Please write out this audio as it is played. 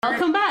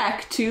Welcome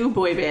back to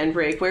Boy Band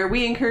Break, where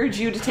we encourage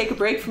you to take a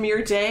break from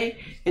your day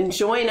and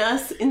join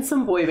us in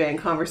some boy band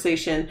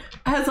conversation.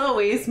 As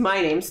always, my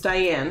name's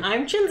Diane.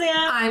 I'm Chinzia.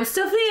 I'm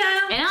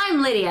Sophia. And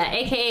I'm Lydia,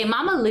 aka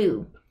Mama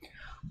Lou.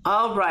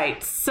 All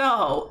right,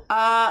 so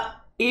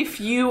if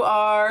you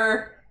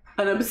are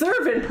an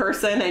observant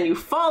person and you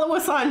follow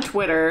us on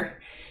Twitter,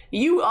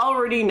 you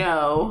already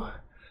know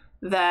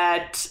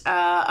that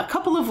a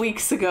couple of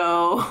weeks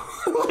ago,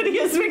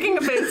 Lydia's making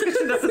a face because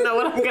she doesn't know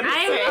what I'm going to say.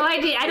 I have no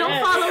idea. I don't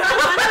follow her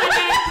on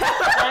Twitter.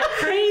 That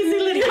crazy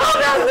Lydia.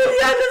 Oh, no,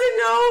 Lydia doesn't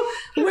know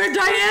where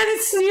Diane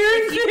is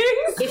steering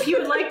things. If you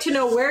would like to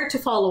know where to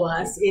follow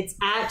us, it's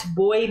at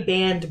Boy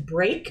Band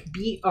Break,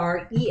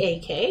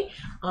 BREAK,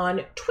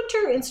 on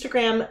Twitter,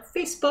 Instagram,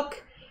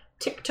 Facebook,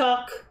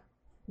 TikTok,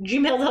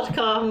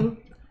 gmail.com,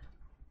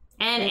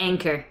 And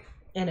Anchor.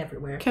 and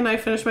everywhere. Can I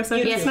finish my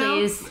sentence Yes, now?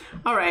 please.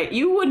 All right.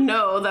 You would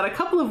know that a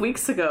couple of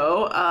weeks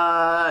ago,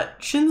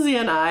 Chinzia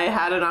and I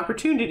had an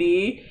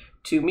opportunity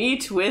to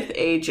meet with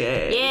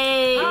AJ.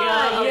 Yay!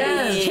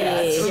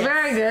 Yes.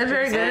 Very good,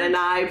 very good. And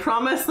I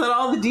promised that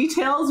all the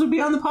details would be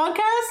on the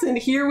podcast, and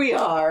here we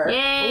are.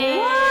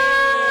 Yay!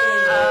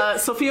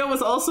 Sophia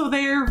was also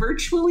there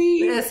virtually.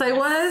 Yes, I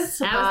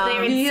was. I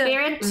was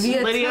there in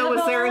spirit. Lydia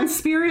was there in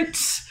spirit.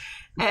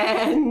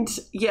 And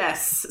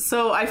yes,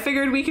 so I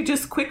figured we could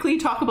just quickly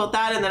talk about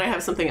that, and then I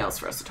have something else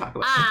for us to talk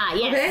about. Ah,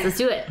 yes. Okay. Let's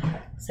do it.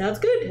 Sounds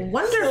good.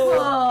 Wonderful. So,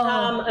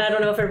 I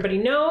don't know if everybody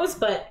knows,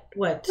 but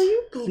what? Are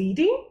you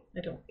bleeding?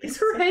 I don't. Is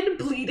her head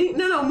bleeding?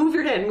 No, move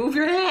your hand. Move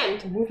your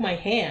hand. Move my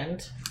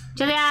hand.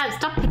 Julia,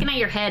 stop picking at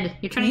your head.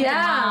 You're trying to get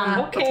Yeah.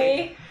 mom.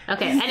 Okay.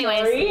 Okay, anyways.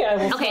 Sorry, I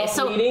will Okay, stop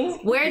so bleeding.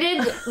 where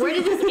did this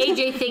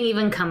AJ thing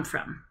even come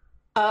from?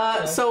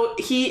 So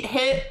he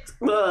hit,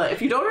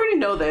 if you don't already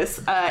know this,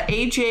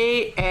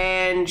 AJ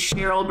and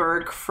Cheryl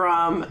Burke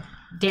from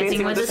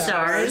Dancing with the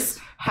Stars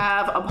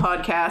have a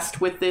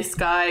podcast with this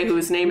guy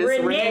whose name is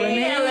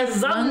Renee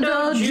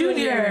Elizondo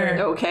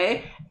Jr.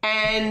 Okay.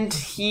 And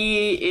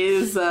he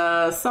is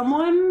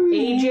someone.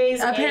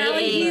 AJ's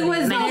Apparently he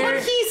was No, but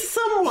married. he's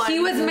someone. He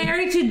was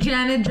married to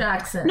Janet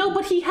Jackson. No,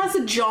 but he has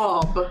a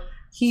job.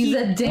 He's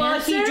a dancer. Well,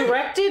 he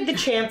directed the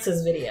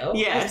Chances video.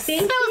 Yes. I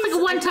think That was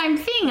like a one-time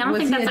thing. I don't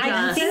Was think he that's a like a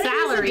dancer? he's a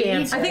salary.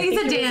 dancer. I think he's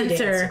a he was a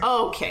dancer.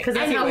 Okay. Because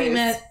that's how we Anyways.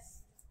 met.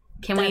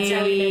 Can That's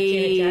how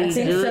we met Janet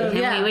Jackson.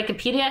 Can Yeah. we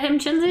Wikipedia him,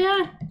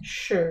 Chinzia?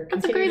 Sure.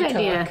 That's a continue great to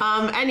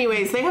talk. idea.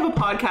 Anyways, they have a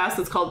podcast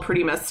that's called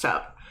Pretty Messed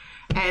Up.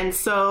 And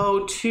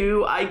so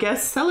to, I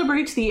guess,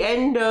 celebrate the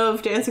end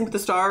of Dancing with the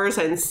Stars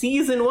and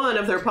season 1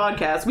 of their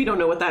podcast, we don't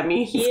know what that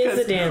means. He is a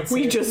 'cause dancer.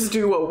 We just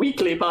do a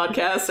weekly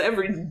podcast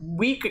every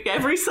week,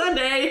 every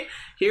Sunday.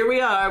 Here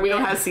we are. We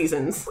don't have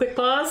seasons. Quick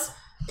pause.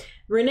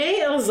 Renee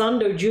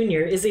Elizondo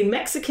Jr. is a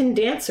Mexican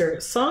dancer,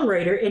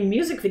 songwriter, and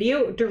music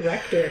video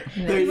director.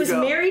 There He you was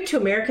go. married to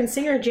American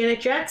singer Janet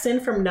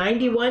Jackson from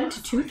 91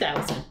 to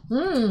 2000.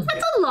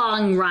 That's a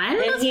long run.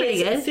 And That's he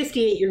pretty is good.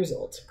 58 years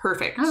old.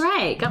 Perfect. All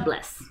right. God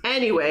bless.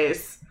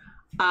 Anyways,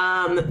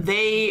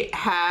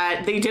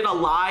 they did a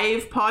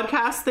live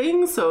podcast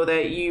thing so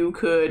that you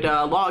could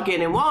log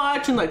in and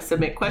watch and like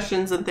submit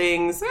questions and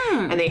things.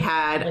 And they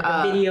had Like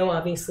a video,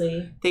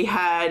 obviously. they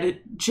had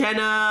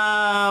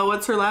Jenna,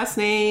 what's her last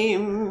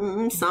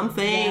name?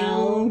 Something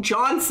Mel.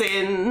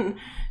 Johnson.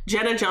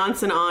 Jenna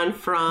Johnson on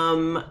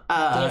from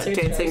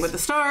Dancing with the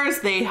Stars.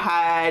 They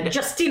had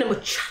Justina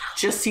Machado.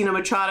 Justina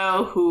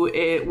Machado, who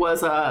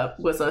was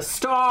a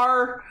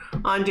star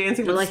on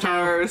Dancing with the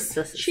Stars.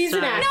 She's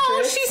an actress.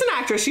 No, she's an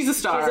actress. She's a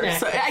star. She's an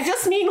So actress. I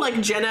just mean like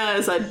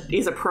Jenna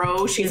is a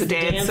pro. She's a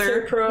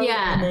dancer. pro.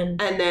 Yeah. And then,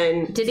 And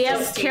then Did he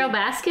have Carol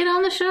Baskin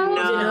on the show?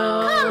 No.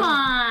 Come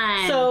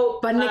on. so,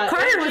 But Nick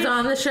Carter was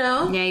on the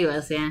show. Yeah, he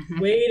was, yeah.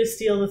 Way to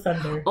steal the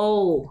thunder.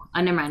 Oh,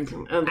 never mind.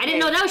 Okay. I didn't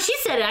know. No, she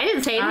said it. I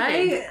didn't say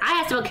anything.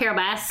 I asked about Carol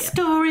Baskin.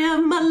 story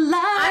of my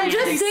life. I'm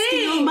just They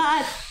steal saying.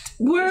 my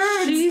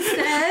words. She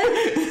said,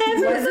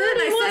 was it?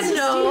 I said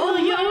no.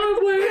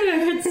 Your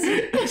words.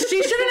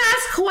 She shouldn't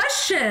ask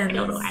questions. I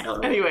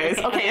don't know. Anyways,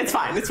 okay, it's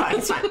fine.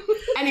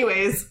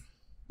 Anyways,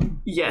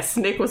 yes,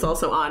 Nick was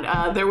also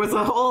on. There was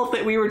a whole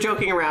thing we were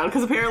joking around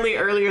because apparently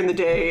earlier in the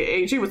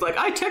day, AJ was like,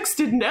 "I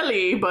texted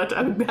Nelly," but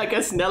I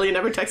guess Nelly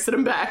never texted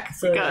him back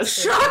because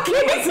Shocking.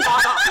 it's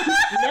not on.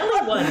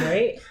 Nelly won,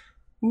 right?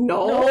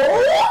 No.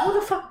 Who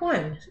the fuck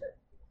won?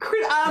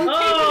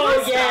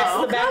 Oh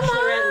yes, the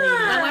Bachelorette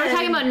lady. When we were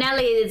talking about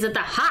Nelly, is it the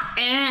hot?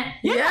 Yeah.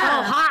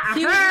 Oh, hot.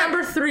 He was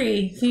number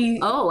 3. He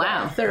Oh,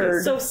 wow.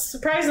 third. So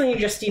surprisingly,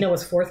 Justina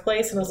was 4th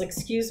place, and I was like,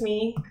 "Excuse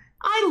me."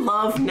 I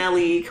love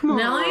Nelly. Come on.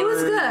 Nelly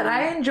was good.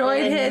 I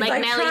enjoyed And his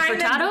like Nelly trying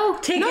to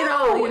Furtado? take it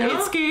all, you know.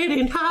 It's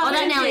getting hot. Oh,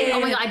 that Nelly. Oh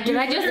my God. Did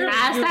I just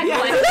ask that Yeah.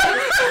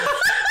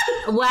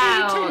 question?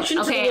 Wow. Pay attention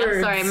to Okay, the I'm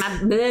words. sorry. My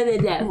Go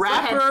ahead.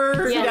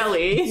 Rapper Yes.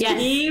 Nelly.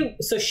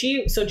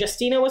 Yes. So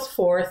Justina was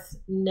 4th,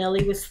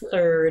 Nelly was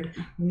 3rd,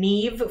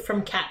 Neve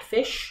from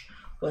Catfish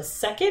was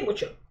 2nd,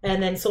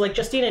 and then so like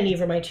Justina and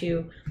Neve are my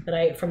 2 that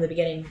I from the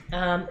beginning,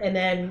 and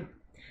then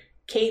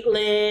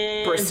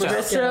Caitlin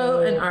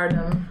Bristow and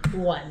Artem.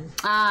 won.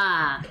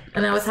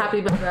 And I was happy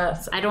about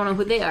that. I don't know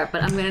who they are,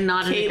 but I'm going to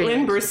nod in Caitlin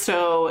agreement.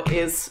 Bristow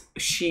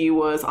she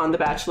was on The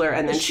Bachelor,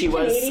 and then she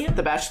was Canadian?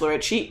 The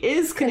Bachelorette. She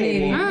is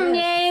Canadian.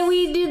 Yay,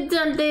 we did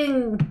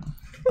something.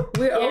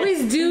 We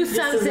always do This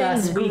is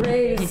us. something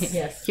great.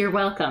 Yes. You're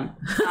welcome.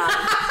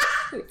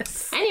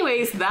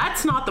 Anyways,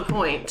 that's not the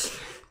point.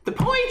 The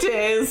point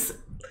is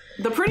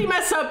the pretty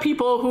messed up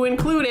people who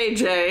include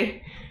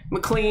AJ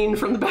McLean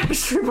from the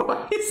Backstreet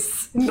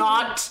Boys,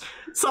 not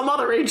some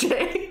other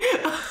AJ.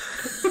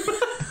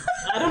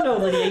 I don't know,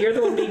 Lydia. You're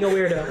the one being a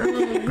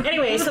weirdo.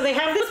 Anyway, so they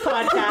have this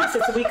podcast.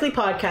 It's a weekly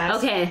podcast.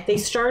 Okay. They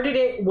started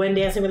it when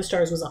Dancing with the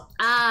Stars was on.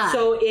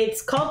 So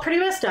it's called Pretty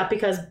Messed Up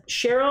because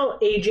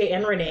Cheryl, AJ,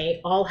 and Renee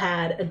all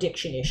had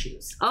addiction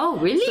issues. Oh,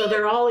 really? So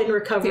they're all in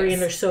recovery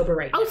and they're sober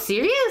right now. Oh,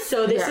 serious?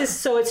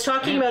 So it's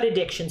talking about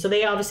addiction. So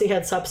they obviously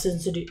had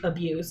substance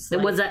abuse.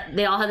 Was that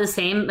they all had the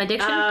same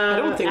addiction? I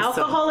don't think so.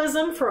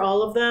 alcoholism for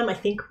all of them. I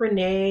think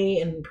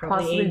Renee and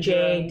probably Possibly AJ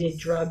drugs. did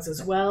drugs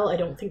as well. I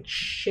don't think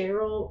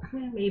Cheryl,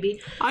 maybe.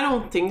 I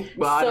don't think.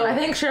 Well, So- I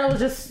think Cheryl was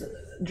just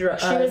She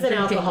was an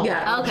alcoholic.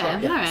 Yeah.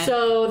 Okay, all right.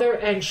 So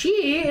and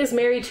she is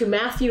married to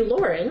Matthew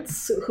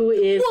Lawrence, who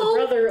is the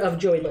brother of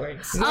Joey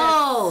Lawrence.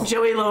 Oh.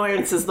 Joey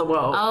Lawrence is the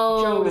woe.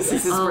 Oh. This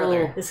is his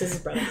brother. This is his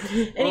brother.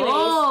 Anyways,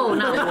 Oh,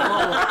 not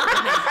whoa.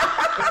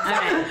 All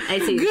right, I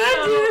see.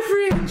 Good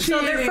different.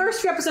 so their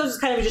first few episodes is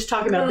kind of just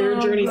talking about their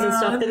journeys and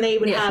stuff. Then they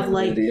would have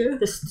like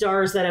the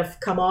stars that have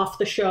come off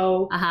the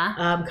show,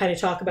 kind of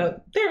talk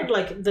about their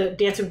like the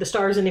Dancing with the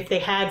Stars, and if they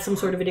had some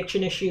sort of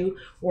addiction issue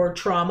or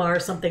trauma or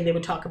something, they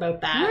would talk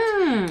about that.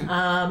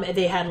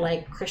 They had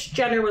like Kris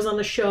Jenner was on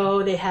the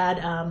show. They had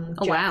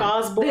Jack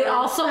Osborne. They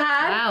also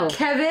had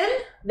Kevin.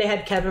 They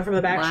had Kevin from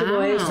the Backstreet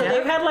Boys. So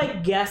they've had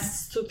like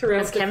guests throughout.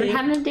 Has Kevin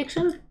had an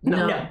addiction?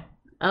 No.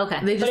 Okay.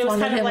 They just But it was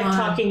wanted kind of him like on.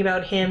 talking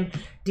about him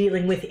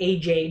dealing with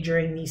AJ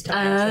during these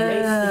times, right?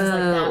 Things like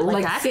that.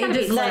 Like that's saved gotta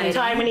his be that life.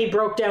 time when he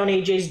broke down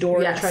AJ's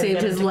door Yeah, and tried to saved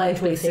get him his to life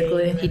come with him.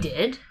 basically. He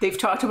did? They've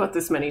talked about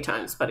this many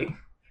times, buddy.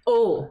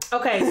 Oh.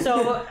 Okay,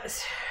 so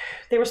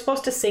they were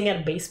supposed to sing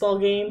at a baseball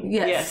game.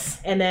 Yes.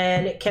 And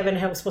then Kevin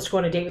was supposed to go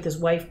on a date with his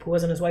wife, who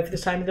wasn't his wife at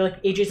this time. And they're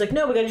like, AJ's like,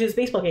 no, we got to do this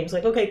baseball game. He's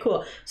like, okay,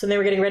 cool. So they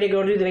were getting ready to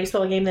go to do the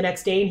baseball game the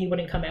next day, and he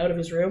wouldn't come out of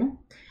his room.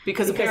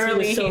 Because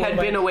apparently he was so, he had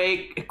been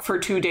awake for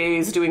 2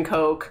 days doing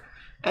coke,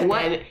 and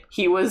then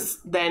he was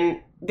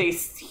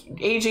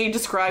AJ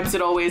describes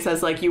it always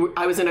as like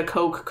I was in a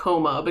coke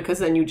coma, because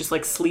then you just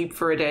like sleep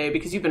for a day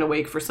because you've been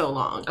awake for so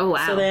long. Oh,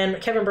 wow. So then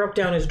Kevin broke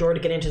down his door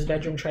to get into his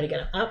bedroom, try to get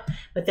him up.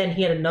 But then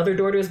he had another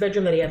door to his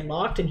bedroom that he had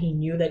locked, and he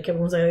knew that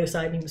Kevin was on the other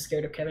side, and he was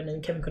scared of Kevin,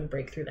 and Kevin couldn't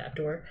break through that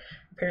door.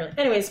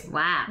 Apparently. Anyways.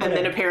 Wow. And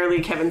then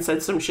apparently Kevin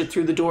said some shit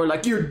through the door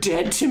like, you're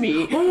dead to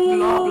me, blah,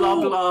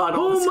 blah, blah. And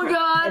all this crap.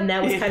 God. And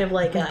that was kind of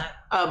like a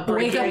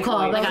Wake up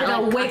call. Like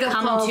a wake up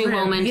come call to for him.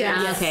 moment.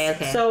 Yes.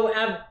 Okay. So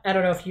I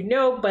don't know if you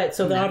know, but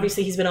so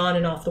obviously he's been on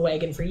and off the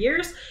wagon for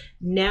years.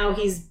 Now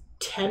he's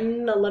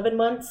 10, 11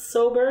 months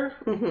sober.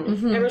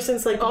 Ever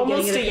since like the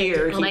Almost beginning of a the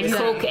year. pandemic. Like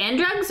coke and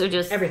drugs, or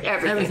just Everything.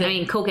 I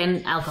mean, coke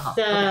and alcohol.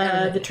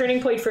 The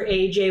turning point for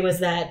AJ was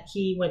that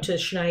he went to a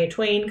Shania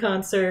Twain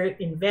concert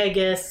in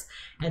Vegas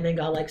and then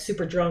got like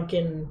super drunk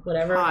and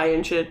whatever. High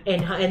and shit.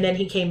 And then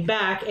he came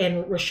back,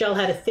 and Rochelle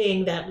had a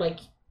thing that like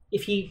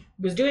if he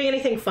was doing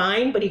anything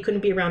fine, but he couldn't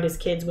be around his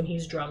kids when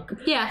he's drunk.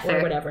 Yeah, or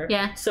fair. whatever.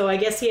 Yeah. So I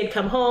guess he had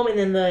come home, and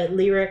then the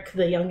Lyric,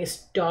 the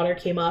youngest daughter,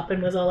 came up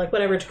and was all like,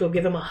 whatever, to go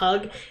give him a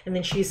hug. And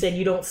then she said,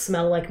 "You don't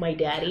smell like my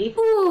daddy."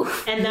 Ooh.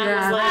 And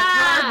that was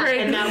like,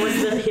 and that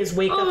was his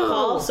wake up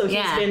call. So he's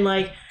Yeah. been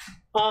like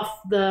off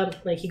the,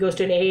 like he goes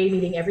to an AA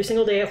meeting every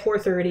single day at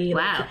 4:30.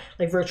 Wow.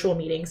 Like virtual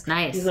meetings.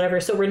 Nice. Whatever.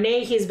 So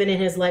Renee, he's been in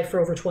his life for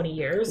over 20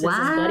 years. It's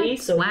his buddy.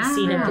 So he's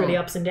seen him through the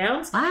ups and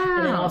downs. Wow.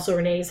 And then also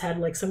Renee's had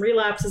like some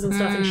relapses and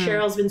stuff. And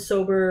Cheryl's been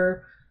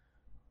sober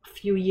a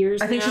few years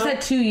I think now. she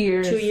said 2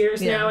 years. 2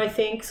 years now, I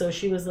think. So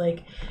she was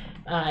like,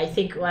 I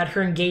think at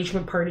her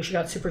engagement party, she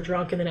got super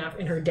drunk, and then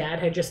and her dad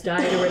had just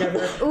died or whatever.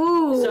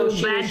 Ooh, So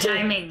she bad was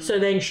timing. So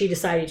then she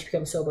decided to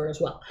become sober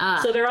as well.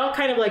 So they're all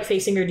kind of like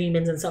facing their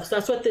demons and stuff. So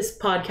that's what this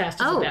podcast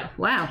is about.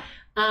 Wow.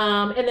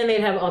 And then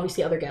they'd have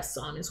obviously other guests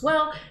on as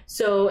well.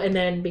 So, and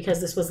then because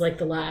this was like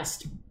the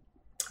last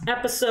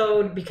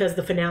episode, because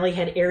the finale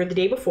had aired the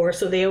day before,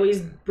 so they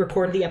always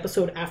record the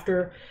episode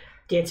after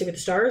Dancing with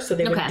the Stars. So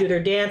they would do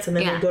their dance, and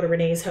then they'd go to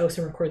Renee's house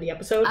and record the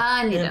episode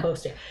and then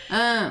post it.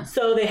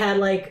 So they had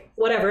like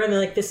whatever, and they're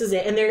like, this is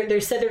it. And they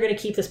said they're going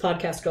to keep this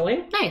podcast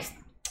going. Nice.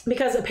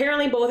 Because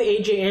apparently both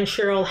AJ and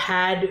Cheryl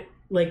had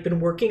like been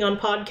working on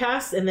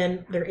podcasts, and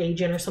then their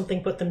agent or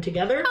something put them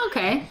together.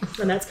 Okay.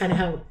 And that's kind of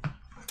how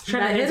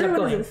that ends up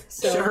going.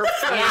 So, Her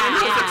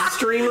family is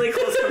extremely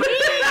close to my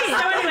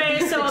so anyway,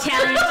 so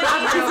Challenge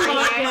apparently this over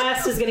here.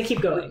 podcast is going to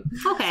keep going.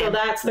 Okay. So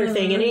that's their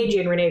thing. And AJ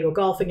and Renee go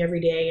golfing every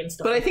day and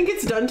stuff. But I think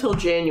it's done till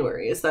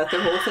January. Is that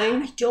their whole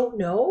thing? I don't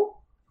know.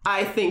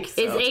 I think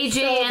so. Is AJ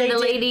So and they the did-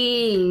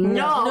 lady?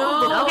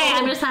 No. Okay,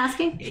 I'm just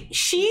asking.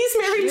 She's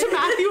married to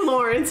Matthew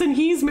Lawrence and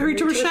he's married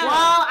to Rochelle.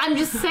 Well, I'm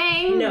just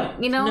saying. No.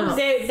 You know, No.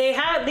 They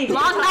did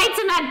long talk- nights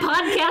in that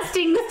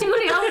podcasting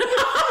studio.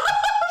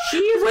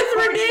 She's with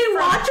Renee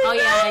watching. Oh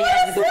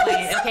yeah, good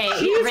point. Okay,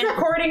 She's Ren-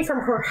 recording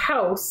from her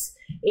house.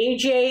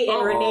 AJ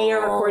and Renee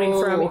are recording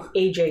from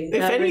AJ.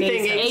 If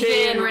anything, Renee's house.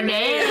 AJ and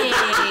Renee.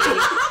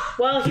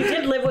 Well, he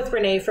did live with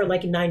Renee for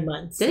like 9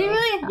 months. Did he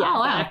really? Yeah, Oh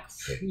wow. back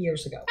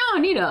years ago. Oh,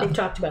 neato. They've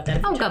talked about that. a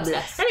few Oh, God times.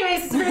 bless.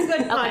 Anyways, it's a very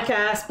good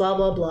podcast, blah,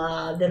 blah,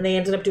 blah. Then they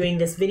ended up doing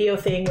this video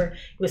thing where it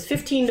was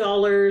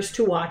 $15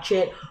 to watch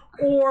it.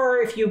 Or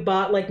if you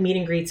bought like meet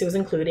and greets, it was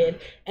included.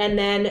 And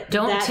then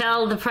Don't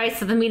tell the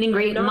price of the meet and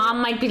greet. No.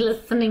 Mom might be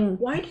listening.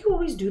 Why do you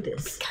always do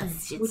this?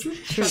 Because Would you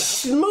shut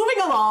up?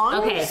 Moving along.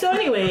 Okay. So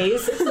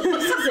anyways, this is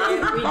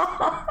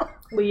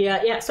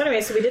it. So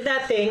anyways, so we did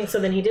that thing. So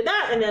then he did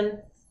that, and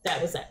then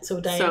that was that. So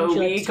Diane, So would you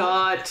like we to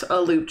talk? got a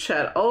loot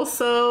chat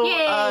also.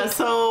 Yay.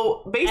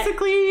 So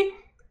basically,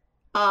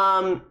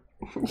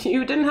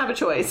 you didn't have a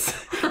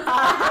choice.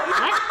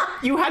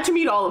 You had to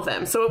meet all of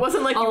them. So it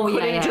wasn't like you Oh, yeah,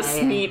 couldn't yeah, just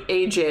yeah. meet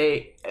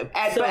AJ.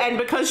 And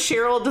because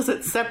Cheryl does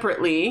it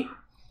separately,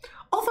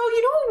 although,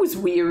 you know what was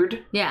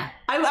weird? Yeah.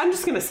 I'm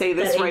just going to say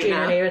this That right AJ and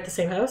now. Renee are at the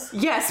same house.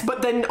 Yes,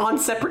 but then on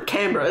separate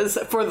cameras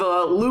for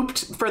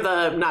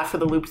the not for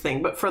the looped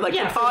thing, but for like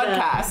Yeah, the for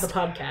podcast. The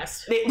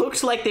podcast. It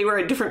looked like they were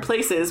at different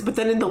places, but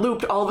then in the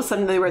looped, all of a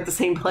sudden they were at the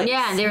same place.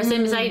 Yeah, they were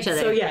sitting beside each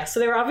other. So yeah, so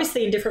they were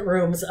obviously in different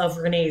rooms of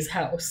Renee's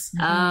house.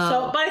 Oh.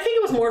 So, but I think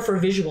it was more for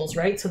visuals,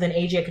 right? So then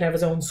AJ could have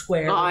his own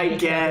square. I Renee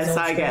could have his guess.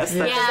 own square. That's- So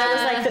there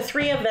was like the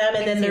three of them,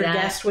 and then see their that.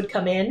 guest would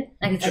come in,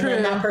 I can and see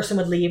then that. that person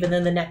would leave, and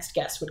then the next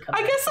guest would come.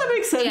 I in. guess that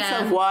makes sense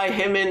Yeah. of why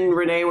him and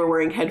Renee were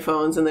wearing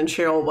headphones and then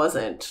Cheryl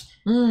wasn't.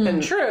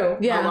 And True.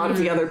 Yeah. a lot of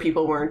the other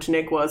people weren't.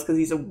 Nick was because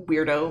he's a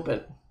weirdo,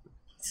 but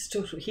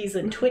He's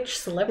a Twitch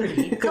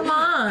celebrity. Come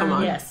on. Come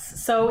on.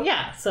 Yes. So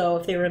yeah. So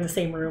if they were in the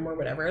same room or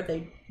whatever,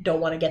 they don't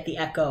want to get the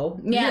echo.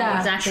 yeah, Yeah,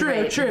 exactly true,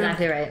 right. true.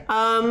 Exactly right.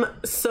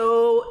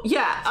 So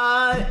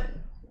yeah,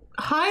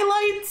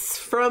 highlights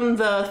from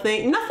the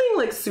thing. Nothing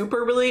like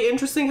super really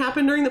interesting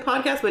happened during the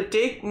podcast, but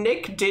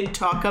Nick did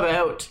talk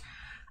about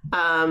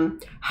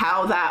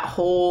how that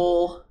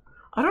whole,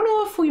 I don't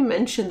know if we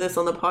mentioned this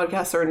on the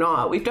podcast or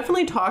not. We've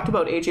definitely talked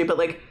about AJ, but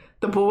like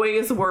the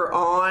boys were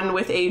on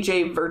with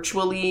AJ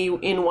virtually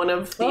in one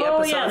of the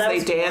Oh, yeah, episodes. that They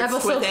was danced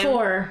Episode with him.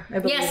 4, I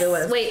believe Yes. it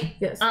was. Wait.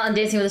 Yes.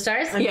 Dancing with the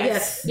Stars.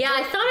 Yes. Yeah,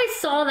 I thought I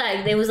saw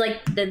that. It was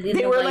like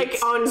They were like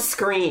on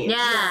screen.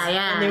 Yeah,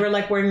 yeah. And they were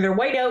like wearing their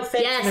white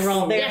outfits, Yes. and they were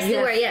all there. Yes,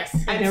 they were. Yes.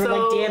 And they were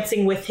so- like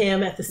dancing with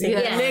him at the same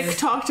Yes. time. Nick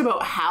talked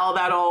about how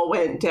that all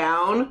went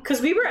down. Because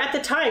we were at the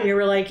time, we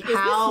were like, is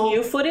How- this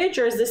new footage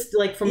or is this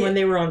like from when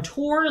they were on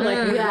tour? Like,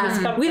 where did this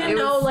come We from? didn't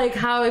It know was like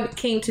how it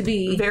came to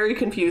be. Very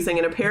confusing,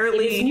 and It was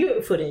apparently new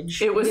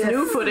footage. it was Yes.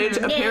 new footage.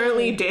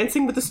 Apparently,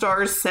 Dancing with the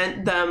Stars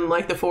sent them,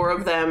 like the four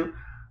of them,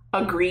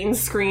 a green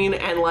screen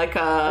and like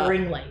a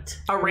ring light.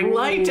 ring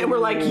light, and we're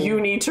like, you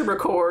need to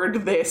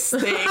record this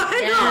thing.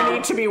 Yeah. You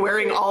need to be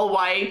wearing all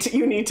white.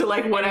 You need to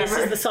like This whatever.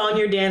 is the song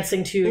you're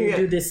dancing to. Yeah.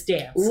 Do this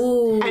dance.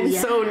 Ooh. And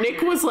yeah. so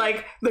Nick was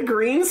like, the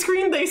green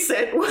screen they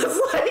sent was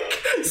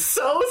like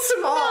so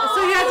small.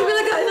 So you had to be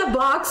like in a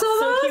box So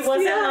almost? he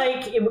wasn't Yeah.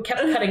 like it kept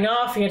cutting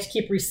off. He had to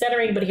keep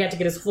recentering, but he had to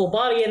get his full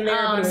body in there.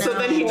 Oh, but it was So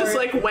then he just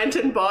short like went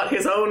and bought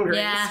his own green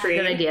Yeah, screen.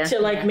 good idea. to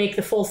like make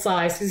the full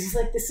size because he's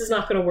like, this is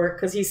not going to work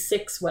because he's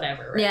 6, whatever.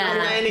 Right? Yeah.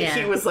 And then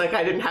he was like,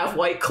 I didn't have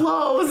white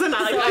clothes, and I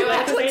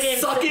had to like they didn't-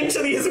 suck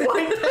into these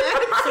white So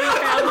pants. he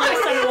found like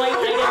some white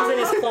items in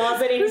his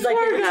closet, and he's like,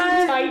 "They're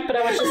too tight," but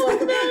I was just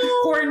like,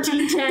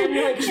 quarantine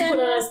 10, like just put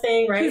on his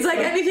thing, right? He's like,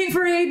 anything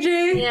for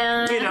AJ?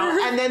 Yeah. You know,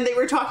 and then they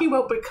were talking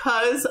about,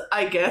 because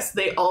I guess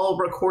they all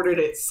recorded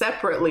it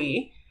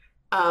separately.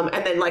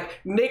 And then like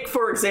Nick,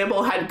 for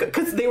example, had,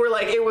 because they were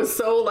like, it was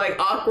so like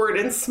awkward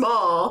and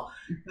small,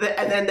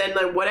 and then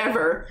like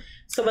whatever.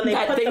 So when they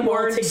that put they them all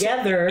weren't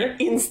together,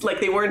 like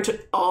they weren't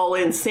all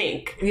in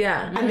sync.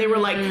 Yeah. And they were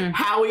like,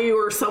 Howie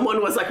or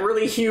someone was like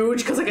really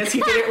huge, because I guess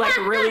he did it like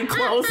really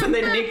close, and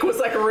then Nick was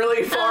like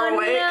really far Oh,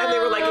 away, and they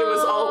were like, it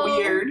was all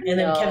weird. and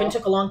then No. Kevin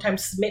took a long time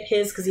to submit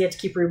his because he had to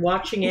keep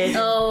rewatching it.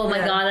 Oh my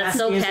god, that's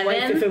so asking his wife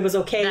Kevin. if it was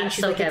okay, and That's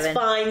she's so like, Kevin. "It's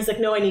fine." He's like,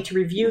 "No, I need to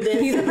review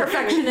this." He's a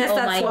perfectionist, Oh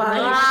that's my why.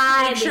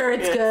 God. Make sure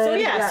it's Yeah. good. So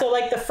yeah, so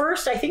like the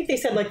first, I think they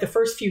said like the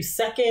first few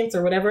seconds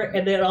or whatever,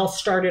 and then it all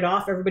started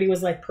off. Everybody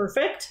was like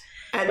perfect,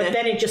 And but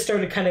then it just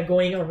started kind of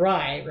going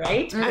awry,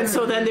 right? And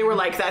so then they were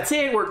like, that's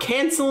it, we're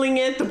canceling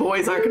it, the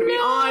boys aren't going to be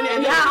on.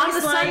 And Yeah, then on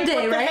He's the like, Sunday,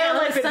 what the right? hell?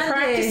 On I've the been Sunday.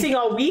 practicing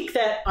all week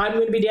that I'm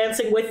going to be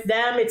dancing with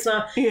them. It's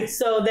not. Yeah.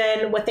 So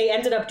then what they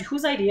ended up,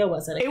 whose idea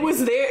was it? it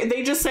was there.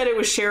 They just said it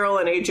was Cheryl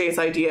and AJ's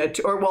idea,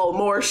 or well,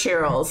 more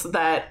Cheryl's,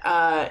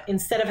 that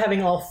Instead of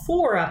having all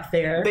 4 up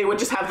there, they would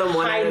just have them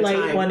one at a highlight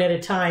time. one at a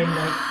time.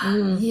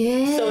 Like,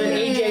 Yeah. so then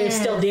AJ is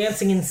still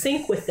dancing in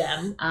sync with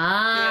them.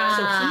 Ah.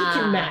 So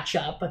he can match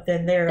up, but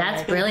then they're That's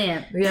That's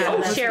brilliant. Yeah,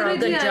 that's Cheryl,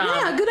 good job.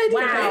 Yeah, good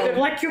idea. They're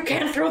like, you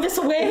can't throw this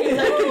away.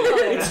 Like,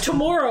 it's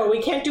tomorrow.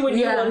 We can't do a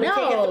new one. We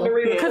can't get them to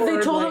re-record. Because they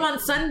told them like- on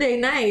Sunday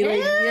night. Like,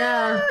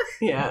 yeah.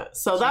 Yeah,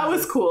 so that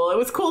was cool. It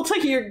was cool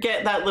to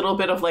get that little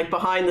bit of like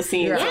behind the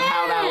scenes of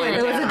how that went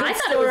It was a down. good I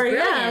thought story. it was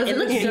Yeah, brilliant. it It was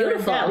looks a good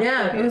beautiful. story.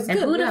 Yeah, it was And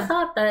good. who'd yeah. have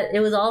thought that it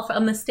was all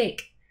a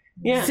mistake?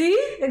 Yeah. See?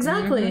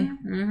 Exactly.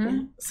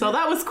 So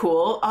that was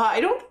cool.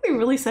 I don't think they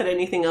really said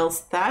anything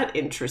else that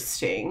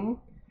interesting.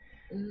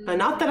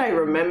 Not that I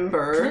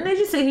remember. Didn't they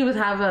just say he would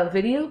have a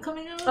video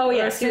coming out? Oh,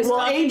 yes. He was Well,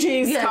 talking-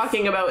 AJ's Yes.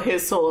 talking about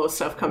his solo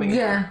stuff coming out.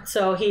 Yeah.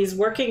 So he's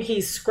working.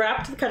 He's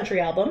scrapped the country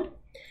album.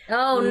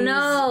 Oh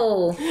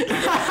no!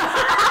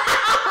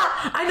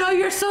 I know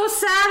you're so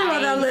sad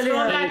about that, He's going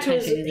Lydia. back to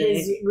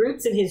his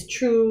roots and his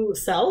true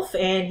self,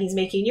 and he's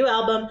making a new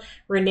album.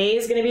 Renee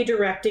is going to be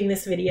directing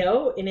this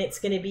video, and it's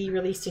going to be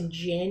released in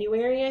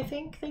January, I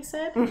think they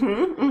said.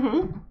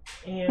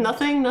 And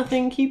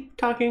Nothing. Keep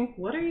talking.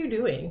 what are you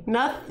doing?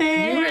 Nothing.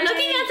 You were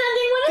looking at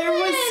something. What is There it?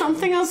 was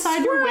something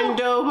outside your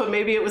window, but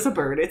maybe it was a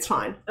bird. It's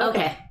fine.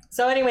 Okay.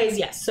 So, anyways,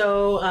 yes.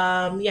 So,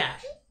 yeah.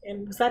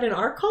 And was that in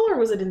our call or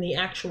was it in the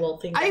actual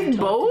thing? that we talked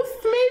Both,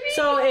 maybe?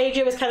 So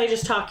AJ was kind of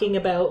just talking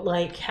about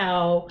like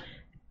how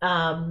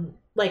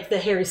like the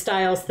Harry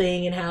Styles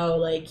thing and how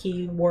like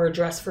he wore a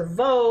dress for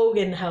Vogue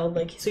and how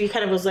like so he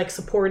kind of was like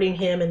supporting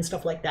him and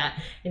stuff like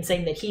that and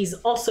saying that he's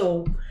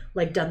also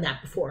like done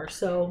that before.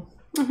 So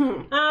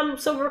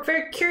so we're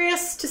very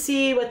curious to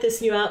see what this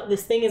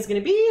this thing is going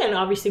to be, and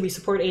obviously we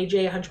support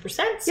AJ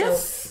 100%. So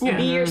Yes.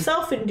 be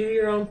yourself and do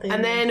your own thing.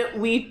 And then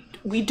we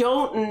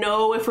don't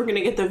know if we're going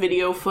to get the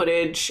video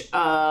footage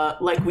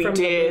like we From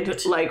the did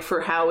Looped. like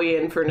for Howie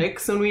and for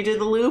Nix when we did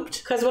the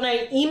Looped. because when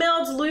I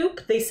emailed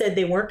Loop, they said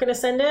they weren't going to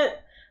send it.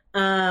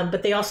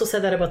 But they also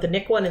said that about the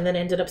Nick one and then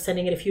ended up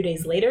sending it a few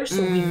days later.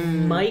 So we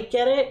might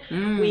get it.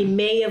 We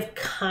may have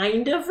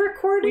kind of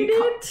recorded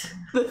it.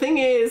 The thing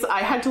is,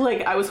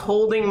 I was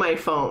holding my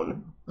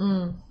phone.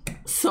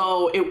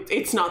 So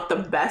it's not the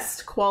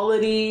best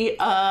quality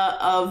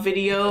of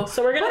video.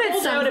 So we're going But to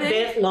it's hold out a something.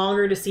 bit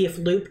longer to see if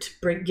Looped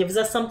gives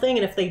us something.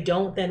 And if they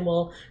don't, then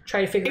we'll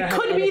try to figure out It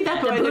how could to be edit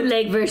that The by the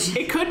bootleg version.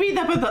 It could be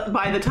that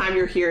by the time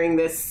you're hearing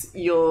this,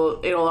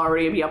 it'll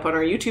already be up on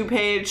our YouTube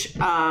page.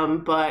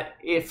 But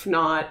if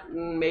not,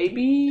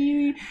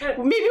 maybe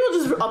we'll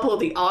just upload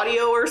the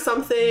audio or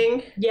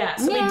something. Yeah,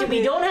 so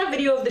we don't have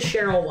video of the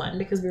Cheryl one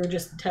because we were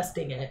just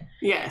testing it.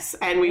 Yes,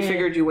 and we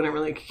figured you wouldn't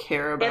really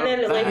care about And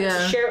then that.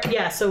 like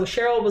Yeah. so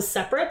Cheryl was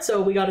separate,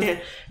 so we got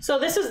so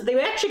they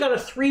actually got a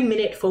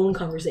 3-minute phone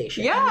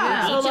conversation.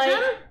 Yeah. So Each of like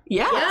them?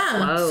 Yeah.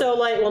 Whoa. so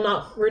like well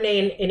not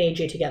Renee and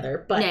AJ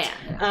together, but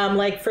Yeah.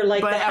 like for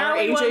like But the our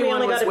Howie AJ we one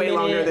only was got a way minute,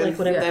 longer than- like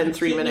whatever. than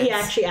 3 He minutes.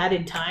 actually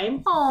added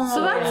time.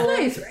 So that's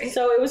nice, right?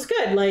 So it was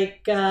good.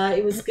 Like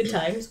it was good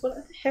times. What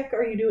the heck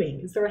are you doing?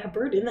 Is there a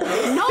bird in the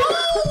house?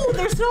 No,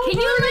 there's no. Can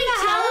you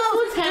like tell us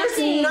what's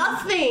happening? There's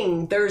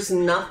nothing. There's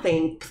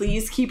nothing.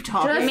 Please keep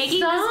talking. You're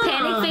making this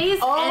panic face.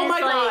 Oh and my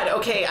it's like- god.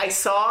 Okay, I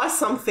saw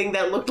something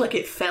that looked like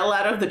it fell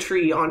out of the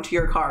tree onto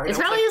your car. It's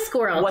And I was probably like, a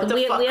squirrel. What the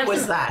We fuck have was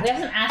some- that? we have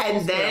some actual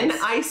And then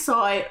squirrels. I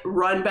saw it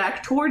run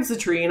back towards the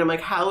tree, and I'm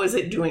like, how is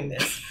it doing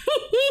this?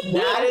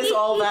 That is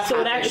all that So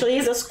it happened. actually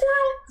is a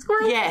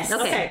squirrel. Yes.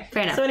 Okay,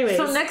 fair enough. So anyways,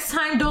 So next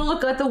time, don't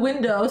look at the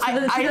window. So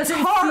that she it's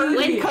doesn't hard see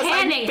With you. because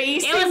I'm panic.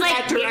 facing It was like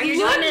that you're direction.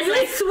 doing this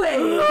like This way.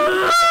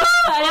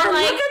 and I'm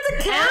like, look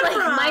at the and, like,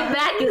 camera. my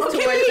back is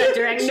Okay, towards that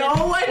direction. no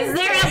one Is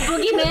there a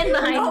boogeyman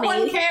behind No me?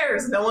 one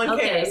cares. No one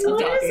Okay, cares. okay.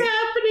 what is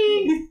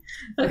happening?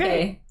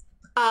 Okay.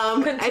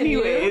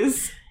 Continue.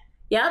 Anyways,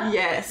 Yep.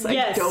 yes, I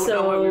Yes, don't so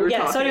know what we were yeah,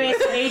 talking so anyways,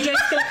 about. so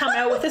AJ's gonna come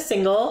out with a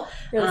single,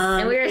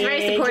 And we were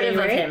very in supportive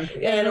of January. him.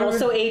 And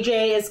also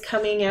AJ is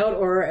coming out,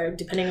 or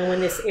depending on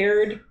when this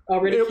aired,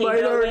 already It came might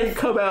out already with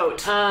come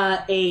out.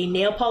 a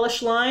nail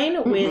polish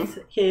line with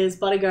his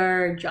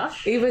bodyguard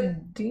Josh, Ava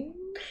Dean?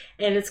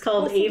 and it's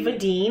called Ava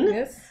Dean.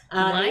 Yes.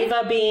 What?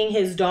 Ava being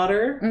his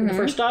daughter, the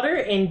first daughter,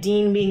 and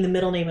Dean being the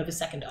middle name of his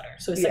second daughter.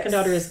 So his second Yes.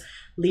 daughter is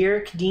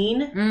Lyric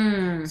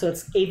Dean, so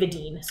it's Ava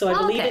Dean. So I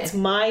believe Okay. it's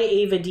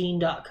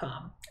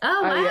myavadean.com.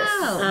 Oh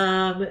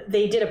wow. yes.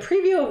 They did a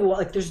preview of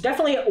like there's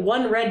definitely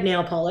one red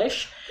nail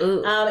polish,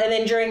 Ooh. and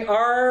then during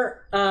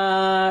our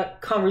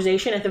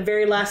conversation at the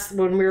very last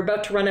when we were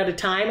about to run out of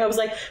time, I was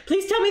like,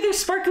 "Please tell me there's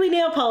sparkly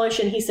nail polish,"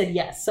 and he said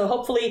yes. So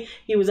hopefully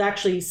he was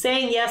actually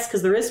saying yes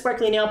because there is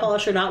sparkly nail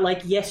polish, or not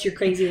like yes, you're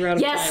crazy, we're out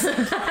of Yes. time.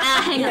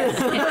 Hang on. If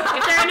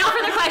there are no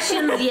further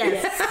questions,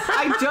 yes.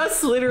 I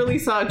just literally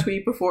saw a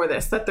tweet before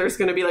this that there's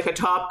going to be like a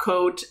top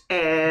coat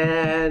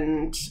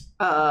and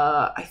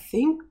I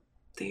think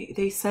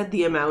they said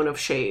the amount of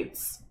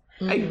shades.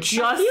 I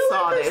just I feel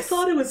saw like I this.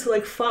 thought it was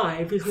like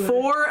 5. is what I-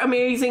 4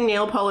 amazing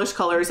nail polish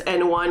colors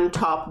and 1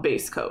 top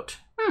base coat.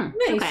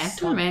 Okay.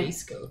 Top All right.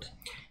 base coat.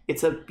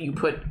 you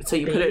put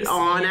it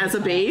on as a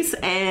base,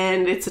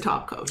 and it's a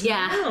top coat.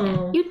 Yeah.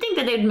 Oh. You'd think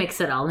that they'd mix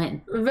it all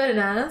in. Very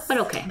nice. But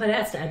okay. But it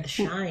has to add the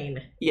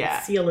shine.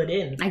 Yeah. Seal it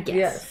in. I guess.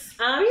 Yes.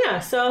 Yeah,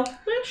 so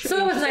So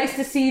it was nice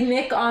to see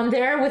Nick on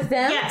there with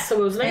them. Yeah, so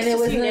it was nice And it to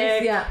was see nice,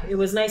 Nick. yeah. It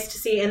was nice to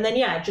see. And then,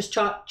 just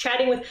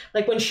chatting with,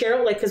 like, when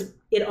Cheryl, like, because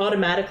it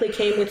automatically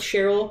came with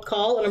Cheryl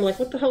call, and I'm like,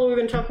 what the hell are we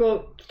going to talk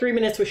about 3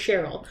 minutes with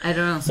Cheryl? I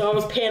don't know. So I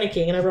was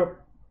panicking, and I wrote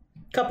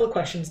a couple of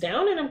questions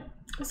down, and it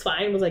was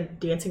fine. It was, like,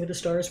 Dancing with the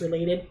Stars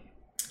related.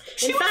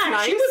 In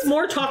fact, she was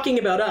more talking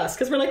about us,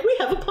 because we're like, we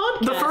have a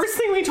podcast. The first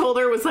thing we told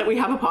her was like, we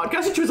have a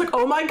podcast, and she was like,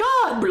 oh my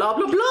god, blah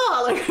blah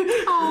blah. Like,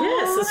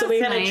 Yes, so we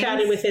that's kind of nice.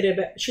 chatted with it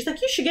about. She's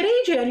like, you should get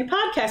AJ on your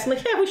podcast. I'm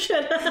like, yeah, we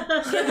should.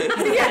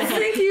 Yes,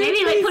 thank you.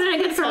 Maybe like put in a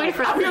good story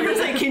for I'm gonna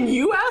say, can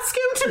you ask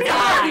him to be on?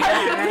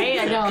 right?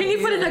 I know. Can you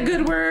put in a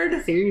good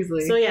word?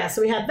 Seriously.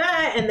 So we had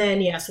that, and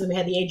then so then we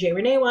had the AJ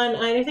Renee one.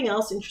 Anything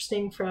else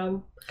interesting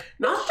from?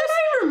 Not that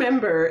I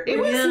remember. It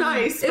was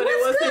nice, but it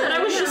was wasn't. good.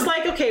 I was just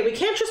like, okay, we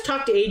can't just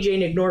talk to AJ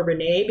and ignore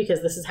Renee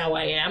because this is how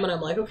I am, and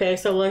I'm like, okay,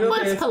 so like, okay.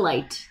 What's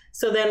polite?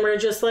 So then we're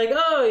just like,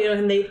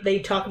 and they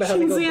talk about how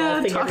they go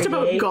golfing talked every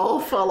about day.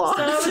 golf a lot.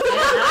 So, Yeah,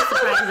 that was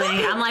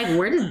surprising. I'm like,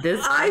 where did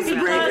this come from?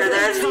 Icebreaker, they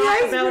there's the talk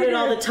about it icebreaker.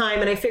 all the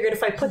time, and I figured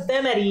if I put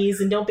them at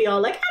ease and don't be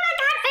all like, oh my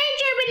god,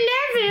 AJ, we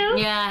love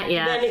you.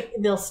 Yeah. Then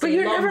they'll stay But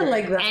you're longer. never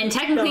like that. And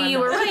technically, No, I'm you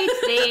were not. right.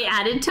 They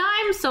added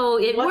time, so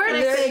it What worked. can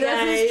I say, This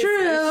guys? is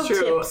true. It's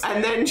true. Tips.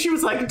 And then she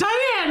was like,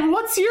 Diane,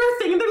 what's your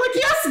thing? And they're like,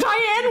 yes,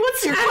 Diane,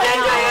 what's your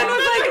question? Diane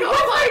was like,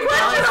 oh my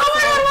god, That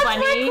was so what's my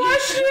funny.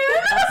 question?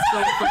 That's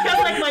so funny. Because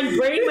like my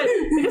brain went,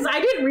 because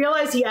I didn't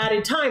realize he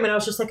added time, and I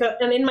was just like,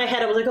 and in my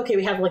head I was like, okay,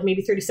 we have like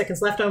maybe 30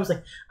 seconds left. And I was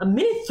like, a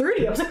minute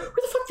 30. I was like, where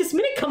the fuck did this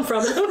minute come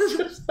from? And I was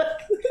just like,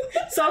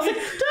 so I was like,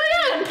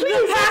 Diane, please.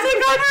 The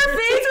panic on her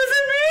face was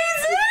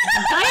amazing.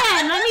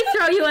 Diane, let me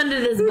throw you under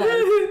this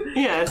bus.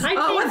 Yes. I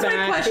Oh, came what's my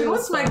back. question? It was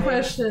What's my fine.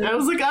 question? I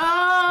was like,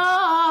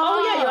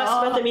 Oh yeah, you asked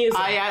about the music.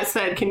 I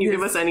said, can you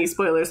give us any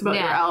spoilers about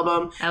your Yeah.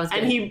 album? That was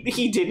and good.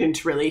 he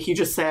didn't really. He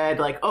just said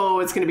like, oh,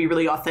 it's going to be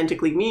really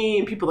authentically me,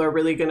 and people are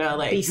really going to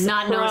like. Be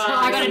Not know surprised.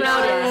 I gotta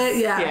about know it.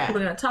 Yeah, Yeah. we're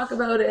gonna talk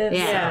about it. Yeah.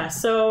 Yeah,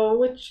 so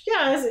which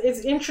it's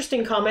an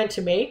interesting comment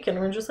to make, and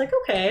we're just like,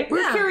 okay,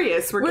 We're Yeah.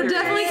 curious. We're curious.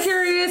 definitely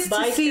curious to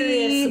curious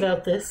see.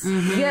 about this.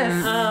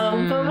 Yes.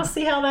 But we'll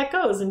see how that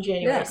goes in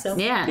January. Yes. So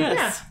Yeah.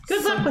 Yes.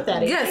 good luck with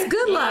that. AJ. Yes.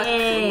 Good luck.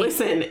 Yay.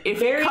 Listen, if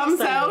Very it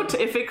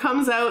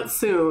comes out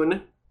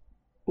soon,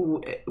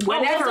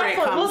 whenever it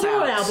we'll comes do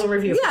out, an album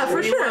review. Yeah,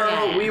 for sure.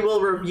 Yeah. we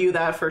will review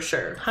that for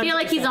sure. I feel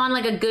like he's on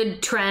like a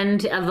good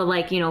trend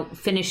of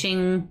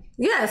finishing,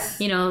 Yes.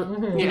 you know, He's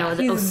the,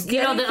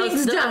 you know, getting the,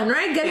 things done,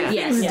 right? Getting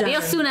Yes, things the done.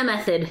 Osuna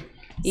method.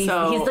 He's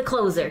the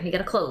closer. You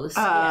gotta close.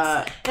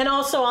 And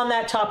also on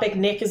that topic,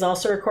 Nick is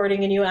also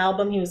recording a new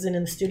album. He was in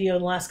the studio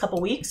in the last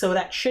couple weeks, so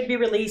that should be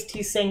released.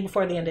 He's saying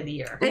before the end of the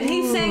year. And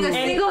he's saying a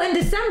single in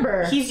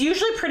December. He's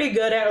usually pretty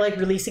good at like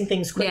releasing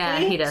things quickly. Yeah,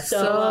 he does.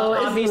 So, So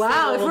obviously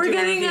wow, if we'll we're do a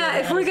getting review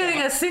of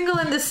that. a single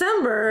in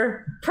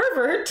December,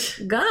 pervert,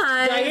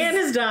 guys, Diane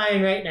is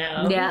dying right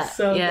now. yeah,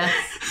 So yeah.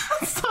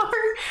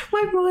 Sorry,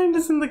 my mind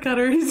is in the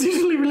gutter. He's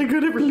usually really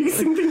good at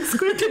releasing things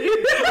quickly.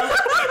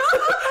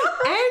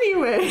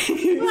 Anyway.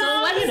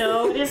 well, you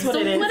know, it is what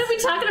it is. What are we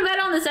talking about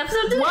on this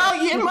episode today? Well,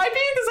 it might be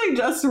because I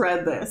just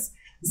read this.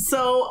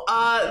 So,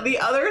 the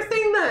other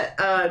thing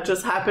that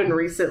just happened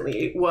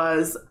recently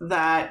was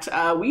that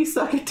we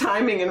suck at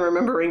timing and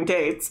remembering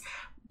dates.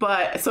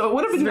 So it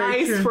would have been very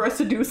nice true. for us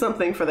to do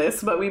something for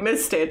this, but we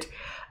missed it.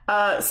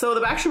 So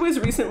the Backstreet Boys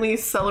recently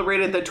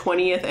celebrated the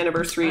 20th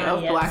anniversary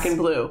of yes. Black and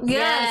Blue.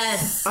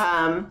 yes.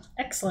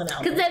 Excellent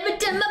album. Because every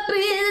time I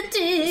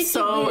feel it,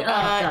 So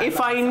if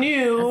I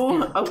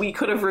knew, we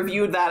could have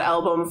reviewed that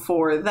album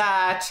for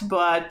that,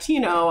 but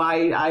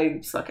I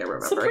suck at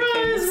remembering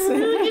Surprise!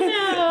 things. You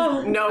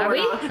know. No, Are we're we?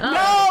 not. Oh.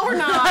 No, we're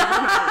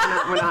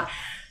not. We're not.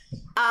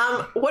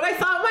 What I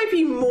thought might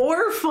be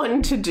more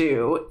fun to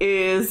do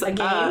is A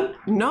game?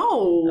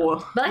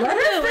 No, Black Let and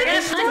her Blue, we're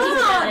gonna finish. talk Come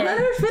about on, it. let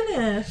her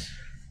finish.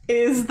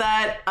 is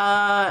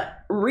that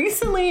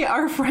recently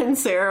our friend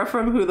Sarah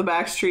from Who the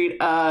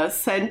Backstreet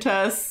sent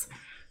us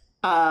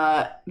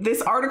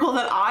this article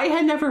that I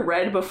had never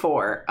read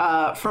before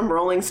from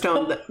Rolling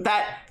Stone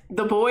that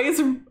the boys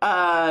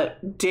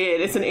did.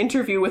 It's an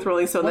interview with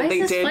Rolling Stone Why that they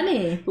is this did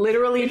funny?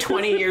 literally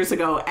 20 years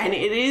ago, and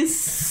it is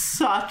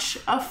such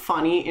a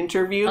funny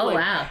interview. Oh,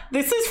 wow.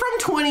 This is from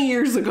 20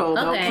 years ago,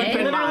 though. Okay. Keep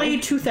in Literally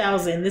mind.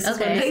 2000. This is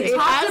Okay. when They this is.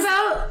 talked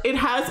about. It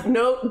has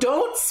no.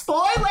 Don't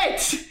spoil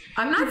it.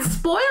 I'm not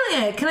spoiling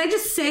it. Can I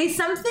just say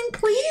something,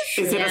 please?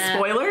 Is it a Yeah.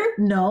 spoiler?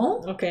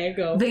 No. Okay,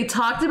 go. They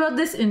talked about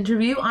this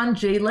interview on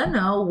Jay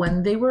Leno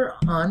when they were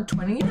on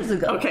 20 years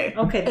ago. Okay.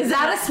 Okay. Is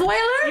that a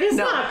spoiler? It is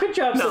No. not. Good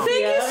job, No.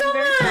 Sophia. Thank you so I'm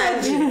very proud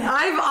of you. much.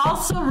 I've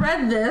also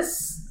read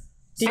this.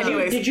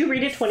 Did you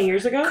read it 20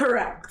 years ago?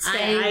 Correct.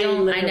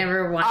 I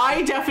never watched.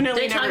 I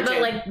definitely They never talk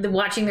about did. like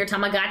watching their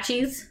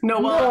Tamagotchis. No,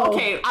 well,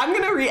 okay, I'm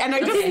gonna read, and I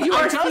just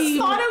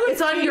thought it was.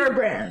 It's on your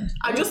brand.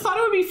 I just thought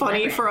it would be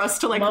funny for us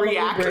to like Mama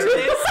react to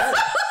Blueberry. this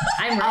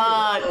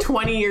I'm ready.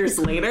 20 years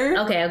later.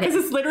 Okay. Because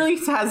it literally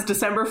has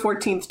December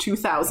 14th,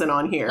 2000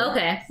 on here.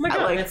 Okay. Oh my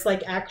god, like- it's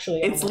like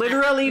actually. It's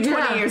literally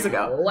 20 years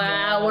ago.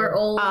 Wow, we're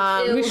old.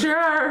 We too. sure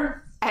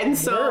are. And They're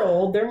so,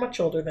 old. They're much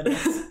older than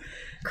us.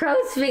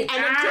 Crow's feet.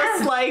 and it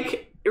just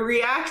like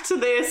react to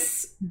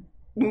this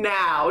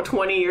now,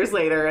 20 years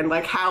later, and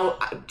like how,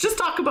 just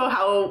talk about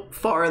how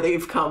far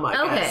they've come, I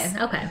guess.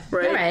 Okay.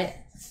 Right. All right.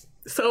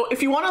 So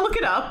if you want to look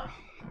it up,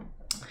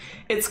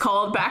 it's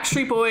called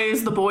Backstreet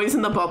Boys, The Boys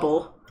in the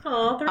Bubble.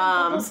 Oh, they're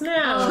almost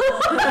now.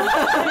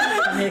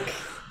 Nick.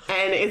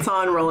 And it's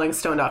on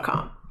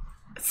rollingstone.com.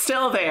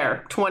 Still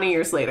there, 20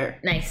 years later.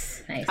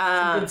 Nice.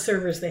 Good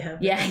servers they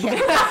have. Yeah.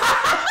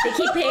 They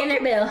keep paying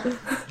their bill.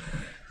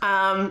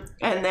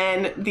 And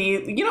then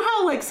you know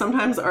how like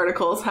sometimes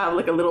articles have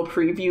like a little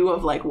preview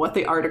of like what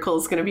the article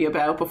is going to be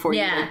about before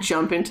you like,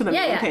 jump into the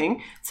main thing?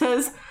 It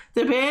says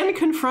the band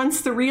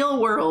confronts the real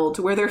world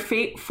where they're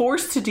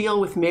forced to deal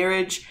with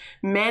marriage,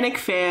 manic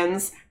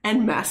fans,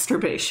 and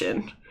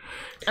masturbation.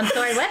 I'm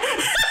sorry, what?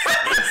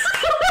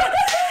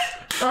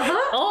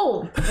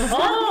 Oh,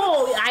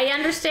 I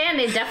understand.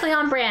 It's definitely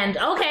on brand.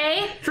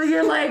 Okay. So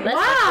you're like, Let's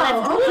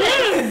wow, do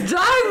okay,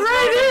 dive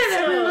right in,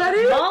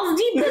 everybody. Balls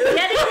deep. Let's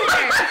get in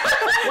there.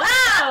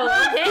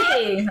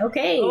 Wow.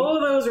 Okay. Oh,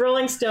 those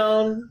Rolling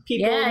Stone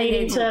people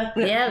needing to.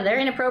 Yeah, they're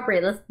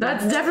inappropriate.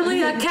 That's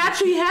definitely a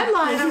catchy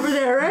headline over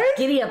there, right?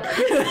 Giddy up.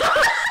 Yeehaw,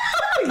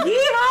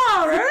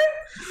 right?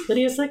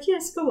 Lydia's like,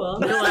 yes, go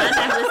on. Go on,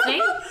 I'm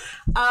listening.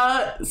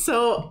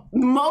 So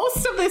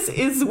most of this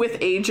is with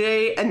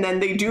AJ, and then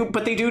they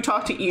do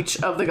talk to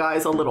each of the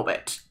guys a little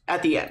bit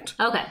at the end.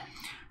 Okay.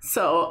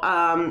 So,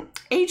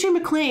 AJ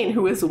McLean,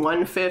 who is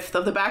 1/5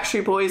 of the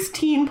Backstreet Boys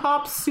teen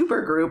pop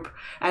supergroup,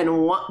 and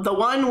the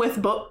one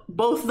with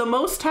both the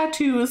most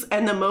tattoos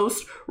and the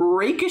most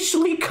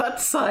rakishly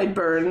cut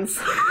sideburns.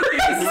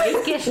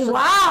 Rakish.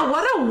 Wow,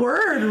 what a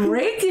word,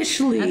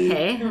 rakishly.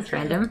 Okay, that's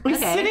random. is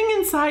Okay. sitting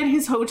inside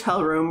his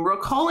hotel room,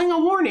 recalling a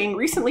warning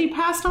recently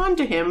passed on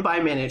to him by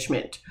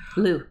management.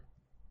 Lou.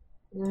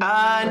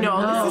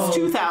 No, this is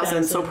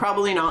 2000, so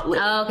probably not Lou.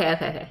 Oh,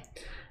 okay.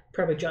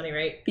 Probably Johnny,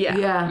 right?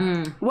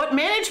 Yeah. What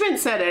management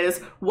said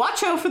is,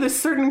 watch out for this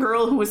certain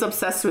girl who is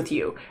obsessed with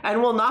you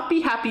and will not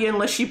be happy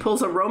unless she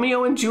pulls a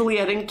Romeo and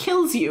Juliet and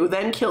kills you,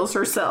 then kills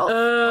herself.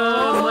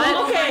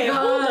 What? Okay,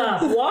 hold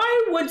up.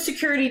 Why would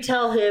security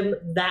tell him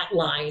that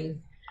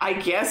line? I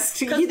guess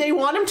they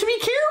want him to be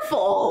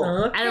careful.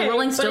 Okay, At a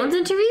Rolling but Stones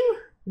interview?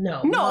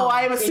 No,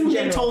 I assume they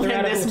general, told they're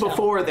him at a this hotel.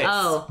 before this.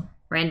 Oh,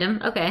 random.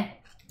 Okay.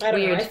 I don't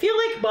know. Weird. I feel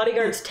like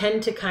bodyguards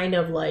tend to kind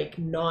of like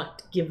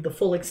not give the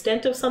full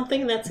extent of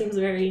something. That seems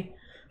very.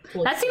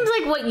 That seems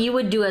like what you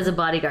would do as a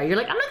bodyguard. You're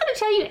like, I'm not going to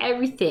tell you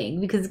everything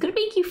because it's going to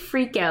make you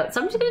freak out.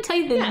 So I'm just going to tell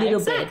you the little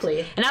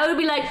bit. And I would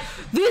be like,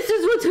 this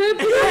is what's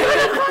happening.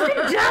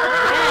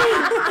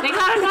 They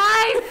got a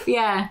knife.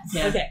 Yeah.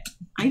 Okay.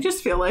 I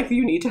just feel like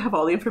you need to have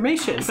all the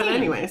information. But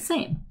anyways.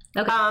 Same.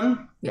 Okay.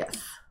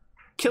 Yes.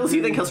 Kills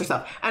you, then kills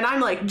herself. And I'm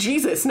like,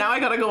 Jesus, now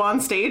I gotta go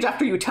on stage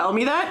after you tell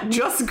me that?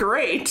 Just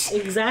great.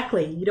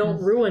 Exactly. You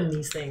don't ruin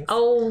these things.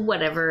 Oh,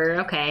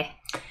 whatever. Okay.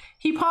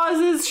 He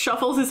pauses,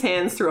 shuffles his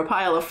hands through a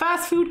pile of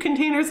fast food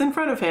containers in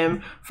front of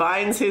him,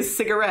 finds his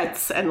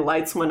cigarettes, and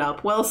lights one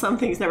up. Well, some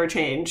things never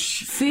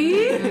change.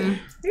 See?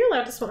 You're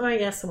allowed to smoke. I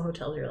guess some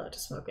hotels you're allowed to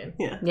smoke in.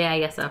 Yeah. Yeah, I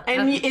guess so.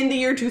 And in the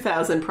year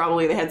 2000,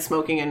 probably they had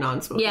smoking and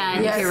non-smoking. Yeah,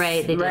 I think you're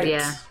right. They did,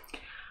 yeah.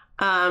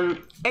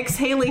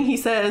 Exhaling, he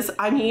says,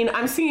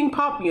 I'm singing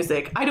pop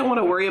music. I don't want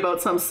to worry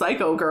about some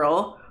psycho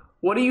girl.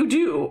 What do you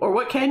do? Or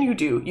what can you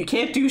do? You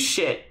can't do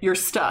shit. You're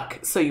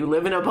stuck. So you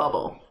live in a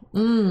bubble.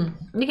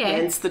 Okay.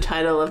 Hence the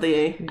title of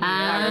the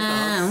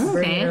article.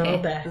 Bring it all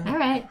Okay. back. All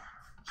right.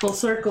 Full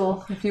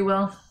circle, if you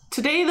will.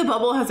 Today, the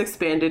bubble has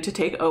expanded to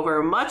take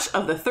over much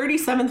of the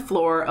 37th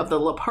floor of the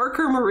Le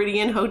Parker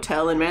Meridian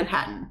Hotel in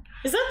Manhattan.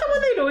 Is that the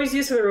one they'd always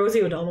use for the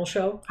Rosie O'Donnell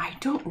show? I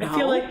don't know. I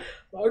feel like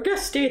our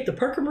guests stay at the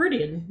Parker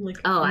Meridian. Like,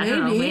 Oh, I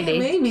don't know. Maybe.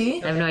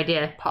 Maybe. I have no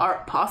idea.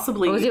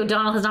 Possibly. Rosie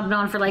O'Donnell has not been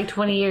on for like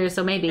 20 years,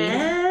 so maybe.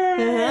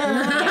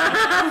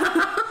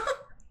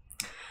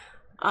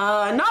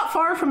 Not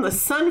far from the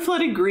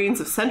sun-flooded greens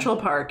of Central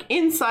Park,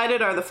 inside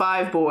it are the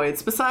five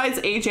boys. Besides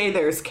AJ,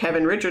 there's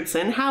Kevin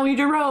Richardson, Howie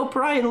Duro,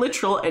 Brian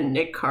Littrell, and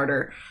Nick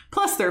Carter.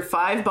 Plus, there are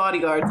 5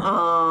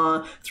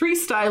 bodyguards. 3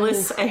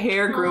 stylists, a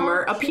hair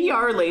groomer, a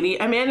PR lady,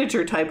 a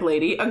manager-type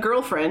lady, a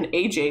girlfriend,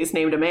 AJ's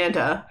named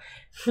Amanda.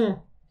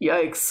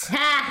 Yikes.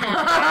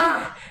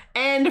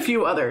 And a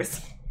few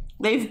others.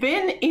 They've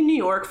been in New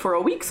York for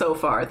a week so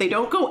far. They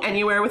don't go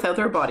anywhere without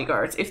their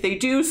bodyguards. If they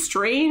do,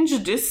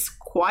 strange,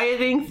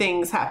 disquieting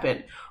things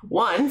happen.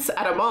 Once,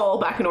 at a mall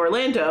back in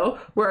Orlando,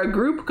 where the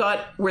group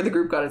got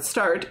its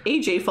start,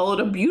 AJ followed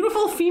a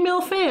beautiful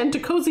female fan to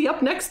cozy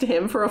up next to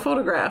him for a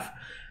photograph.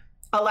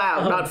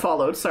 Allowed, not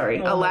followed, sorry.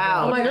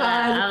 Allowed. Oh my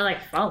god. I was like,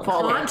 oh.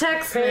 Followed.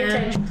 Context, pay man.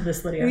 attention to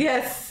this, Lydia.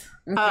 Yes.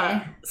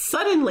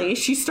 Suddenly,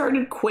 she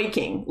started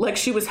quaking, like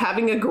she was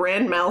having a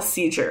grand mal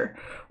seizure.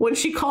 When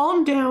she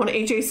calmed down,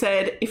 AJ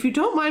said, "If you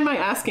don't mind my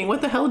asking,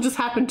 what the hell just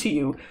happened to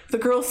you?" The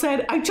girl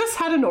said, "I just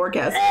had an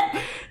orgasm."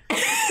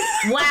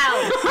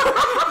 Wow.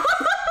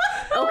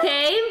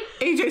 Okay.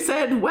 AJ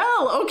said,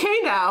 "Well, okay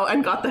now,"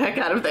 and got the heck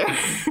out of there.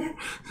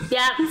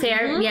 Yeah,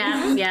 fair.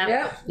 Yeah.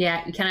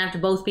 Yeah, you kind of have to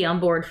both be on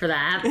board for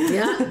that.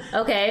 Yeah.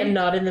 Okay. And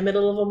not in the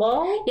middle of a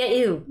mall. Yeah,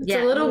 ew. It's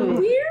a little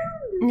weird.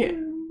 Yeah.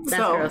 That's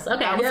so, gross. Okay.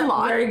 that was a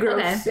lot. Very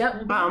gross. Okay.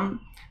 Yep.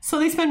 So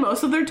they spend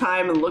most of their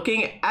time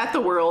looking at the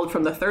world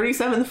from the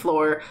 37th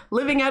floor,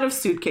 living out of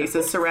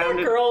suitcases That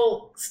surrounded...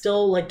 girl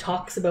still like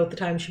talks about the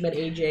time she met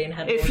AJ and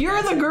had an If you're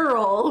the orgasm.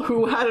 girl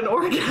who had an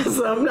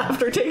orgasm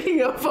after taking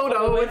a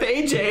photo with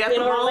AJ at the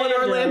mall in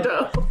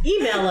Orlando,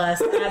 email us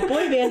at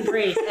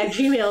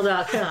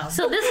boybandbreak@gmail.com.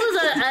 So this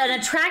was an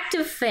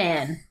attractive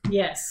fan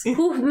Yes.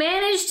 who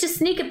managed to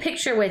sneak a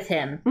picture with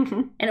him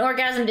and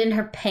orgasmed in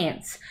her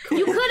pants.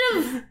 You could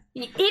have,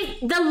 if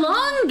the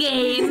long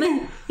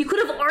game, you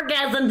could have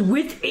orgasmed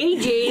with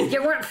AJ if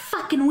you weren't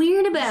fucking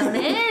weird about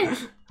it.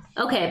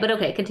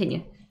 Okay,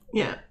 continue.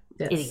 yeah,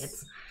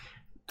 Idiots.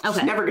 she's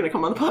Okay. never going to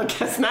come on the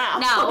podcast now.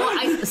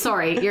 No,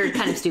 sorry, you're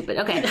kind of stupid.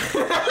 Okay.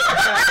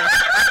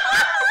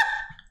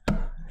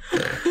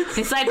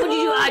 It's like, what did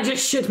you do? I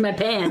just shit my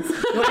pants.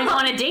 Want to go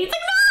on a date? It's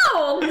like,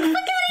 no! Get the fuck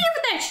out of here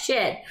with that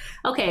shit.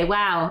 Okay,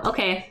 wow.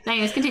 Okay,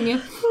 anyways, continue.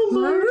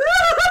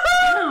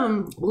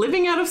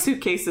 Living out of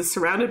suitcases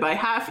surrounded by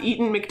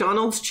half-eaten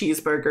McDonald's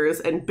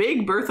cheeseburgers and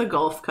Big Bertha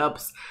golf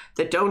cups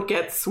that don't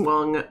get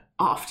swung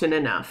often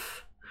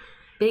enough.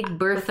 Big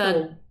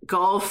Bertha.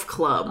 Golf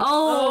club.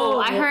 Oh,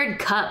 I heard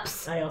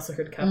cups. I also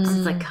heard cups.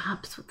 It's like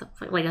cups. What the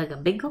fuck? Like a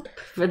big gulp?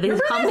 For these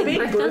called Big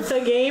Big Bertha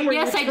Berthas? game where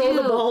Yes, you I throw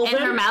the do. balls In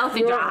her mouth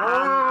and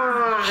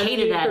and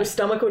hated then that. her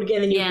stomach would get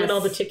and then you Yes. win all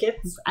the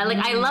tickets. I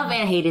love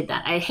and hated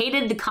that. I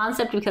hated the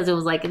concept because it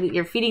was like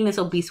you're feeding this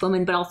obese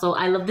woman, but also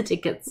I love the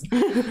tickets.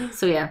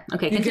 So yeah,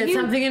 okay, You continue.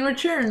 get something in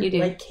return. You do.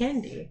 Like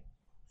candy.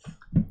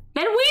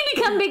 Then we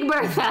become Big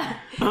Bertha.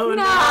 Oh,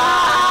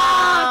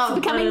 No,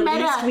 it's becoming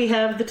At least meta. we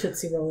have the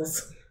Tootsie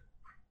Rolls.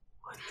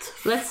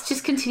 Let's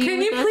just continue. Can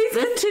with you this. please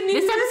This- continue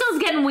This this? episode's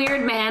getting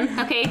weird, man.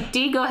 Okay,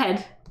 D, go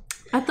ahead.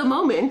 At the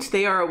moment,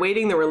 they are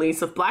awaiting the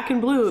release of Black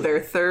and Blue, their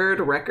third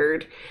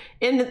record.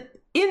 In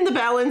the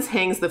balance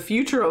hangs the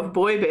future of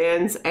boy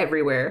bands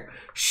everywhere.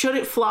 Should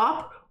it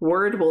flop,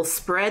 word will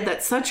spread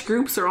that such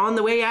groups are on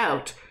the way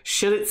out.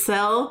 Should it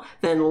sell,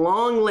 then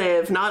long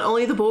live not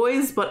only the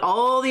boys, but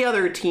all the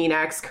other teen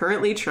acts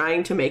currently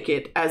trying to make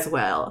it as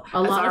well. A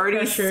as lot of already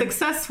pressure.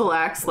 successful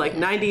acts like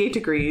 98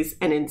 Degrees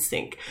and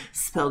NSYNC.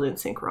 Spelled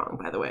NSYNC wrong,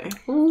 by the way.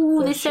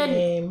 Ooh, they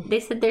shame.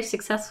 said they're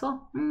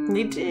successful.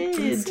 They did.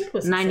 It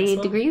was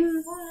 98 successful.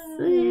 degrees.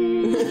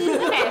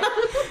 Okay.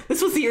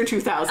 This was the year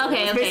 2000.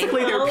 Okay, It was okay.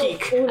 basically their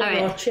peak. Una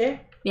right. noche.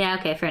 Yeah,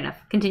 okay, fair enough.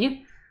 Continue.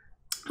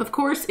 Of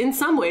course, in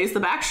some ways, the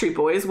Backstreet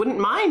Boys wouldn't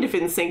mind if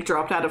NSYNC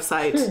dropped out of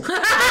sight.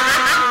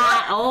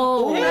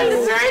 Oh.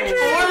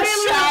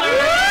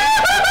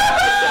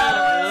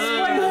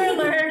 Spoiler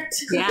alert.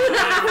 Yeah.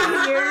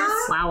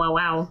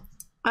 Wow.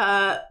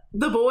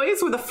 The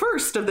Boys were the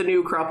first of the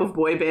new crop of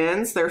boy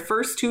bands. Their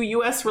first two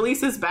U.S.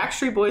 releases,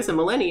 Backstreet Boys and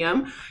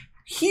Millennium,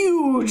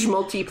 huge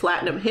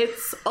multi-platinum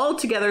hits,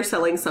 altogether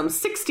selling some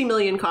 60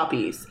 million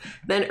copies.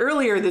 Then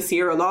earlier this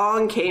year,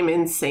 along came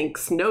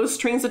NSYNC's No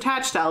Strings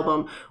Attached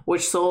album,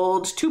 which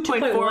sold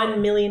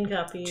 2.1 million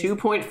copies.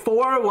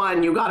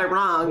 2.41, you got it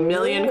wrong,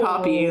 million Ooh.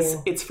 copies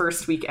its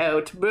first week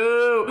out.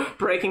 Boo!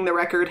 Breaking the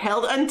record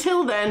held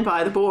until then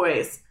by the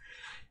Boys.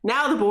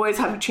 Now the Boys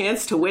have a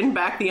chance to win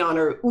back the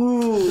honor.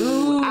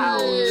 Ooh,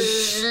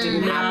 ouch.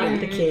 Didn't Not happen.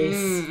 the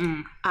case.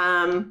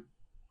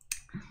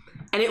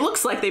 And it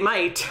looks like they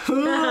might.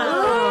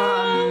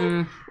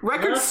 Record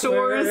That's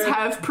stores weird.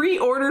 have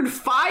pre-ordered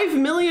 5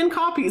 million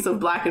copies of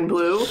Black and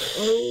Blue,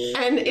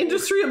 and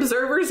industry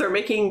observers are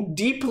making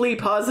deeply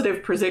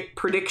positive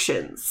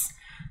predictions.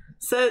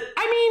 So,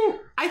 I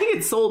think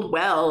it sold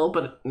well,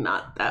 but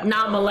not that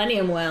Not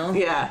Millennium well.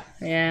 Yeah.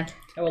 Yeah.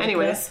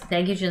 Anyways,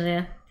 Thank you,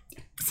 Julia.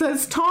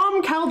 says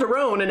Tom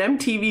Calderone, an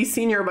MTV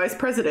senior vice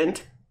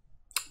president.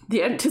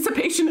 The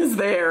anticipation is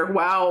there.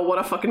 Wow, what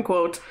a fucking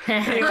quote.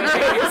 Anyways,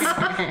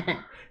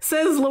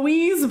 says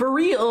Louise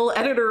Burrell,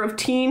 editor of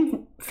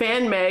teen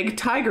fan mag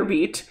Tiger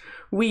Beat.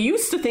 We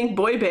used to think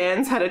boy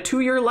bands had a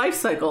 2-year life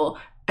cycle,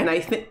 but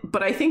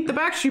I think the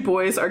Backstreet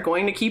Boys are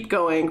going to keep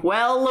going.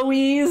 Well,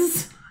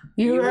 Louise,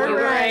 you are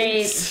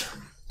right.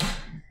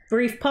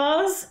 Brief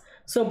pause.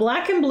 So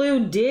Black and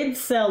Blue did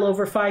sell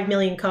over 5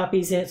 million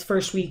copies in its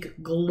first week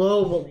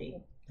globally.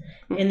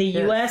 In the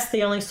US,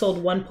 they only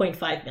sold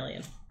 1.5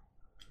 million.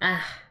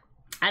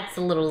 That's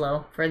a little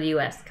low for the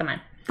US. Come on.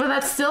 But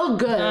that's still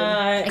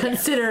good,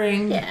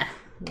 considering Yeah.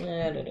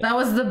 that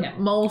was the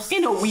most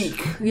In a week.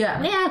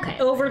 Yeah. Yeah, okay.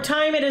 Over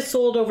time, it has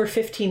sold over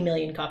 15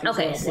 million copies.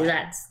 Okay, so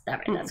worldwide.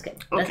 that's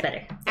good. That's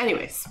better.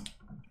 Anyways.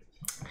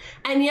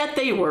 And yet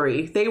they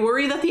worry. They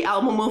worry that the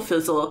album will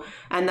fizzle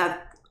and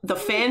that the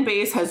fan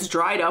base has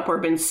dried up or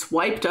been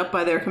swiped up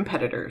by their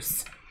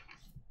competitors.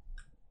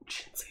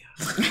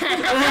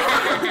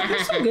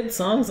 There's some good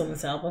songs on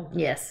this album.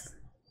 Yes.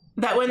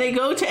 That when they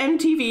go to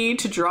MTV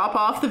to drop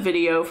off the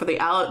video for the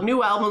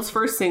new album's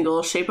first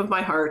single, Shape of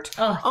My Heart,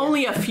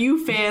 only a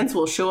few fans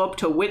will show up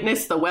to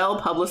witness the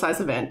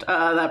well-publicized event.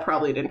 That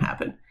probably didn't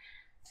happen.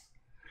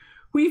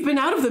 We've been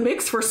out of the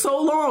mix for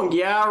so long.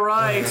 Yeah,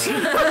 right.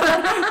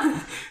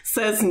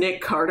 Says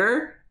Nick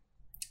Carter.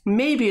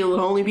 Maybe it'll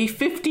only be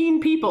 15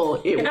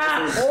 people. It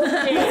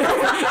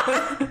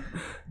wasn't.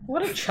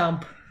 What a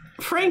chump.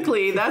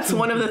 Frankly, that's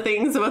one of the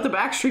things about the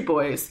Backstreet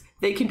Boys.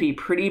 They can be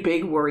pretty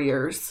big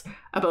worriers.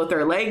 About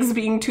their legs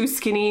being too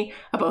skinny,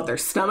 about their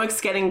stomachs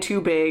getting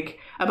too big,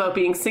 about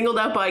being singled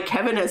out by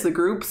Kevin as the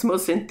group's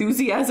most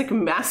enthusiastic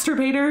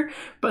masturbator.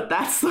 But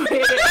that's the way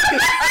it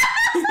is.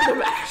 The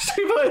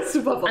Backstreet Boys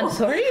bubble. I'm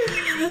sorry?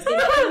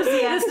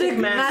 Enthusiastic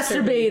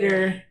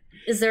masturbator.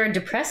 Is there a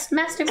depressed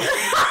masturbator?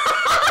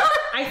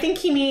 I think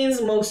he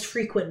means most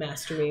frequent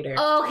masturbator.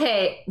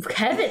 Okay.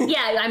 Kevin?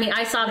 Yeah, I mean,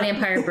 I saw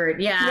Vampire Bird.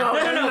 Yeah. No.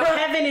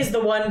 Kevin is the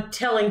one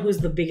telling who's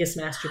the biggest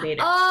masturbator.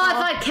 Oh, I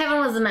thought Kevin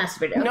was the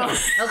masturbator. Okay. No.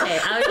 Okay,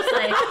 I was just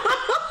like...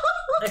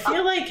 I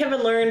feel like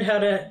Kevin learned how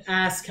to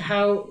ask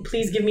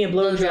please give me a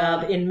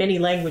blowjob in many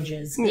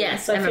languages.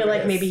 Yes, So I feel remember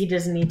like this. maybe he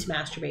doesn't need to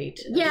masturbate.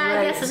 Yeah,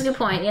 I guess that's a good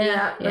point.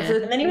 Yeah. That's yeah.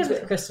 it. And then he was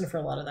with Kristen for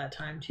a lot of that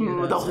time,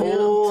 too. The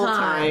whole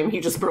time. He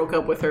just broke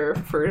up with her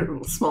for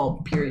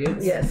small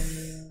periods.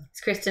 Yes. Is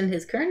Kristen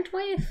his current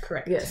wife?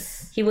 Correct.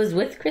 Yes. He was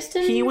with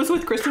Kristen? He was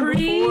with Kristen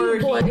before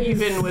Pre-boys. he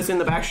even was in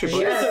the Backstreet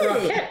She was Boys. a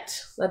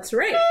Rockette. That's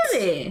right.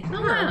 Really?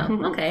 Oh, wow.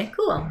 Okay,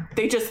 cool.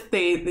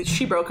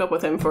 She broke up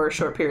with him for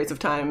short periods of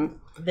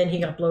time. Then he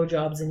got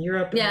blowjobs in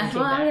Europe. And Yeah, then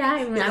came well, back. yeah.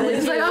 I would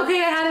It's like, okay,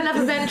 I had enough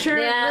adventure.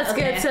 Yeah, Let's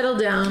okay. get settled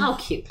down. Oh,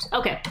 cute.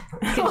 Okay.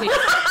 Continue.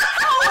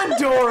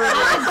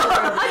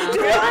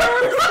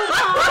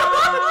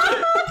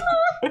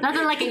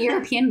 Nothing like a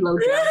European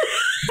blowjob.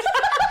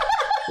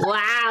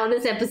 Wow,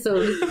 this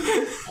episode.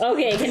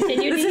 Okay,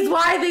 continue. This is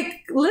why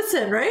they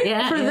listen, right?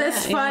 Yeah, For yeah,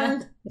 this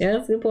fun. Yeah,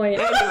 that's a good point.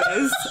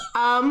 Anyways,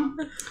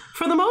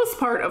 for the most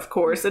part, of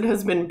course, it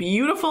has been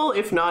beautiful,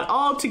 if not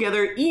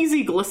altogether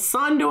easy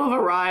glissando of a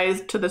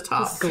rise to the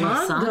top.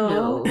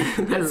 Glissando.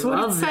 That's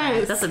what it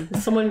says. That's a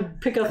Someone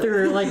pick up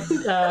their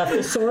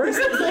thesaurus.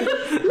 Like,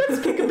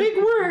 let's pick a big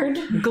word.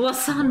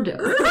 glissando.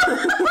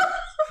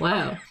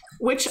 Wow.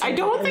 Which I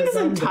don't think is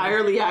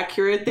entirely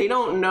accurate. They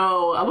don't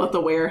know about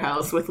the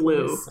warehouse with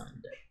Lou.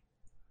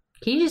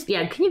 Can you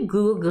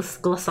Google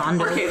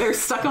glissando? Okay, they're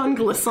stuck on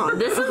glissando.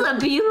 This is a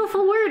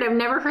beautiful word. I've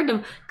never heard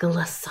of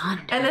glissando.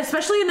 And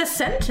especially in a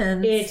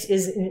sentence. It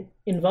is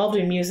involved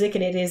in music,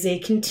 and it is a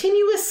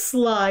continuous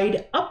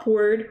slide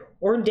upward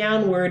or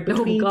downward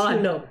between God.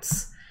 two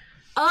notes.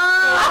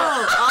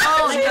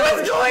 Oh, She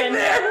was going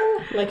there.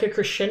 Like a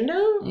crescendo?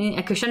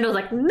 A crescendo is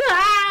like,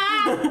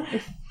 "Ah!"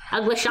 A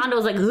glissando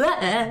is like,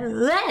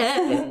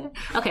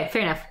 "Ah!" Okay,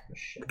 fair enough.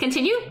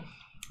 Continue.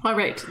 All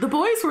right. The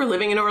boys were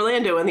living in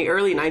Orlando in the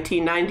early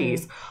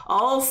 1990s,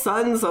 all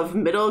sons of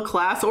middle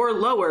class or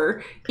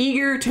lower,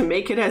 eager to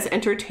make it as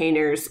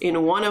entertainers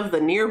in one of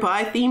the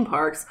nearby theme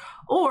parks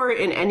or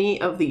in any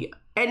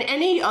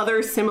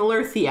other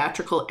similar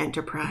theatrical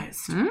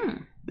enterprise.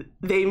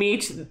 They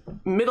meet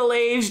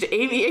middle-aged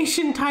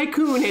aviation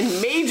tycoon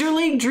and major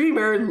league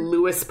dreamer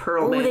Louis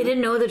Pearlman. Oh, they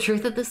didn't know the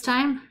truth at this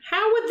time?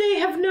 How would they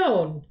have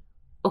known?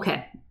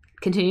 Okay,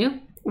 continue.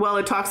 Well,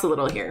 it talks a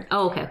little here.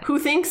 Oh, okay. Who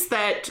thinks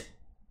that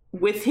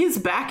with his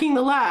backing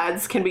the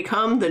lads can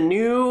become the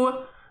new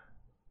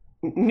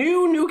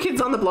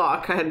Kids on the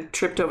Block. I had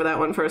tripped over that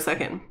one for a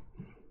second.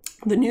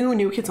 The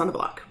new Kids on the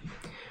Block.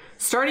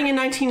 Starting in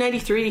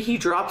 1993, he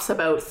drops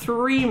about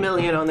 $3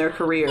 million on their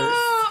careers.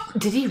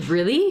 Did he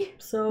really?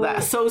 So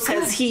So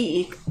says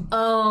he.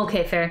 Oh,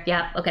 okay, fair.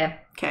 Yeah, okay.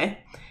 Okay.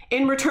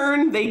 In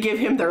return, they give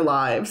him their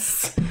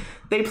lives.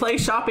 They play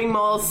shopping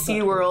malls,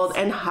 SeaWorld,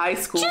 and high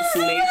schools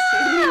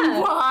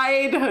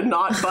nationwide,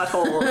 not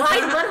buttholes. Why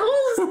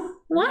buttholes?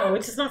 What? no,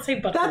 it does not say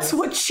buttholes. That's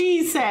what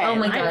she said. Oh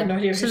my I have god. no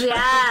idea what you're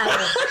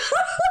Yeah.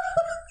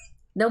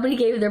 Nobody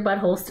gave their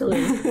buttholes to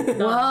Lou.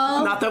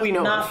 Well, Not that we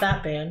know Not of.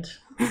 that band.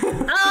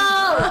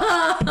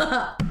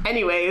 Oh!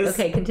 Anyways,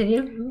 Okay,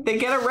 continue. they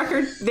get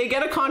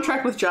a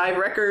contract with Jive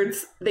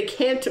Records. They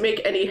can't make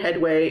any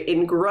headway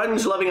in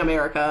grunge-loving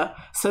America,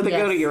 so they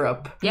go to Yes.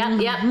 Europe. Yeah,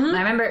 I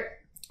remember.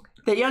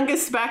 The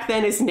youngest back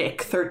then is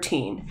Nick,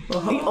 13.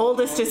 The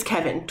oldest is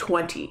Kevin,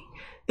 20.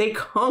 They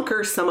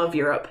conquer some of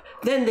Europe.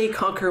 Then they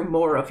conquer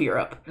more of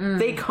Europe.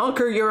 They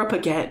conquer Europe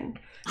again.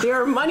 They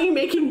are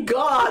money-making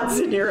gods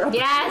in Europe.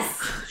 Yes!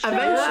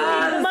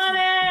 Eventually,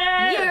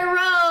 Money!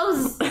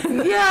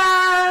 Euros!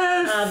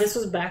 yes. This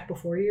was back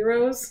before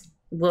Euros.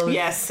 Well,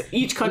 yes,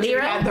 each country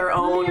Lira? had their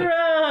own.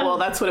 Lira! Well,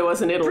 that's what it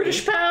was in Italy.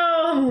 British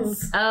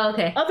pounds! Oh,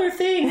 okay. Other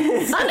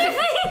things! Other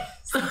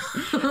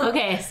things!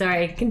 Okay,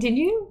 sorry.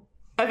 Continue?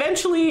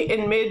 Eventually,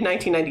 in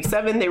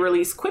mid-1997, they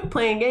released Quit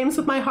Playing Games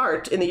With My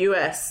Heart in the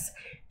US.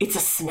 It's a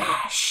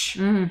smash.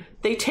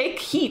 They take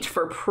heat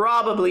for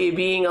probably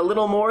being a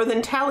little more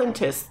than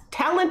talentless,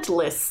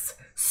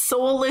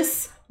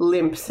 soulless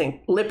lip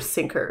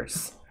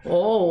syncers.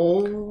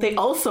 Oh. They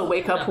also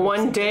wake up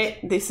one day.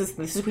 This is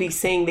what he's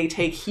saying they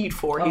take heat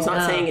for. He's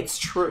not saying it's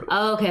true.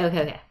 Oh,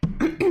 okay.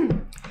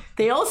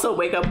 They also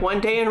wake up one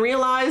day and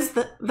realize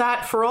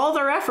that for all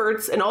their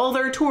efforts and all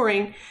their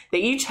touring, they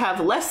each have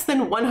less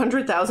than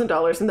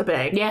 $100,000 in the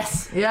bank.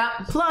 Yes. Yeah.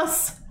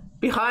 Plus,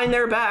 behind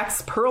their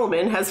backs,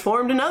 Perlman has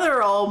formed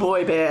another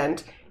all-boy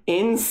band,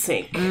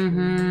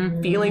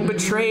 NSYNC. Feeling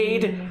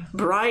betrayed,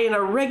 Brian,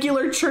 a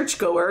regular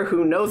churchgoer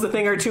who knows a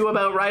thing or two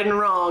about right and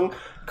wrong,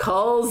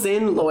 calls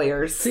in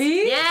lawyers.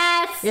 See?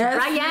 Yes.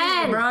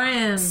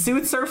 Brian.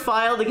 Suits are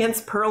filed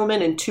against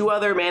Perlman and 2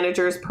 other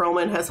managers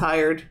Perlman has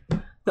hired.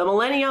 The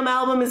Millennium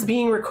album is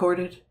being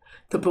recorded.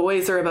 The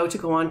boys are about to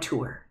go on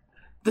tour.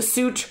 The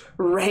suit,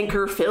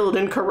 rancor-filled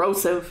and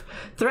corrosive,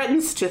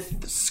 threatens to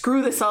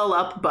screw this all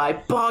up by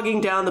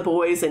bogging down the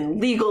boys in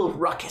legal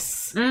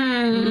ruckus.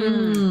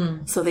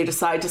 So they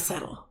decide to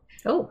settle.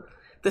 Oh.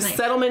 The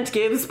settlement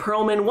gives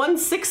Perlman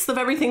 1/6 of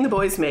everything the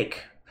boys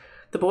make.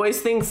 The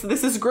boys think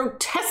this is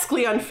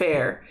grotesquely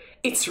unfair.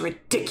 It's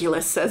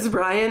ridiculous, says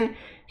Brian.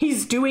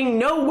 He's doing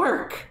no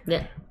work.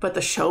 Yeah. But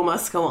the show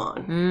must go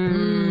on.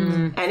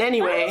 And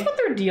anyway... That's what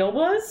their deal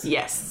was?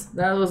 Yes.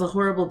 That was a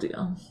horrible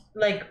deal.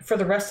 Like, for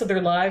the rest of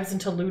their lives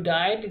until Lou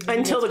died?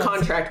 Until the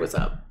contract was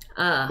up.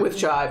 With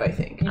Jive, I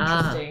think.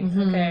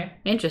 Interesting. Okay.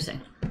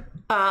 Interesting.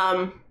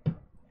 And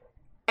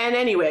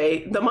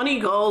anyway, the money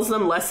galls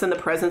them less than the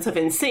presence of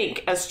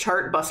NSYNC as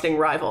chart-busting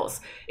rivals.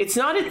 It's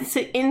not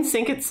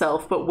NSYNC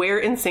itself, but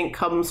where NSYNC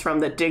comes from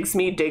that digs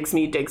me,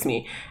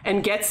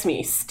 and gets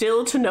me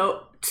still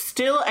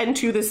and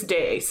to this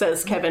day,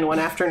 says Kevin one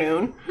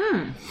afternoon.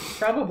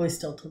 Probably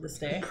still to this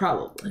day.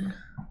 Probably.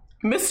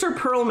 Mr.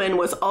 Perlman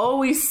was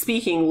always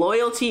speaking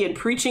loyalty and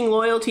preaching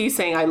loyalty,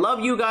 saying, I love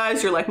you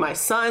guys, you're like my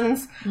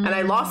sons, and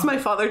I lost my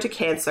father to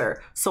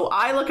cancer. So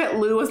I look at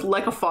Lou as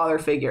like a father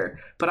figure,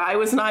 but I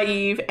was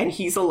naive and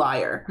he's a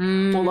liar.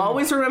 We'll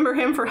always remember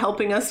him for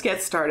helping us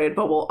get started,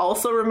 but we'll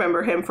also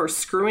remember him for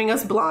screwing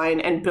us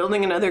blind and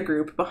building another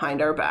group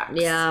behind our backs.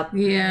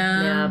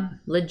 Yeah.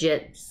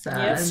 Legit.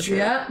 Yes, true.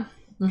 Yeah.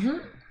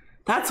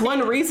 That's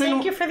one reason.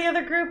 Thank you for the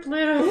other group,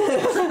 Lou.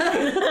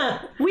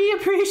 We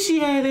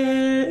appreciate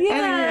it.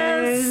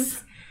 Yes.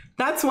 Anyways,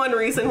 that's one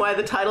reason why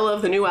the title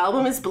of the new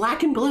album is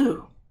Black and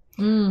Blue.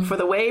 For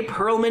the way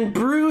Perlman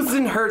bruised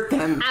and hurt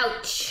them.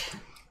 Ouch.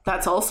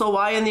 That's also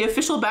why in the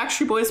official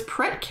Backstreet Boys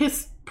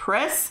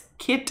press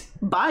kit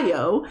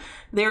bio,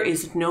 there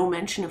is no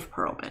mention of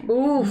Perlman.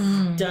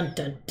 Oof. Dun,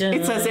 dun, dun.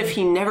 It's as if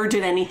he never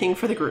did anything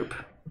for the group.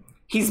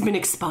 He's been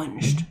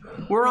expunged.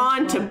 We're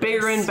on to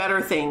bigger and better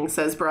things,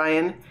 says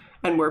Brian,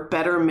 and we're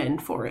better men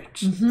for it.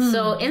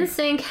 So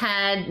NSYNC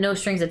had No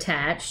Strings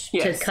Attached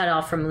Yes. to cut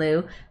off from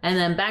Lou, and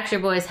then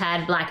Backstreet Boys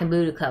had Black and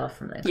Blue to cut off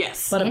from Lou.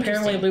 Yes. But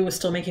apparently Lou was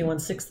still making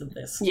 1/6 of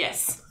this.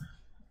 Yes.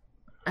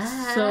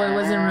 So it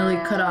wasn't really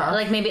cut off.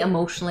 Like maybe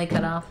emotionally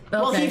cut off.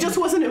 Well, he just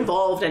wasn't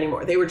involved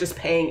anymore. They were just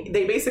paying.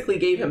 They basically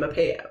gave him a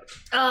payout.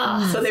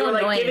 Oh, So they were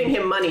like annoying. giving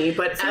him money,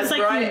 but It's as like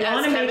Brian, you want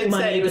as to make Kevin said,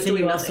 money, he was but then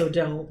doing you nothing. also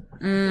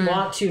don't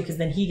want to, because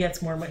then he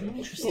gets more money.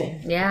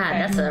 Interesting.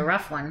 Yeah, that's a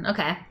rough one.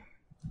 Okay.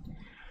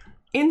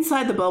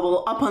 Inside the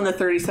bubble, up on the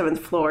 37th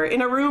floor,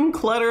 in a room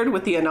cluttered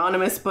with the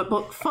anonymous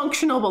but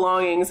functional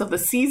belongings of the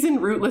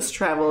seasoned rootless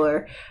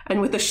traveler,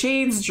 and with the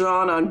shades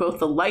drawn on both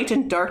the light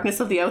and darkness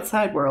of the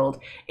outside world,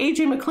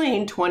 AJ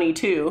McLean,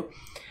 22,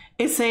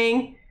 is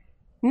saying,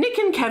 Nick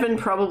and Kevin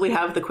probably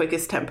have the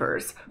quickest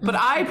tempers, but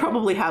I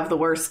probably have the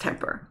worst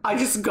temper. I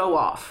just go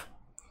off.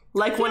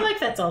 I feel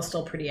like that's all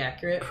still pretty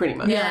accurate. Pretty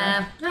much.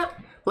 Yeah.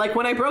 Like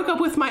when I broke up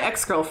with my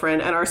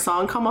ex-girlfriend and our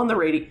song came on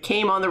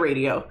the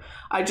radio,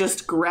 I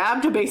just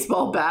grabbed a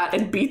baseball bat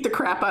and beat the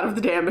crap out of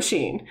the damn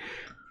machine.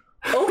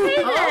 Okay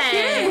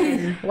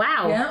then.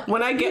 Wow. Yeah.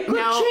 When I get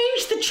now,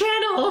 Change the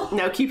channel.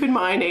 now keep in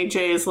mind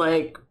AJ is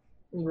like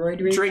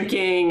Roid rage.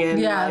 drinking and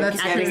Yeah, like,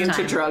 that's getting at this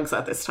into time. drugs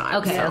at this time.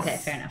 Okay, so. okay,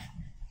 fair enough.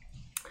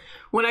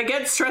 When I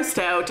get stressed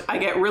out, I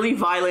get really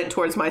violent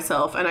towards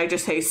myself and I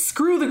just say,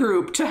 screw the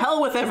group, to hell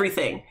with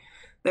everything.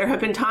 There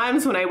have been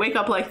times when I wake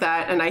up like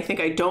that and I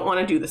think I don't want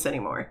to do this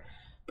anymore.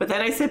 But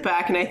then I sit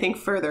back and I think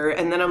further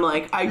and then I'm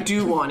like, I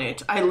do want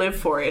it. I live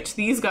for it.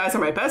 These guys are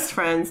my best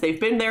friends. They've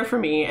been there for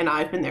me and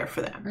I've been there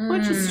for them.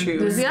 Which is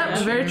true. Yep,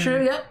 very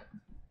true. Yep.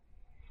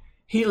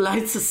 He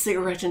lights a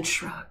cigarette and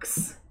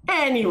shrugs.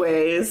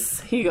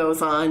 Anyways, he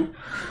goes on,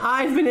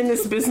 I've been in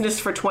this business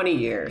for 20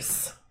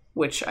 years.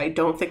 Which I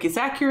don't think is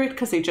accurate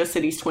because they just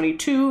said he's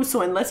 22.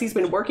 So unless he's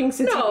been working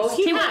since No,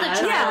 He was a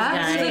child Yeah,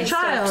 guy. he's a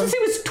child. since he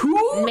was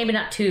 2? Maybe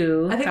not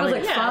 2. I think it was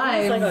like Yeah,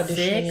 five. it's like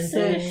auditioning and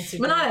six. things.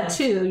 But not at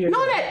 2. You're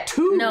Not at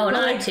 2. No,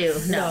 not Like, at 2.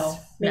 No. No,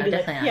 maybe like,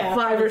 definitely not. yeah,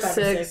 5 or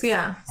probably 6.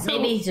 Yeah.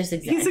 Maybe he's just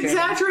He's exaggerating.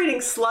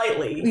 exaggerating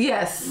slightly.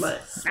 Yes.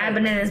 But I've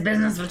been in this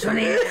business for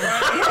 20 years.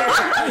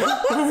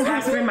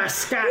 Pass me my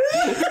scotch.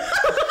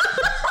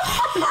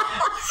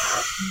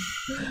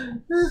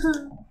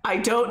 I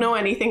don't know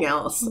anything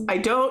else. I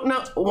don't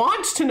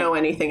want to know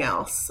anything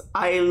else.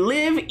 I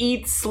live,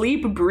 eat,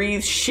 sleep,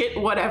 breathe, shit,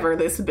 whatever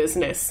this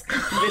business.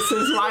 This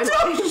is my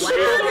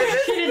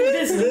life. Shit in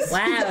business.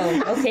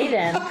 Wow. Okay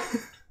then.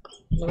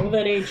 Oh,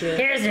 that AJ.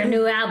 Here's your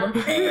new album.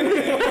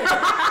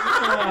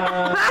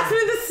 Pass me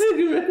the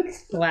cigarette.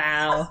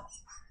 Wow.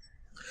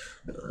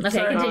 Okay,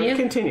 Sorry, continue.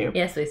 Continue.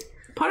 Yes, please.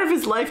 Part of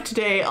his life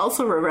today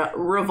also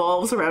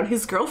revolves around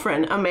his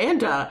girlfriend,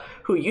 Amanda,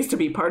 who used to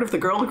be part of the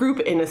girl group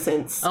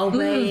Innocence. Oh,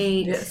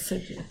 wait. Yes, I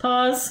do.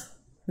 Pause.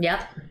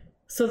 Yep.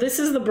 So this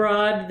is the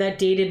broad that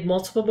dated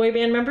multiple boy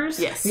band members?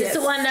 Yes. This is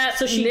the one that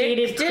So she Nick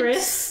dated did?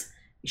 Chris.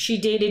 She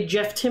dated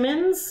Jeff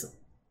Timmons.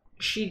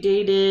 She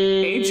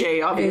dated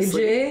AJ,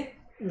 obviously. AJ?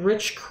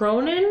 Rich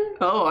Cronin.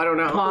 Oh, I don't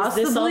know.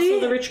 Possibly? Is this also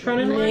the Rich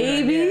Cronin one?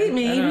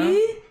 Maybe.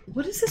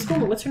 What is this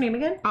woman? What's her name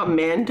again?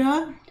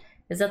 Amanda?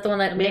 Is that the one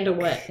that Amanda Nick,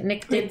 what?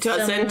 Nick did? It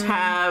doesn't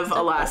have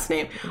a last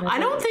name. I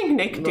don't think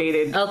Nick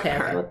dated Okay.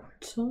 her.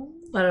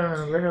 I don't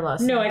remember her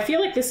last No, name. I feel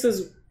like this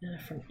was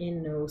from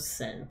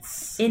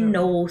Innocence. In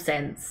no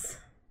sense.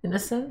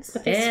 Innocence?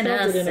 But they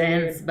spelled it in a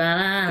Innocence, weird... but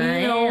I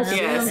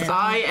Yes,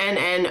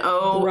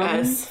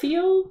 INNOS.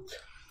 Brumfield?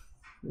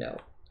 No,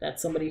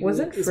 that's somebody who Was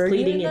it is Fergie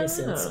pleading in that?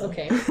 innocence. No.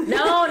 Okay.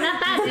 No, not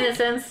that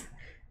innocence.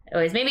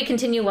 Anyways, maybe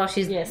continue while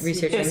she's Yes,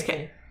 researching. Yes,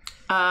 okay.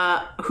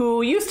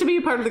 Who used to be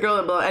part of the girl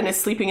that and is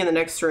sleeping in the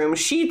next room.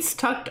 Sheets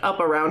tucked up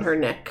around her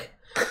neck.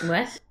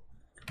 What?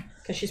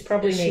 Because she's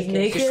probably She's naked.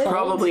 naked?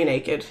 Probably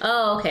naked.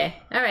 Oh, okay.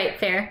 All right,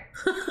 fair.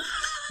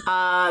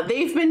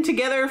 They've been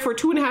together for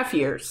 2.5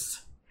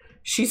 years.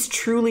 She's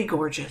truly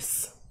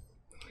gorgeous.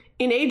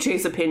 In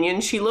AJ's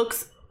opinion, she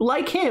looks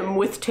like him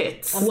with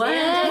tits. What?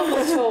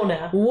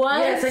 Latona. What?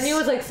 Yes, I knew it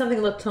was like something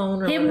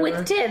Latone or Him whatever.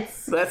 with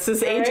tits. That's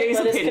his All right, AJ's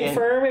let us opinion.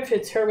 confirm if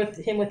it's her with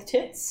him with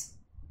tits.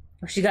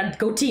 Oh, she got a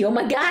goatee. Oh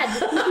my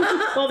god.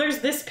 Well, there's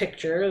this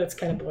picture that's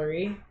kind of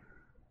blurry.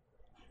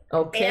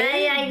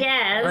 Okay. Yeah, I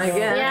guess. I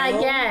guess. Yeah,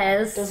 I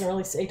guess. Doesn't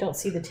really say. Don't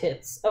see the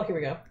tits. Oh, here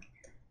we go.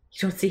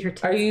 You don't see her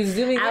tits. Are you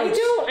zooming out?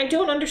 I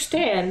don't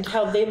understand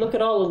how they look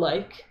at all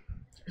alike.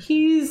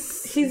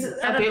 He's I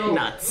a don't bit know.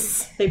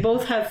 nuts. They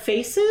both have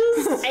faces.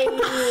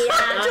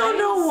 I don't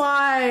know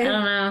why. I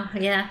don't know.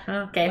 Yeah.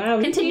 Okay. Wow,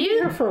 you've dated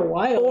Continue. her for a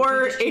while.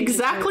 Or You just keep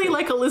exactly it-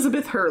 like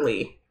Elizabeth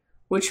Hurley.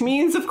 Which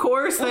means, of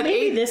course, Oh, that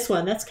maybe this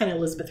one. That's kind of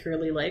Elizabeth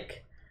Hurley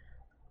like.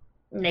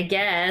 I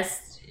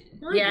guess.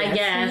 I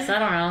guess. I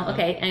don't know.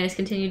 Okay. Anyways,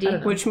 continue. D.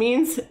 which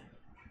means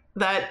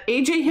that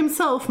AJ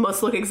himself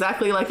must look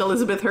exactly like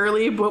Elizabeth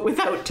Hurley, but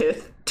without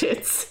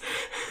tits.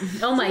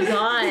 Oh my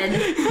god. I love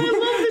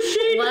the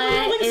shade.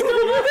 What is- Put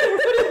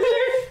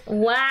it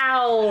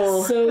Wow.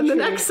 there. So And the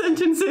true. next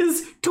sentence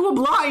is, to a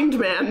blind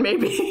man,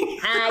 maybe.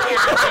 Yeah,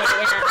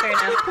 okay,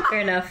 yeah, fair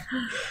enough.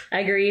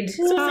 Agreed.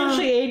 So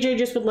essentially, AJ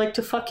just would like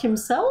to fuck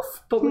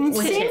himself, but with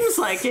With tits. Seems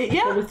like it,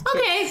 yeah. With tits.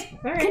 Okay,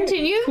 All right.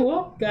 continue.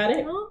 Cool. Got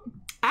it.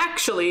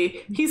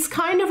 Actually, he's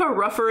kind of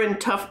rougher and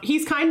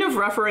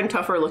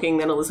tougher looking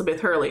than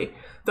Elizabeth Hurley,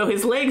 though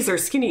his legs are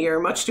skinnier,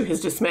 much to his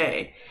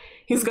dismay.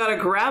 He's got a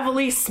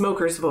gravelly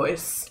smoker's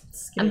voice.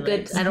 I'm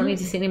good. I don't need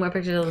to see any more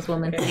pictures of this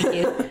woman. Thank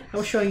you.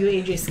 I'll show you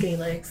AJ's skinny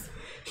legs.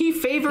 He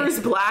favors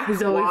black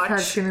He's always had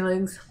watch. skinny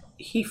legs.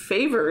 He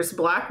favors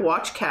black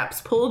watch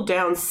caps pulled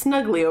down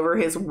snugly over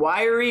his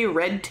wiry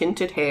red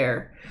tinted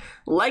hair.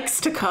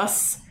 Likes to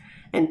cuss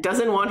and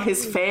doesn't want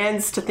his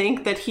fans to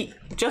think that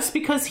just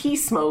because he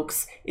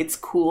smokes, it's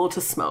cool to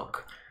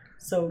smoke.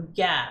 So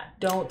yeah,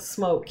 don't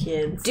smoke,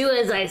 kids. Do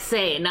as I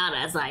say, not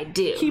as I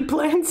do. He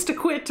plans to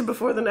quit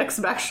before the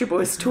next Backstreet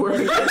Boys tour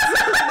begins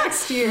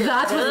next year.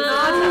 That was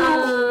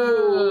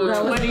not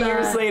that was 20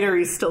 years bad. later,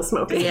 he's still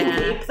smoking. Yeah.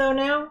 Vape though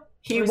now.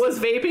 He was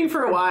vaping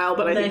for a while,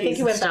 but I think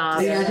he went Stop.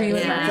 back. Yeah, I think he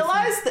went I back.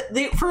 realized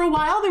that for a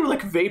while they were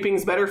like,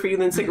 vaping's better for you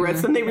than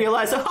cigarettes. Then they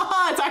realized,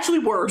 it's actually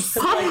worse.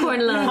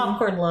 Popcorn lung.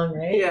 Popcorn lung,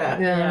 right? Yeah.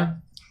 Yeah.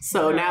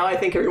 So now I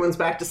think everyone's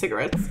back to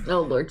cigarettes.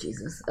 Oh, Lord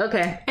Jesus.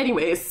 Okay.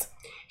 Anyways,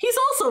 he's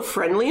also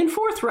friendly and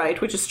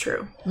forthright, which is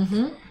true.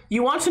 Mm-hmm.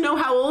 You want to know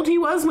how old he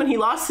was when he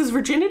lost his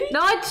virginity?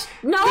 What?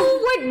 No,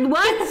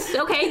 what?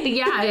 Okay,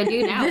 yeah, I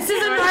do now. This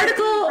is an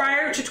article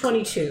Prior to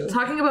 22.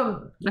 talking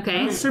about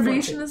Okay.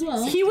 masturbation as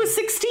well. He was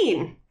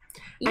 16.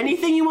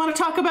 Anything you want to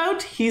talk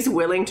about, he's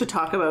willing to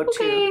talk about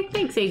too. Okay,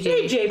 thanks,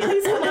 AJ. AJ,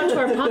 please come on to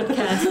our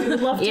podcast. We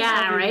would love to Yeah,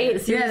 have you. right?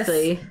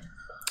 Seriously.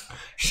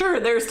 Sure,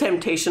 there's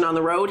temptation on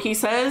the road, he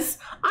says.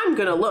 I'm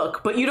gonna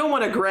look, but you don't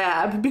want to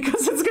grab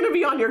because it's gonna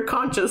be on your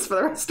conscience for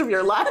the rest of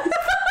your life.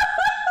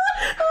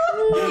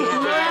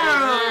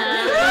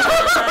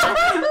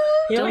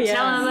 Don't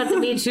tell him about the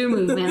Me Too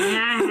movement.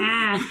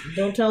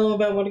 Don't tell him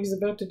about what he's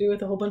about to do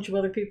with a whole bunch of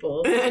other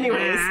people.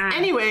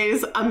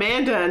 Anyways,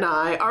 Amanda and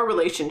our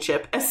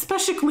relationship,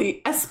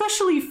 especially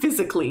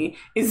physically,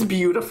 is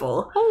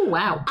beautiful. Oh,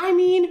 wow. I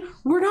mean,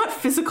 we're not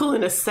physical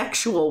in a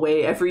sexual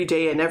way every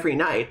day and every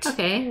night.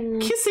 Okay.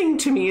 Kissing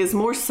to me is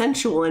more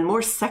sensual and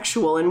more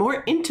sexual and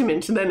more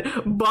intimate than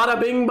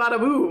bada bing bada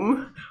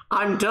boom.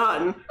 I'm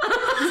done.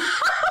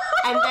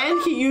 And then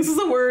he uses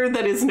a word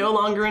that is no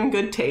longer in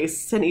good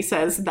taste, and he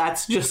says,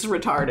 that's just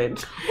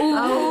retarded.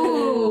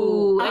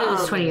 Ooh. That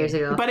was 20 years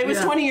ago. But it was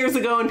 20 years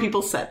ago, and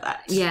people said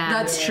that. yeah.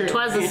 That's true.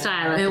 Twas the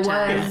style at It the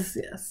time. was,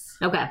 yes.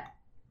 Okay.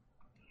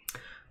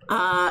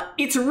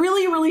 It's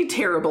really, really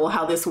terrible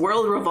how this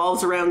world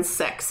revolves around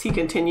sex, he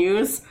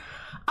continues.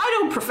 I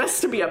don't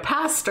profess to be a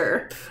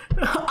pastor.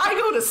 I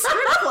go to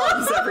strip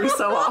clubs every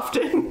so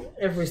often.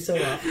 Every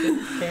so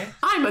often. Okay.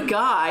 I'm a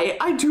guy.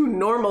 I do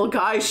normal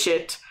guy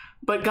shit.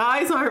 But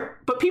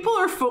people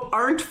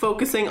aren't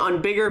focusing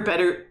on bigger,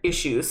 better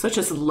issues such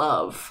as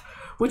love,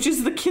 which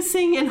is the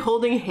kissing and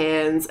holding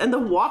hands and the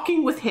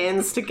walking with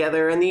hands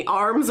together and the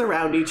arms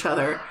around each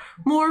other.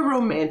 More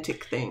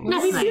romantic things.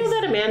 Do we feel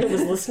that Amanda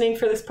was listening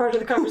for this part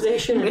of the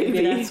conversation?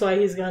 Maybe. That's why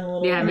he's gone a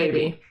little... Yeah,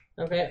 maybe.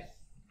 Okay.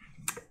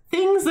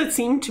 Things that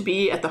seem to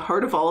be at the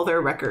heart of all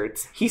their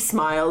records. He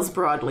smiles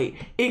broadly.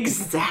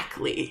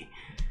 Exactly.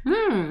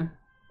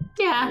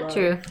 Yeah,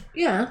 true.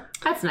 Yeah.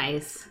 That's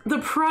nice. The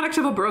product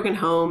of a broken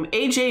home,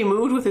 AJ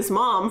moved with his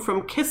mom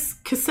from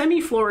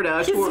Kissimmee,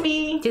 Florida.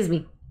 Kissimmee.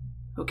 Kisme.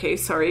 Okay,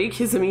 sorry,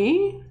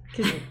 Kissimmee.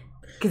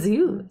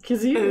 Kazoo.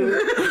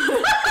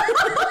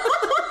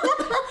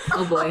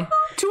 Oh boy.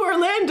 To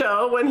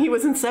Orlando when he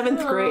was in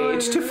 7th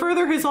grade to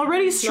further his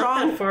already Not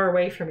strong that far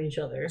away from each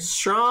other.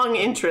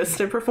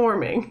 interest in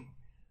performing.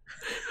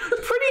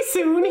 Pretty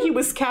soon, he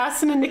was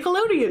cast in a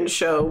Nickelodeon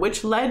show,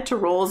 which led to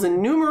roles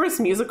in numerous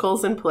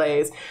musicals and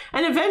plays,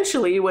 and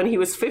eventually, when he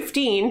was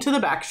 15, to the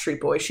Backstreet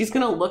Boys. She's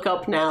gonna look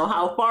up now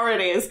how far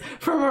it is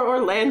from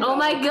Orlando. Oh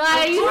my god,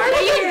 are you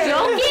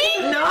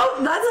joking? No,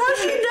 that's how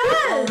she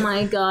Oh does.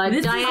 my god. This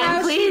is Diane, how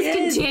she please is.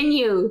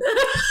 continue.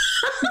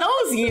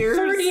 Those years,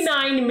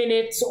 39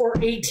 minutes or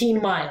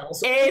 18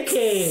 miles. it's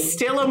Okay.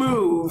 still a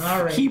move.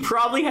 All right. He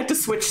probably had to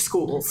switch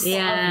schools.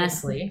 Yeah.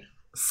 Obviously.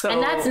 So,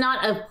 And that's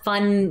not a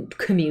fun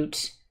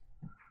commute.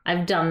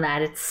 I've done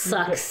that. It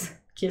sucks.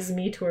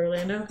 Kissimmee to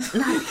Orlando.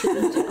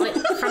 Like,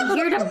 from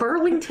here to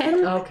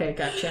Burlington. Okay,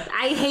 gotcha.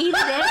 I hated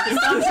it. So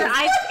I'm sure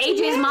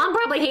AJ's mom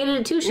probably hated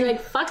it too. She's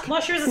like, fuck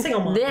Well, she was a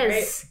single mom,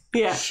 this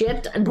yeah.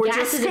 shit. We're Gas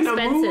just is gonna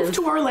move expensive.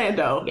 to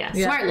Orlando. Yeah,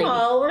 Yeah. smart right? lady.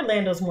 Well,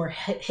 Orlando's more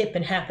hip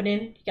and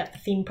happening. You got the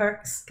theme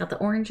parks. Got the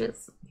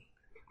oranges.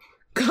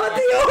 Got the Got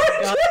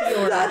the oranges.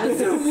 oranges. That's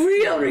the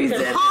real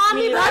reason.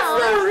 Honey That's Bell.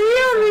 the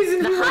real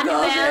reason. The people Honey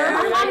go there.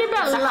 Bell. Honey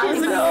Bell.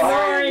 Kissimmee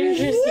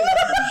oranges.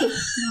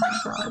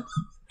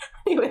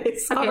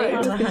 Anyways, Okay. all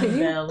right.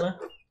 Bella.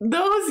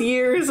 Those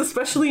years,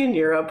 especially in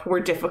Europe, were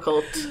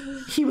difficult.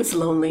 He was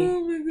lonely.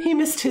 He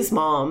missed his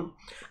mom.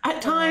 At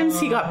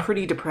times, he got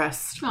pretty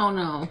depressed. Oh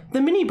no.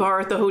 The mini bar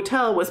at the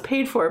hotel was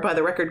paid for by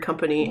the record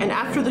company, and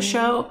after the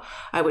show,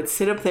 I would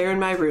sit up there in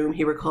my room,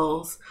 he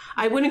recalls.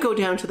 I wouldn't go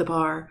down to the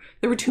bar.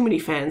 There were too many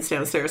fans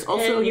downstairs.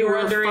 Also, And you you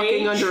were were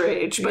fucking underage?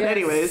 underage. But Yes.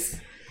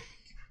 anyways,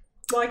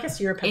 Well, I guess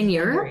Europe has In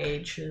Europe?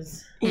 underage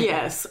is...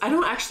 yes. I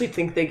don't actually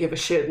think they give a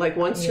shit. Like,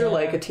 once you're Yeah,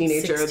 like a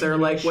teenager, they're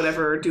like, 16-ish.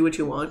 whatever, do what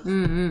you want.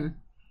 Mm-hmm.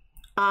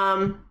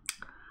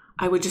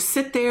 I would just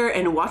sit there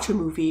and watch a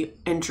movie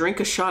and drink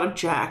a shot of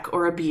Jack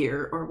or a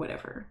beer or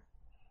whatever.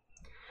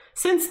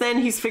 Since then,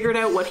 he's figured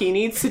out what he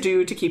needs to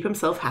do to keep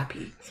himself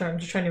happy. Sorry, I'm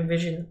just trying to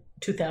envision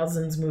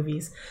 2000s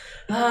movies.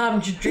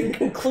 Just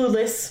drinking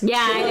Clueless.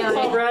 Yeah, I know.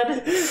 Paul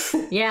Rudd.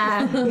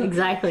 Yeah,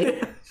 exactly.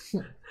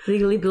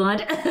 Legally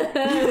Blonde.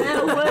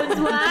 That was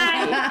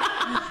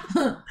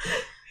why.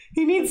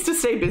 He needs to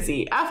stay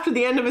busy. After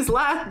the end of the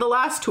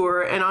last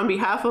tour, and on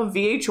behalf of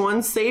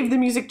VH1's Save the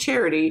Music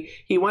charity,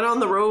 he went on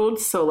the road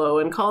solo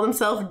and called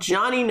himself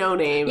Johnny No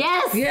Name.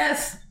 Yes.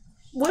 Yes.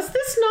 Was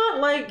this not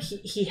like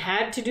he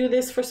had to do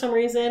this for some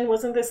reason?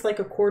 Wasn't this like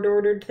a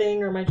court-ordered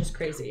thing, or am I just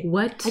crazy?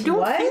 What? I don't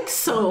What? think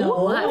so.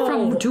 No. What?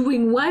 From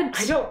doing what?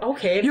 I don't...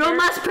 Okay. You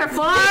must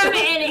perform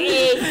in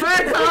a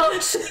fur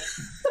coat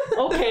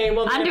Okay,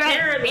 well, then under an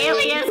apparently...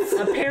 alias.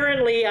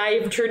 Apparently,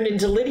 I've turned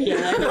into Lydia.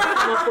 I've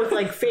come up with,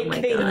 like, fake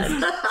things.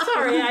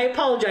 Sorry, I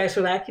apologize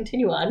for that.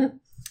 Continue on.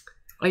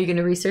 Are you going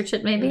to research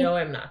it maybe? No,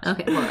 I'm not.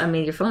 Okay, well, I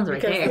mean, your phone's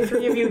right Because the there.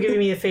 three of you giving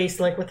me a face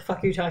like, what the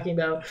fuck are you talking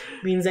about,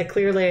 means that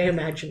clearly I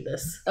imagined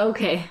this.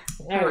 Okay.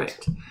 All right.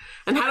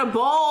 And had a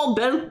ball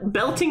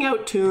belting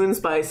out tunes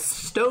by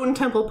Stone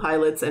Temple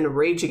Pilots and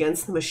Rage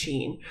Against the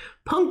Machine,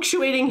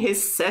 punctuating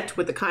his set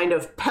with the kind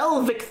of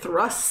pelvic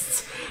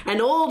thrusts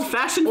and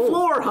old-fashioned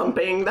floor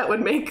humping that would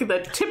make the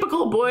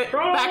typical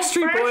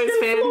Backstreet Boys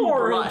fan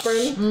floor blush.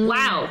 humping.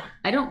 Wow.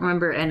 I don't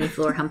remember any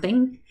floor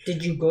humping.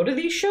 Did you go to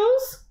these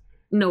shows?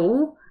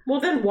 No. Well,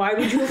 then why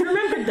would you have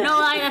remembered that? No,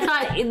 I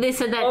thought they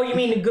said that. Oh, you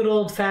mean a good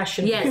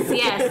old-fashioned... Yes,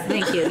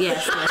 thank you.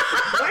 Yes.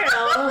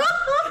 Well...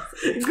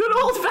 Good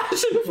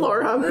old-fashioned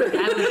floor humping. If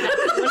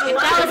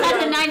that was at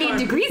the 90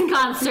 Degrees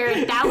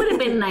concert, that would have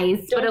been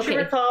nice. Don't But you okay.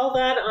 recall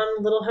that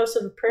on Little House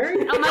of the Prairie?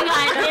 Oh my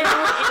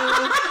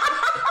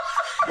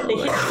god. They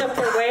hitched up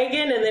their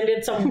wagon and then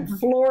did some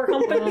floor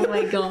humping. Oh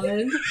my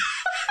god.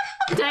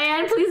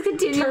 Diane, please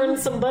continue. Turned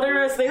some butter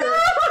as they were...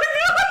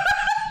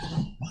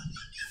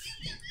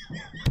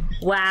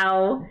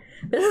 Wow.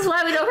 This is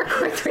why we don't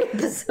record 3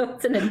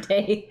 episodes in a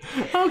day.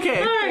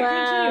 Okay.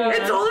 Wow.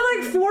 It's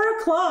only like 4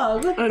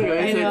 o'clock.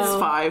 Anyways, I know. it's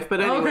 5,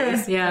 but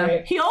anyways. Okay. Yeah.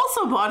 Right. He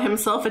also bought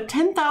himself a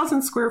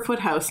 10,000 square foot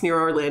house near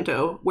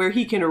Orlando where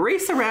he can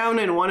race around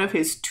in one of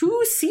his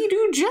 2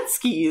 Sea-Doo jet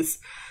skis.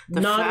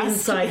 The Not fast-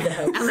 inside the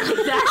house. I'm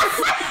like,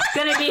 that's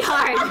gonna be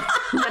hard.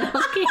 But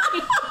okay.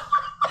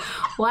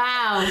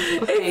 Wow.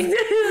 Okay.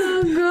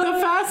 The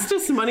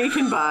fastest money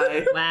can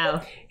buy.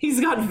 Wow.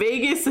 He's got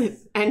Vegas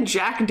and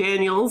Jack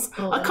Daniels,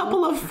 a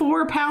couple of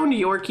 4-pound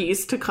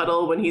Yorkies to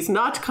cuddle when he's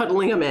not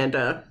cuddling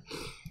Amanda.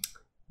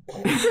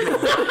 We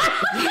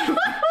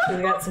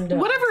got some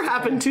dogs. Whatever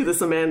happened to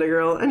this Amanda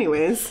girl?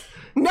 Anyways.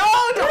 No,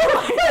 don't.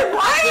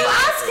 Why are you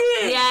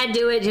asking? Yeah,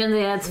 do it,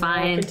 Jinsey. That's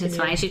fine. It's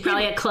fine. She's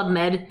probably at Club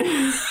Med.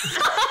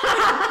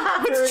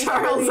 It's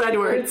Charles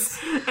Edwards.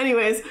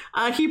 Anyways,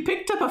 he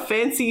picked up a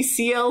fancy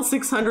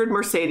CL600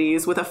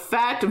 Mercedes with a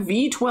fat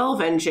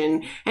V12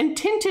 engine and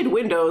tinted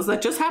windows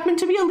that just happened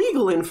to be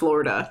illegal in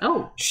Florida.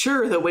 Oh.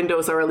 Sure, the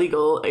windows are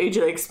illegal,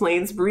 AJ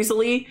explains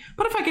breezily,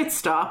 but if I get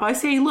stopped, I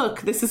say,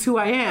 look, this is who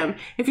I am.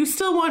 If you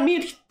still want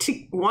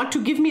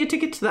to give me a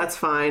ticket, that's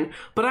fine,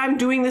 but I'm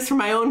doing this for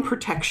my own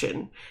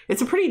protection.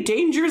 It's a pretty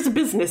dangerous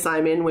business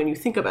I'm in when you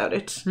think about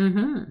it.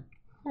 Mm-hmm.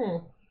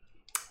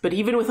 But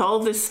even with all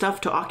of this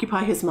stuff to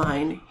occupy his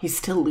mind, he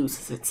still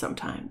loses it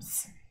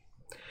sometimes.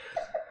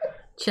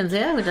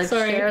 Chinzia, would you like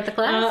to share with the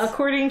class?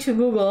 According to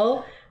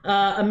Google,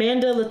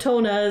 Amanda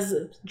Latona's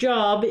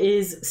job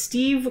is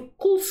Steve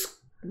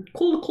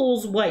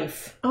Kulkul's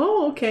wife.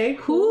 Oh, okay.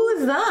 Who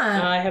is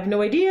that? I have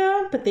no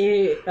idea, but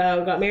they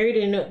got married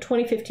in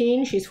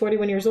 2015. She's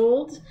 41 years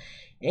old.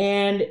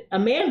 And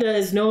Amanda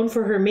is known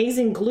for her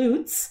amazing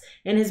glutes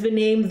and has been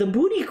named the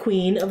booty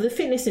queen of the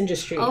fitness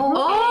industry.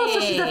 Oh, so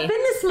she's a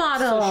fitness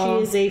model. So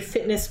she is a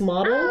fitness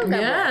model.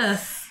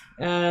 Yes.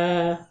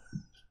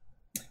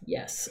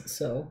 Yes.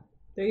 So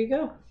there you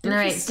go. All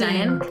right,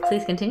 Diane,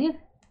 please continue.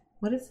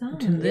 What is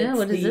that? Yeah,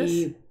 what is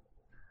this?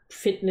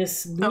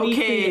 Fitness.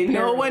 Okay,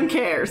 no one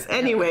cares.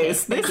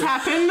 Anyways, this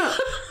happened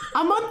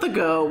a month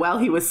ago while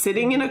he was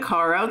sitting in a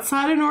car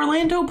outside an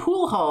Orlando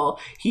pool hall.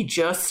 He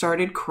just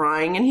started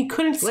crying and he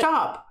couldn't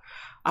stop.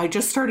 I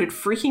just started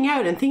freaking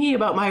out and thinking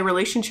about my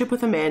relationship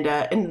with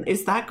Amanda. And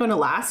is that going to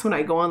last when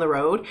I go on the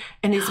road?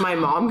 And is my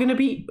mom going to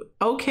be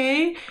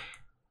okay?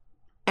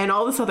 And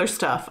all this other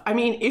stuff. I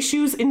mean,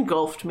 issues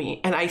engulfed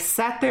me. And I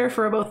sat there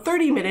for about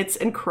 30 minutes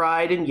and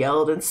cried and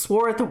yelled and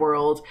swore at the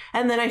world.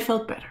 And then I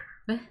felt better.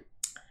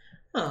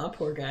 Oh,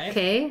 poor guy.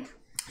 Okay.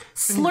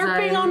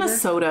 Slurping on a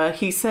soda,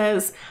 he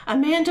says,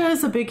 Amanda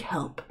is a big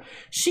help.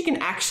 She can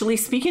actually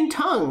speak in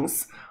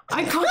tongues.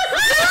 I call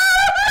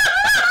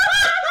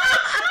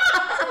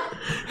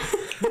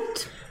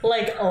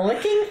Like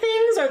licking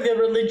things or the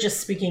religious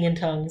speaking in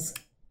tongues?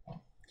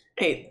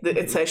 Hey,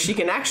 it says she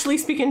can actually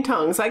speak in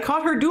tongues. I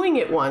caught her doing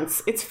it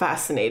once. It's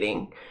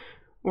fascinating.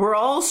 We're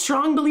all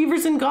strong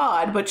believers in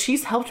God, but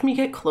she's helped me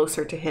get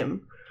closer to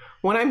him.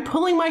 When I'm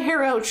pulling my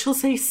hair out, she'll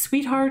say,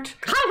 sweetheart.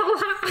 Can I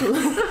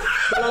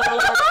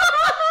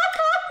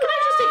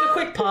just take a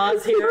quick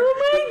pause here? Oh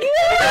my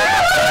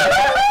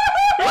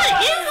god! What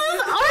is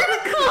this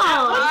article?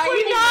 I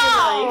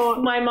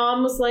know. My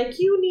mom was like,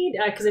 you need,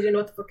 because I didn't know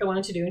what the fuck I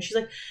wanted to do. And she's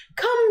like,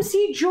 come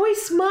see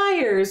Joyce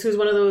Myers, who's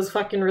one of those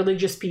fucking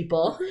religious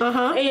people,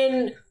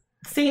 in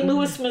St.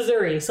 Louis,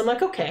 Missouri. So I'm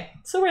like, okay.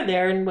 So we're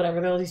there and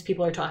whatever, all these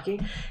people are talking.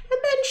 And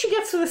then she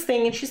gets to this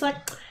thing and she's like,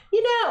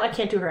 you know, I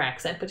can't do her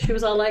accent, but she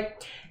was all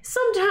like,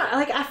 sometimes,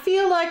 like, I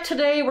feel like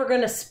today we're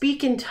going to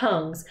speak in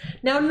tongues.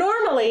 Now,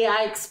 normally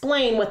I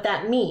explain what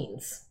that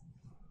means,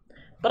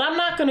 but I'm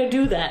not going to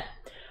do that.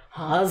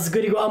 And I'm like,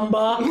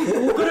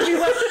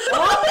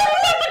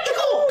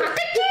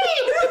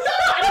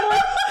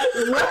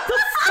 what the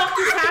fuck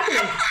is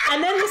happening?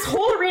 And then this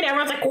whole arena,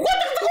 everyone's like, what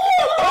the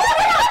fuck?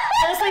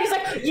 And this lady's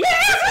like,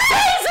 yes,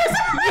 Jesus!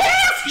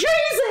 Yes,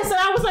 Jesus! And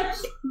I was like,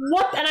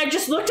 what? And I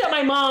just looked at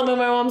my mom, and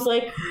my mom's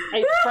like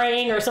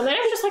praying or something. I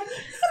was just like,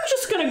 I'm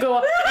just gonna go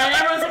up. And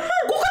everyone's like,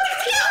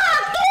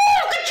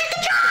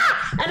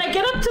 and I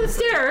get up to the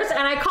stairs,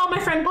 and I call my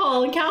friend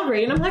Paul in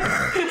Calgary, and I'm like,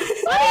 what?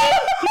 He's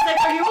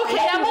like, are you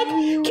okay? I'm like,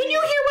 can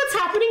you hear what's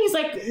happening? He's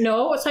like,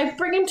 no. So I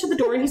bring him to the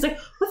door, and he's like,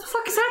 what the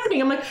fuck is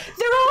happening? I'm like,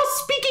 they're all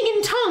speaking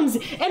in tongues,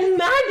 and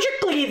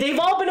magically they've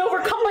all been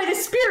overcome by the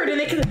Spirit, and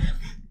they can...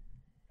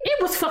 It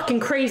was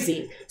fucking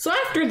crazy. So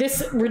after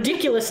this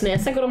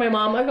ridiculousness, I go to my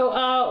mom, I go,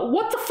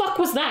 what the fuck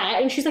was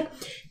that? And she's like,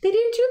 they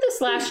didn't do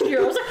this last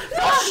year. I was like,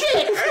 no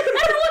shit!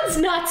 Everyone's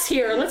nuts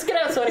here. Let's get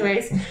out. So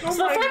anyways, so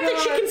the fact that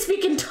she can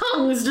speak in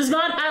tongues does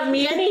not have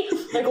me any,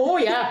 like, oh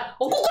yeah.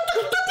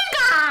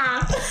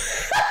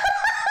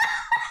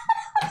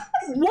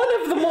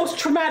 One of the most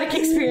traumatic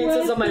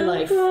experiences of my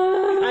life. And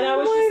I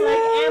was just like,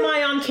 am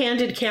I on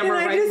candid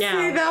camera right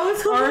now? That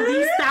was Are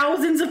these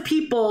thousands of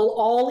people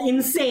all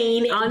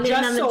insane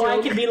just so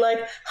I could be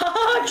like,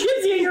 haha,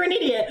 Chinzia, you're an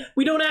idiot.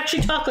 We don't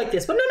actually talk like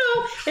this. But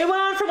no, it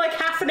went on for like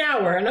half an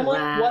hour. And I'm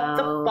like, what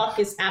the fuck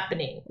is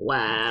happening?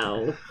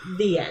 Wow.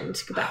 The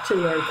end. Go back to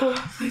the article.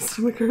 My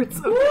stomach hurts.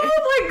 Okay.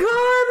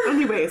 Oh my god!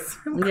 Anyways,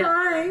 I'm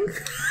crying.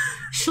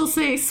 she'll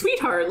say,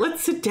 sweetheart,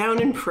 let's sit down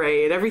and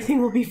pray and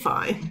everything will be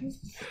fine.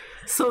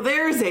 So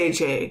there's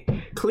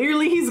AJ.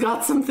 Clearly he's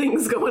got some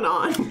things going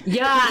on.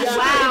 Yeah,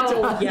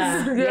 wow.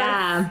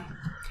 Yeah.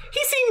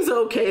 He seems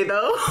okay,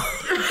 though.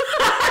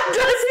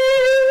 Does he?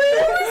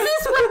 Who is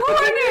this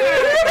reporter?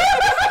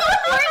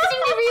 Worst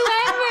interview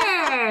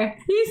ever.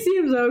 He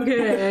seems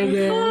okay, I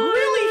guess.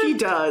 Really, he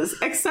does. was,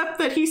 except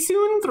that he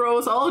soon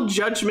throws all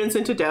judgments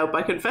into doubt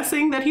by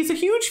confessing that he's a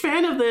huge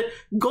fan of the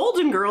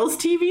Golden Girls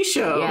TV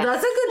show. Yeah.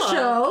 That's a good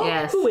show.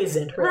 Yes. Who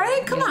isn't?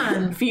 Right? Come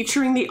on.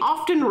 Featuring the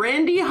often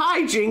randy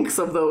hijinks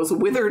of those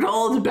withered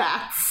old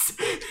bats.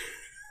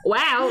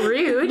 Wow,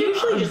 rude.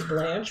 Usually just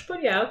Blanche,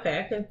 but yeah,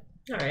 okay.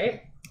 All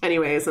right.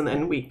 Anyways, and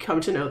then we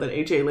come to know that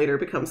AJ later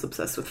becomes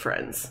obsessed with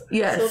Friends.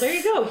 Yes. So there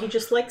you go. He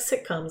just likes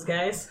sitcoms,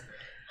 guys.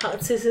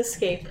 It's his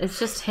escape. It's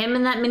just him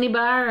in that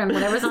minibar and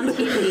whatever's on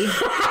TV.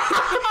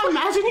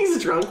 Imagine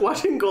he's drunk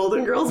watching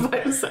Golden Girls by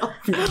himself.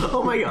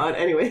 Oh my god.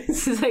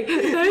 Anyways. He's like,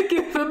 thank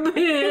you for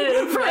being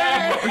a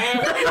friend.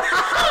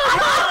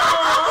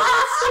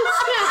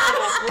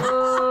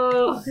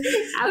 Oh,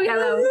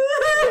 hello.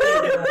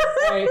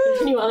 All right,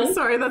 continue on.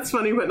 Sorry, that's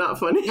funny but not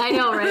funny. I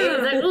know, right?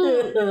 It's like,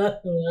 ooh.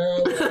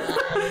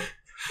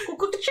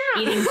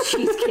 Eating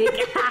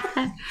cheesecake.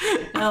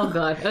 Oh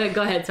god. Okay,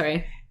 go ahead.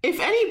 Sorry. If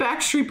any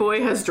Backstreet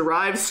Boy has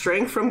derived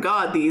strength from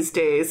God these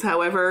days,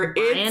 however,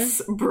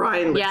 it's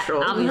Brian Yeah,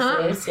 Littrell.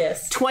 obviously.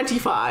 Yes.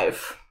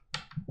 25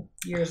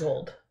 Years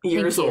old.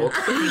 years Thank you. old.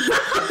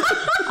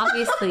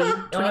 Obviously,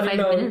 25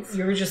 minutes.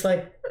 You were just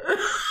like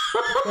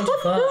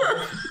 25.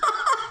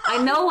 I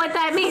know what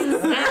that means.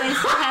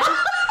 Anyways, go ahead.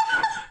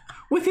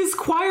 With his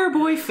choir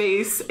boy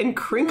face and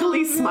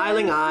crinkly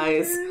smiling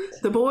eyes,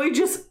 the boy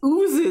just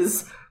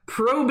oozes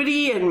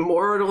probity and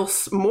moral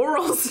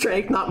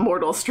strength, not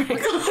mortal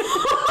strength.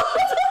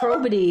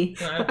 Probity.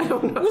 I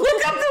don't know.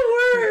 Look up the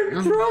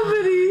word.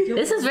 Probity.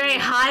 This is very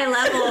high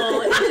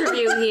level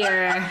interview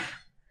here.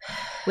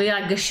 We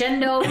got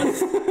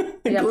Gashendos,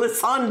 we got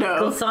Glissando.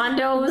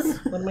 Glissandos,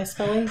 What am I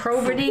spelling?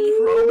 Probity.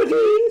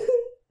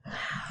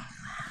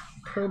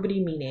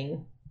 Probity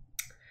meaning.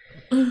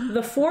 It's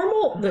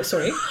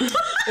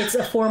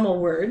a formal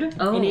word,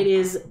 Oh. and it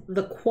is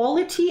the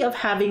quality of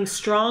having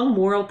strong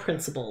moral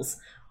principles,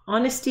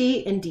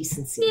 honesty, and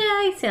decency.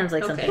 Yeah, it sounds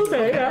like something.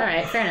 Okay, yeah. All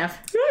right, fair enough.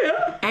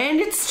 And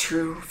it's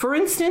true. For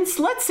instance,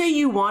 let's say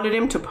you wanted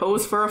him to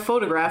pose for a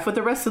photograph with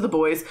the rest of the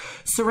boys,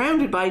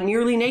 surrounded by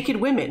nearly naked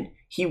women.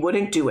 He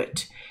wouldn't do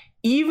it.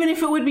 Even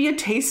if it would be a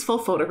tasteful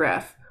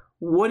photograph.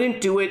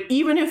 Wouldn't do it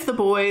even if the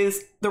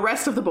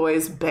rest of the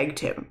boys begged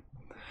him.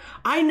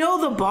 I know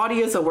the body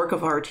is a work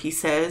of art, he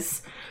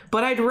says,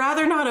 but I'd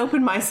rather not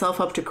open myself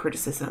up to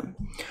criticism.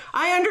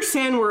 I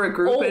understand we're a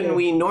group and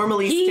we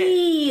normally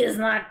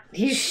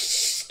He's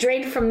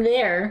straight from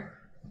there.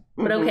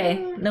 But okay.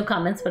 No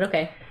comments, but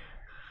okay.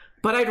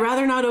 But I'd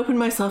rather not open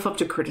myself up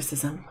to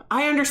criticism.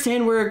 I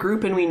understand we're a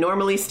group and we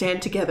normally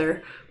stand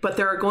together, but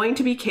there are going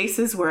to be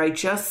cases where I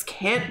just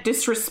can't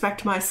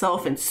disrespect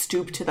myself and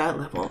stoop to that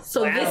level.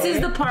 So this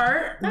is the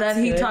part that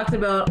he good. talked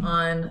about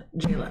on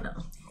Jay Leno.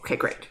 Okay,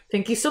 great.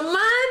 Thank you so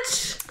much.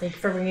 Thank you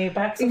for bringing it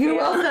back. You're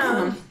Sophia.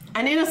 welcome.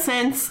 And in a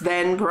sense,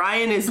 then,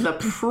 Brian is the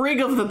prig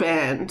of the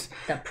band.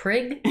 The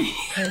prig?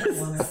 What does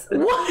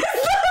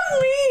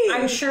that mean?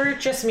 I'm sure it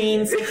just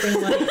means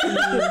something like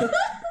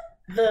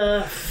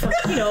the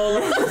Not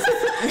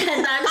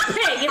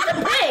pig, it's a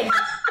pig.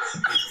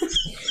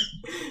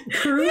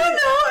 prude.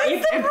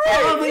 It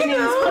probably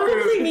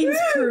means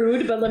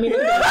prude, but let me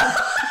look it up.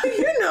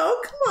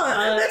 Come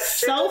on. A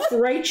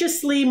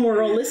self-righteously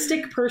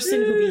moralistic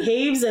person who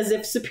behaves as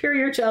if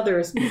superior to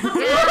others. Yeah,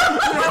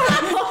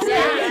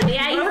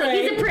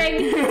 he's a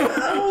prig.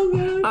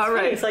 All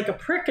right. It's like a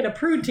prick and a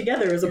prude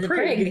together is a He's a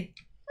prig. prig.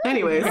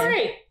 Anyways, All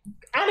right,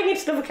 adding it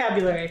to the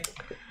vocabulary.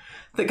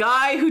 the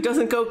guy who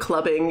doesn't go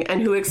clubbing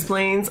and who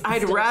explains,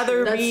 I'd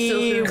rather That's be so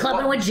true.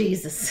 Clubbing with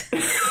Jesus.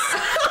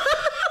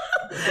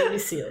 Baby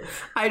seals.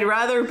 I'd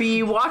rather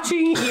be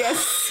watching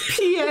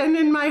ESPN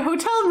in my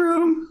hotel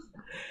room.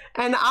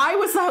 And I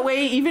was that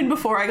way even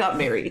before I got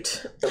married.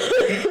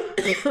 Sorry.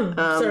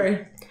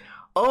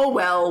 Oh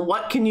well,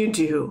 what can you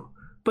do?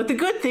 But the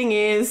good thing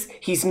is,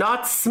 he's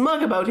not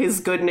smug about his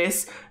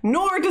goodness,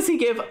 nor does he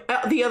give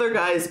the other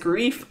guys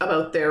grief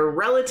about their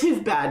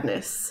relative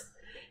badness.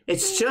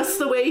 It's just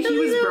the way he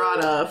was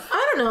brought up.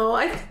 I don't know.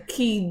 I think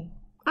he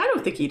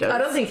does. I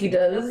don't think he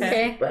does.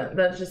 Okay. But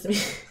that's just me.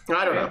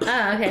 I don't know.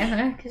 Oh, okay. All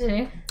right,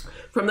 continue.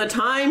 From the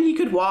time he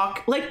could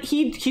walk, like,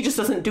 he just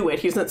doesn't do it.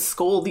 He doesn't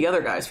scold the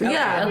other guys for that.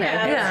 Yeah. Okay.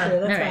 Yeah. True,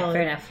 All that's right, valid.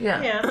 fair enough.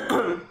 Yeah.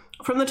 Yeah.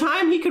 From the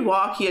time he could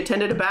walk, he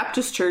attended a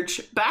Baptist church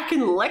back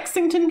in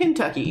Lexington,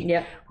 Kentucky,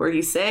 Yep. where he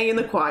sang in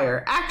the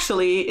choir.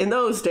 Actually, in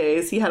those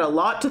days, he had a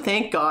lot to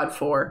thank God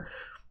for.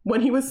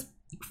 When he was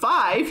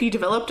 5, he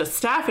developed a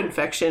staph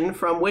infection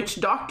from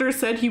which doctors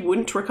said he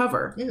wouldn't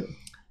recover. Ew.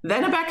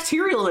 Then a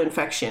bacterial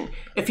infection.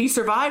 If he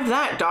survived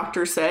that,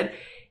 doctors said,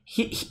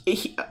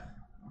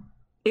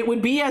 it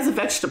would be as a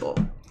vegetable.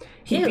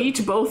 He Ew.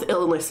 beat both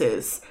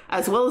illnesses,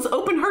 as well as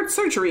open heart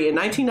surgery in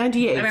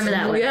 1998. I remember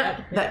that Oh, one.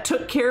 yeah. That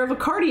took care of a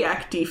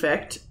cardiac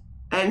defect.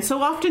 And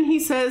so often he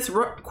says,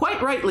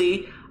 quite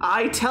rightly,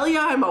 I tell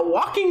ya, I'm a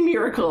walking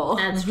miracle.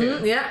 That's true.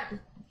 Yeah.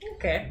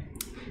 Okay.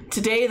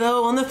 Today,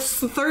 though, on the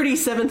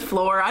 37th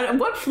floor,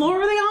 what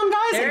floor are they on,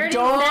 guys? I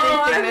don't think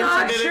 37th. they I'm not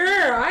mentioned it.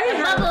 sure. I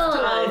have.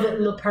 Bubble.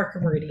 Of the Parker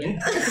Meridian.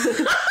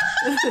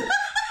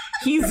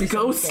 He's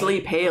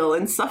ghostly pale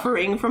and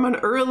suffering from an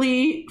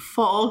early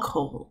fall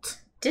cold.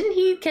 Didn't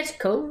he catch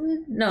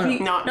COVID? No,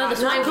 the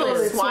swine flu.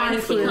 COVID. Swine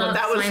flu. Oh,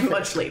 That was swine flu.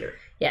 much later.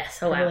 Yes.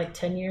 Oh Maybe wow. like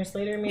 10 years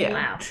later, maybe. Yeah.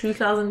 Wow.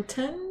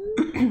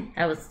 2010,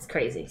 That was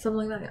crazy.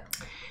 something like that.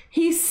 Yeah.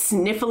 He's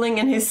sniffling,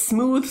 and his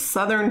smooth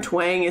southern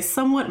twang is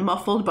somewhat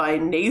muffled by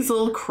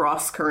nasal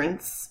cross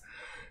currents.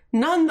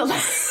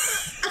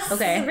 Nonetheless, He's a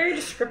Okay. very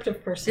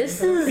descriptive person.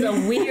 This is a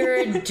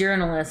weird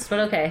journalist, but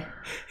okay.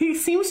 he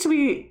seems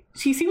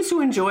to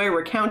enjoy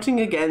recounting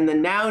again the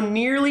now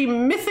nearly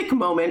mythic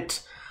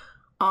moment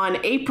on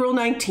April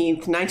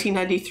 19th,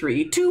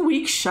 1993, 2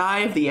 weeks shy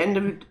of the end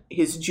of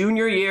his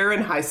junior year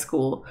in high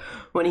school,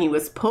 when he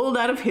was pulled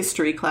out of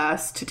history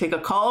class to take a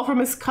call from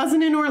his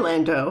cousin in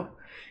Orlando.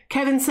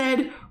 Kevin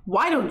said,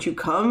 "Why don't you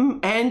come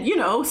and,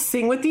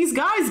 sing with these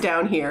guys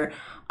down here?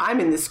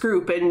 I'm in this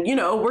group and,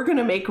 we're going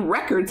to make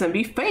records and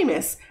be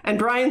famous." And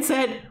Brian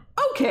said,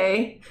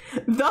 "Okay."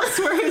 Thus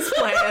were his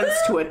plans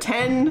to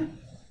attend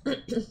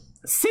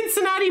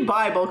Cincinnati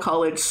Bible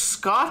College,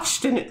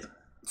 scotched, and it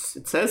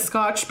says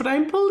scotched, but I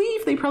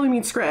believe they probably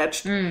mean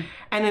scratched, and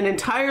an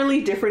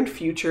entirely different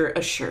future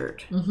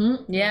assured.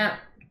 Yeah.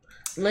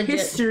 Legit.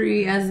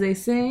 History, as they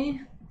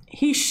say.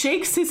 He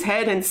shakes his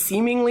head and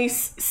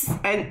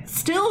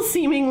still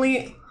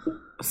seemingly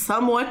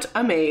somewhat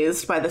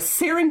amazed by the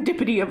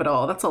serendipity of it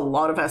all. That's a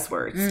lot of S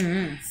words.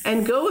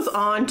 And goes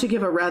on to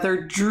give a rather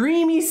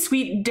dreamy,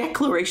 sweet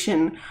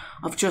declaration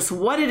of just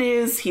what it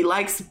is he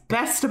likes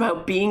best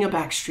about being a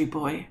Backstreet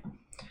Boy.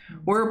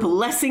 We're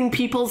blessing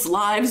people's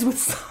lives with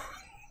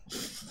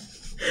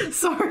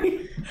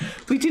Sorry,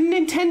 we didn't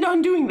intend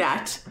on doing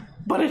that,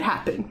 but it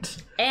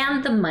happened.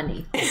 And the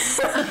money.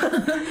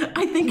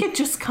 I think it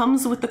just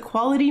comes with the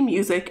quality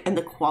music and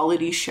the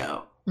quality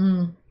show.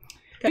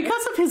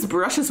 Because of his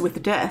brushes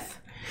with death,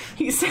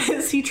 he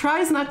says he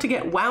tries not to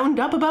get wound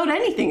up about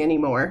anything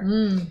anymore.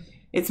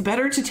 It's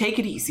better to take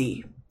it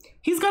easy.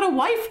 He's got a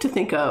wife to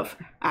think of,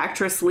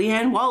 actress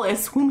Leanne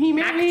Wallace, whom he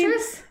married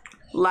Actress?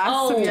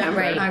 last September.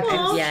 right.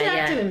 Well, Yeah, she yeah.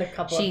 acted in a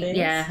couple of things.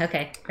 Yeah,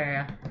 okay. Fair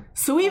enough.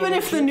 So even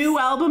if the new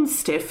album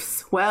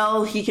stiffs,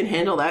 well, he can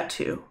handle that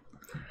too.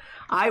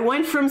 I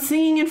went from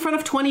singing in front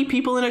of 20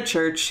 people in a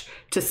church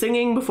to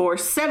singing before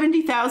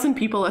 70,000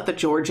 people at the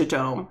Georgia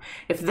Dome.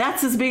 If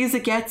that's as big as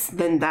it gets,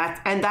 then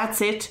that's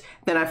it.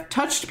 Then I've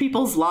touched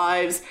people's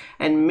lives,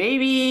 and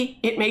maybe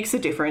it makes a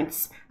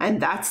difference.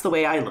 And that's the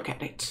way I look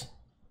at it.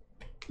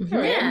 Yeah.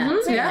 Very Yeah,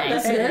 nice,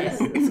 that's very it.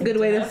 nice. It's a good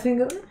way to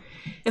think of it.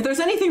 If there's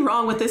anything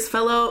wrong with this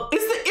fellow,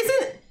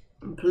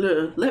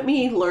 let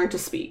me learn to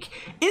speak.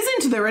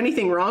 Isn't there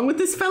anything wrong with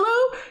this fellow?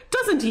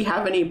 Doesn't he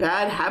have any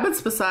bad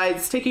habits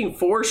besides taking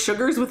 4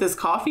 sugars with his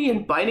coffee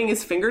and biting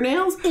his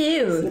fingernails?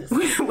 Ew.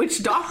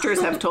 Which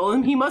doctors have told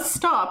him he must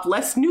stop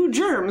lest new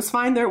germs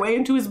find their way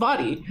into his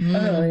body.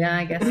 Oh, yeah,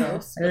 I guess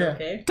so. Ugh.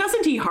 Okay.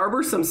 Doesn't he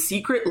harbor some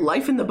secret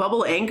life in the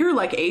bubble anger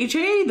like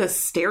AJ, the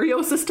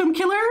stereo system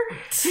killer?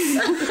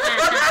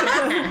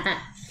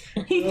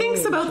 He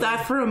thinks about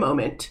that for a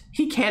moment.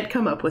 He can't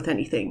come up with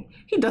anything.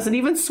 He doesn't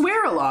even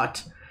swear a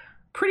lot.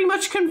 Pretty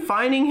much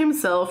confining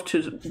himself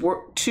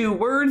to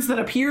words that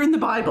appear in the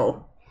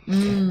Bible.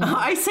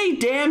 I say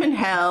damn and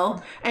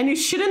hell. And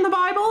is shit in the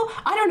Bible?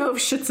 I don't know if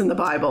shit's in the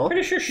Bible.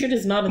 Pretty sure shit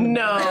is not in the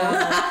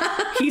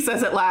No, he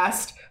says at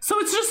last. So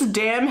it's just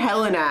damn,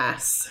 hell, and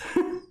ass.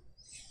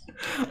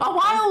 A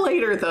while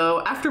later,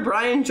 though, after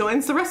Brian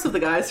joins the rest of the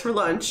guys for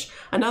lunch,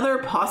 another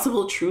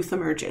possible truth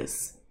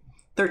emerges.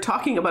 They're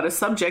talking about a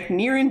subject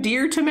near and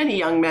dear to many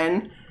young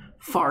men,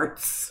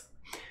 farts.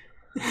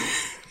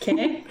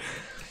 Okay.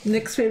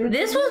 Nick's favorite.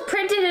 This was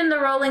printed in the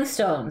Rolling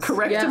Stones.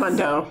 Correct, Yes.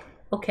 Mundo.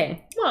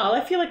 Okay. Well,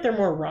 I feel like they're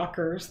more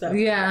rockers that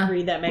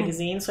read that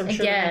magazine, so I'm I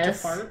sure they're into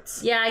guess.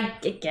 farts. Yeah,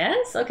 I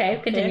guess.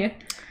 Okay, continue.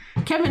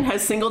 Kevin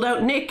has singled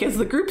out Nick as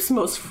the group's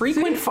most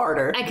frequent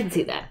farter. I can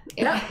see that.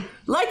 Yeah.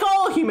 Like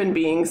all human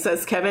beings,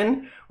 says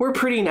Kevin, we're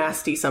pretty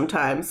nasty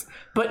sometimes,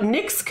 but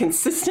Nick's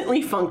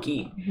consistently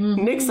funky.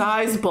 Nick's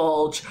eyes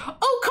bulge.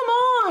 Oh,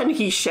 come on,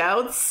 he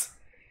shouts.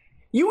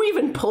 You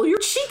even pull your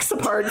cheeks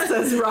apart,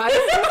 says Ryan.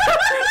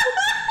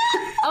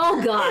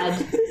 Oh,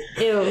 God.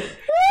 Ew.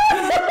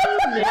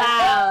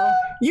 Wow.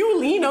 You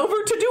lean over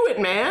to do it,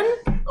 man.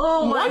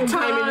 Oh my One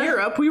time God. in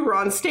Europe, we were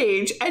on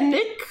stage and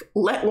Nick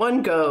let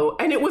one go,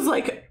 and it was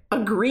like a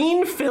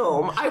green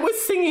film. I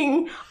was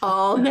singing,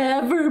 I'll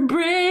never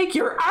break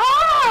your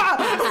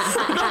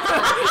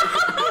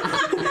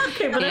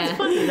Okay, but that's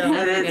funny though.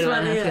 That is funny. That's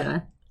a good Yeah.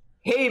 one.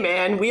 Hey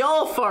man, we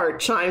all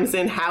fart, chimes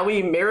in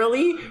Howie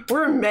merrily.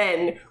 We're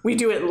men. We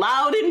do it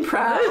loud and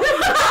proud.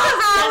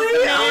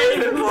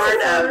 The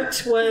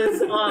fart was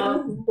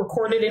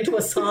recorded into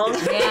a song.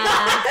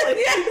 Yeah.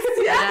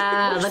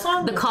 Yeah. Which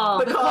song The was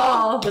call.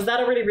 Oh, Was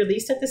that already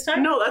released at this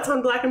time? no, that's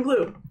on Black and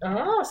Blue.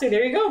 Oh, see,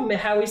 there you go.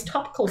 Howie's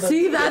topical.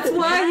 See, that's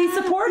why he's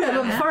supportive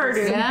of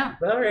farting. Yeah.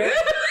 All right.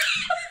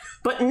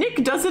 But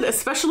Nick does it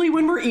especially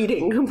when we're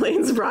eating,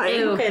 complains Brian.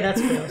 Ew. Okay,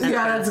 that's gross.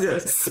 Yeah, that's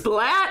good.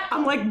 Splat!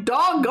 I'm like,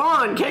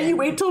 doggone, can't you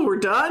wait till we're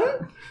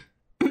done?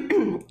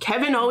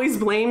 Kevin always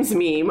blames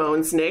me,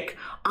 moans Nick.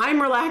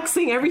 I'm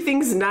relaxing,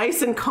 everything's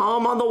nice and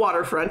calm on the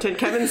waterfront. And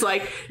Kevin's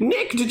like,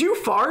 Nick, did you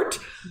fart?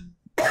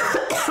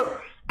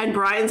 And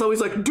Brian's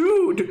always like,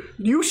 dude,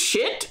 you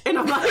shit? And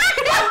I'm like,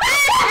 I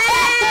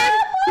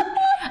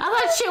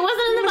thought shit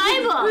wasn't in the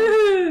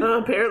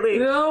Bible.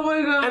 apparently. Oh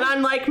my god. And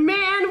I'm like,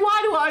 man,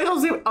 why do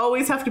I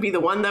always have to be the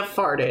one that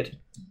farted?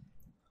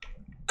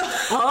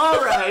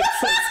 All right,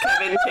 says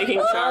Kevin, taking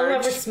charge.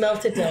 Whoever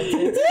smelt it, dealt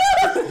it.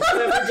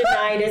 Whoever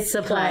denied it,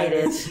 supplied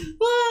it.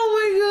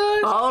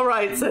 Oh my god. All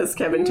right, says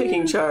Kevin,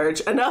 taking charge.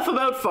 Enough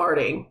about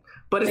farting.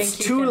 But it's Thank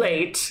you, too Kevin.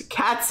 late.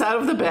 Cat's out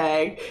of the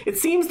bag. It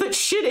seems that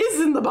shit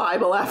is in the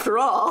Bible after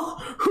all.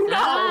 Who knows?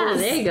 Ah,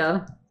 there you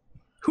go.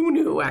 Who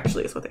knew,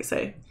 actually, is what they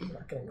say. I'm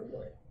not gonna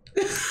Google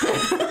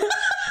it.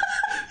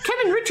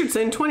 Kevin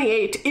Richardson,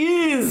 28,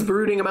 is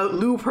brooding about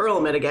Lou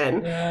Pearlman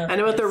again.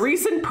 And about the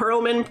recent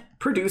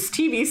Pearlman-produced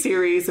TV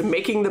series,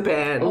 Making the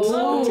Band.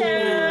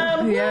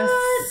 Motown. Yes.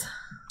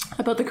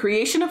 About the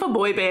creation of a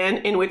boy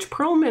band in which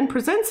Pearlman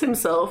presents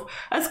himself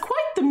as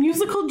quite the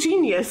musical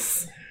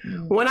genius.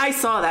 When I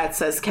saw that,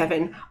 says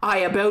Kevin, I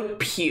about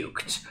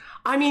puked.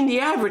 I mean, the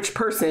average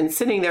person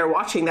sitting there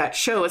watching that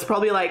show is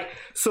probably like,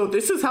 so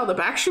this is how the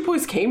Backstreet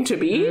Boys came to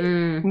be?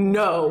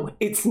 No,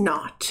 it's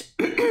not.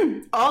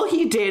 All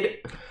he did...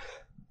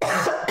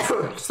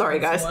 Sorry,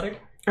 guys. Water?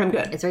 I'm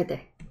good. It's right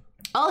there.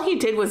 All he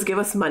did was give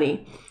us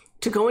money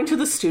to go into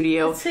the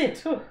studio That's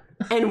it. Oh.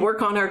 and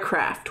work on our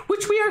craft,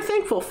 which we are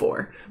thankful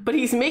for. But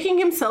he's making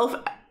himself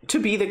to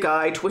be the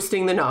guy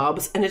twisting the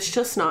knobs, and it's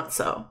just not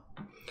so.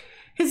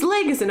 His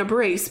leg is in a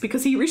brace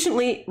because he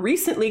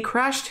recently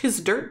crashed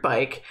his dirt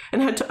bike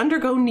and had to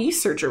undergo knee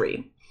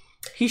surgery.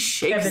 He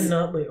shakes... Kevin,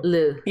 not Lou.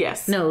 Lou.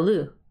 Yes. No,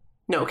 Lou.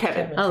 No,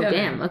 Kevin. Oh, Kevin.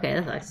 damn. Okay,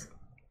 that's nice.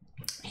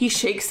 He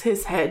shakes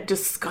his head,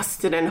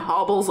 disgusted, and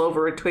hobbles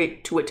over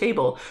to a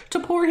table to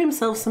pour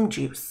himself some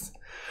juice.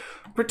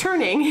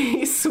 Returning,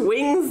 he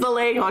swings the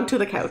leg onto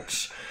the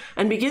couch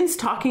and begins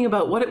talking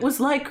about what it was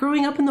like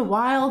growing up in the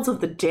wilds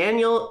of the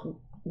Daniel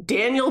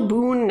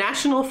Boone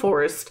National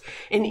Forest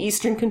in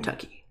eastern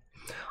Kentucky,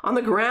 on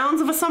the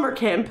grounds of a summer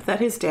camp that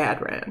his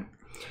dad ran.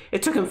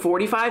 It took him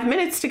 45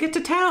 minutes to get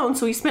to town,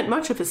 so he spent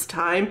much of his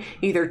time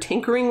either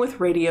tinkering with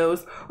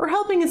radios or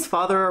helping his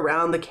father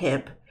around the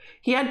camp.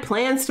 He had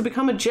plans to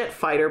become a jet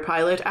fighter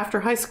pilot after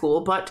high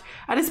school, but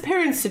at his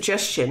parents'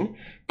 suggestion,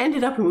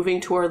 ended up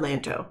moving to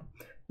Orlando.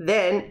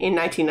 Then, in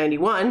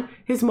 1991,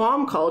 his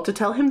mom called to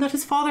tell him that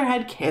his father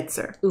had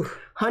cancer. Oof.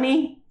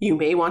 Honey, you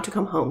may want to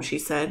come home, she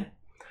said.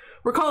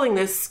 Recalling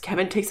this,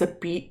 Kevin takes a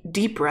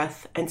deep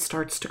breath and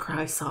starts to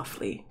cry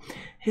softly,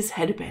 his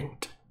head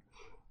bent.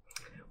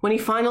 When he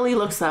finally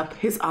looks up,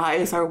 his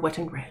eyes are wet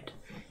and red.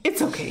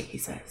 It's okay, he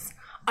says.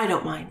 I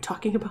don't mind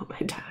talking about my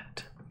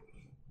dad.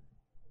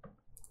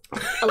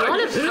 A lot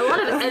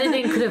of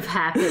editing could have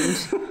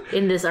happened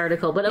in this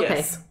article, but okay.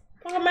 Yes.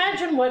 Well,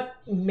 imagine what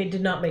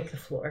did not make the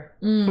floor.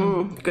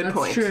 Good That's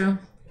point. true.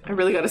 I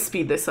really got to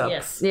speed this up.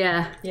 Yes.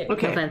 Yeah.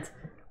 Okay. No offense.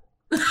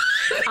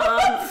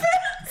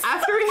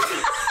 After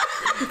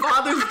his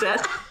father's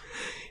death,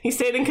 he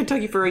stayed in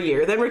Kentucky for a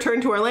year, then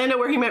returned to Orlando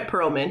where he met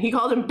Pearlman. He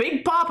called him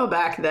Big Papa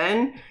back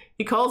then.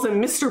 He calls him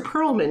Mr.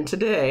 Pearlman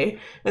today,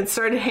 and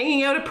started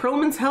hanging out at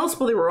Pearlman's house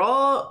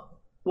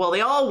while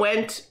they all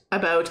went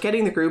about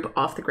getting the group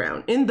off the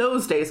ground. In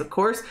those days, of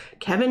course,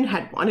 Kevin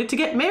had wanted to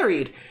get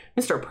married.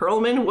 Mr.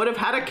 Pearlman would have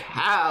had a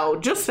cow,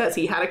 just as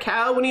he had a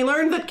cow when he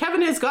learned that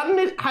Kevin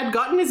had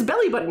gotten his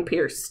belly button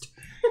pierced.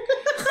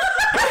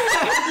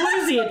 What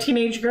is he, a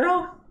teenage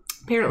girl?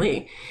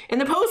 Apparently. In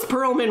the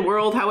post-Pearlman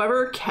world,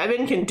 however,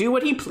 Kevin can do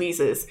what he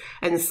pleases.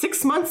 And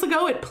 6 months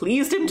ago, it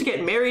pleased him to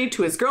get married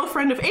to his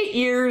girlfriend of 8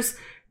 years,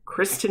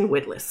 Kristen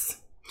Widless.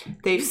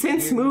 They've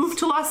since moved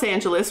to Los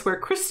Angeles, where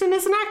Kristen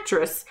is an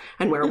actress,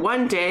 and where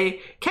one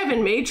day,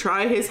 Kevin may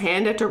try his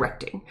hand at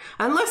directing.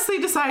 Unless they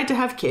decide to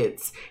have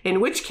kids,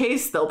 in which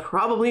case they'll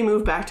probably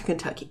move back to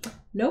Kentucky.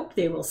 Nope,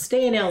 they will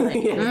stay in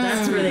LA.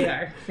 That's where they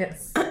are.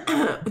 Yes.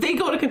 They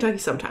go to Kentucky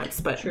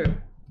sometimes, but... True.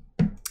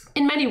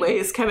 In many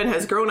ways, Kevin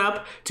has grown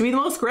up to be the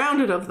most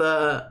grounded of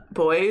the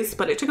boys,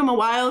 but it took him a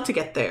while to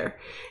get there.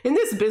 In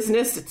this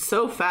business, it's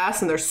so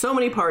fast and there's so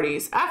many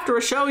parties. After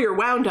a show, you're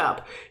wound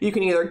up. You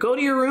can either go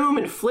to your room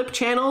and flip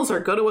channels or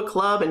go to a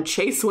club and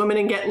chase women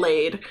and get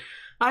laid.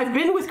 I've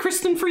been with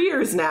Kristen for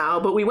years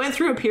now, but we went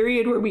through a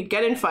period where we'd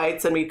get in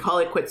fights and we'd call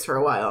it quits for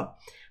a while.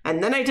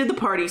 And then I did the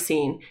party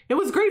scene. It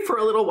was great for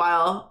a little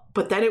while,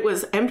 but then it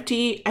was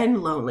empty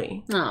and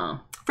lonely.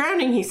 Oh.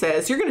 Frowning, he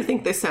says, you're going to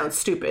think this sounds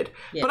stupid,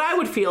 but I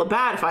would feel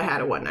bad if I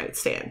had a one-night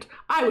stand.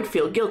 I would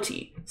feel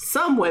guilty.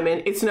 Some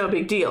women, it's no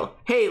big deal.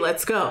 Hey,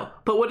 let's go.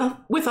 But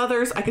with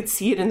others, I could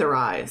see it in their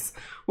eyes.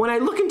 When I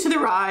look into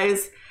their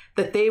eyes,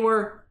 that they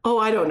were,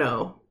 I don't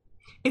know.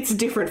 It's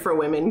different for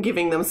women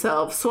giving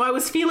themselves, so I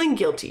was feeling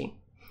guilty.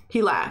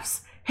 He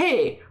laughs.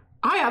 Hey,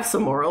 I have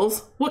some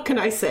morals. What can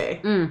I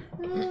say?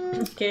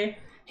 Okay.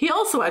 He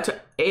also had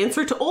to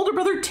answer to older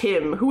brother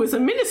Tim, who was a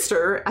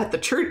minister at the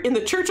church in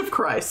the Church of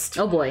Christ.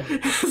 Oh boy.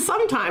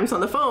 Sometimes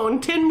on the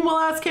phone, Tim will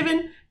ask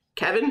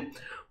Kevin,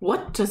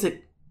 what does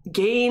it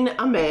gain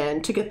a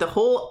man to get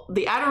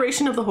the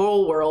adoration of the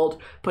whole world,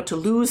 but to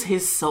lose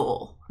his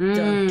soul?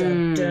 Dun,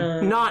 dun,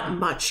 dun. Not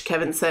much,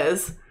 Kevin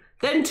says.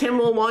 Then Tim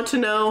will want to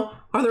know,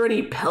 are there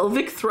any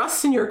pelvic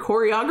thrusts in your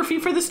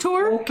choreography for this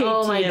tour? Okay,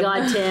 Oh my Tim.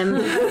 God, Tim.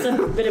 That's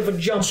a bit of a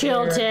jump.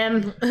 Chill, there.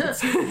 Tim.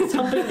 It's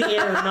humping the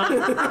air,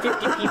 not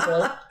 50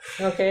 people.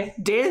 Okay.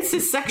 Dance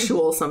is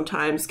sexual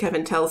sometimes,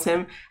 Kevin tells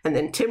him, and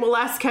then Tim will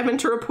ask Kevin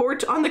to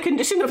report on the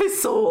condition of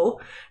his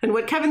soul. And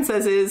what Kevin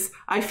says is,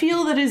 I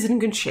feel that it is in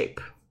good shape.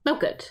 Oh,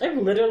 good. I've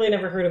literally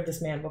never heard of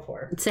this man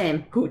before.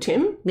 Same. Who,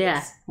 Tim?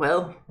 Yeah.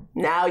 Well,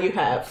 now you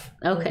have.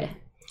 Okay.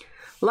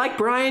 Like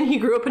Brian, he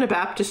grew up in a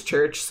Baptist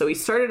church, so he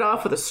started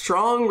off with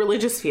strong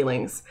religious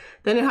feelings.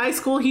 Then in high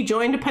school, he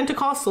joined a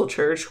Pentecostal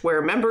church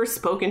where members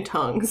spoke in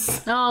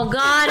tongues. Oh,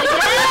 God,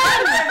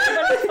 again!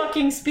 Everybody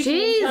fucking speaking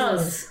in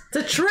tongues. Jesus. It's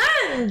a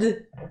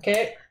trend.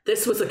 Okay.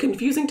 This was a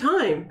confusing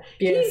time.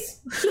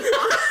 Yes.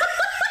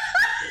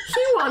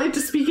 He wanted to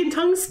speak in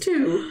tongues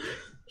too.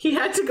 He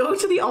had to go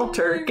to the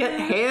altar, get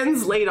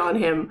hands laid on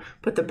him,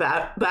 but the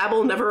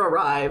babble never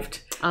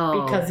arrived.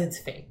 Oh. Because it's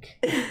fake.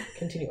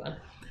 Continue on.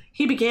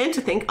 He began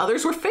to think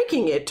others were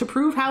faking it to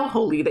prove how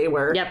holy they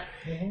were. Yep.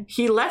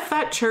 He left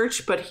that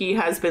church, but he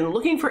has been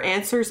looking for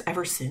answers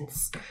ever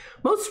since.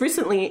 Most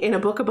recently in a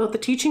book about the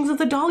teachings of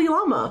the Dalai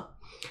Lama.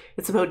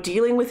 It's about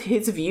dealing with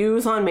his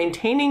views on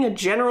maintaining a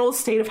general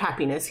state of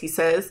happiness, he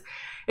says.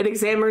 It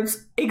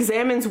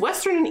examines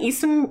Western and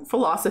Eastern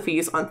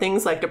philosophies on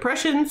things like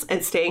depressions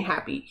and staying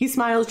happy. He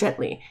smiles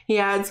gently. He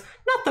adds,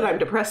 not that I'm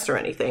depressed or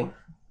anything.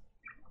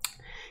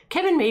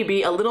 Kevin may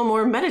be a little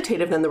more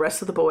meditative than the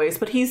rest of the boys,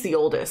 but he's the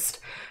oldest.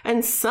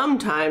 And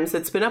sometimes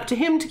it's been up to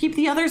him to keep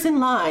the others in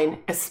line,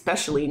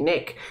 especially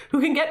Nick,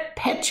 who can get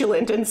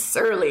petulant and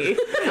surly.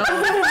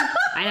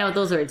 I know what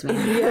those words mean.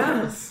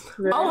 Yes.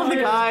 All of the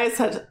guys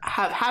have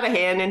had a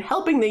hand in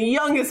helping the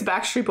youngest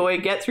Backstreet Boy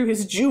get through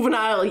his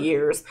juvenile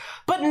years,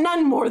 but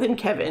none more than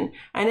Kevin,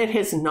 and it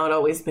has not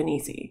always been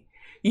easy.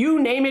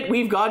 You name it,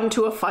 we've gotten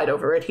to a fight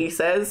over it, he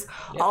says.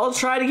 I'll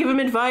try to give him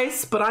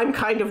advice, but I'm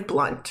kind of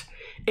blunt.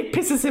 It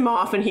pisses him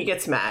off and he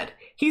gets mad.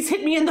 He's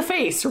hit me in the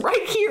face,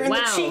 right here in the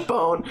Wow.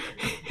 cheekbone.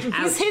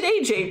 He's hit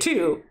AJ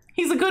too.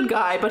 He's a good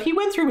guy, but he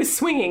went through his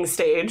swinging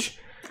stage.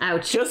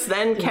 Ouch. Just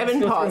then, Kevin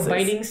Go through a pauses.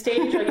 biting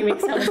stage. Like it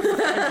makes sound like a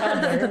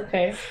toddler.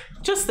 Okay.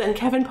 Just then,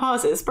 Kevin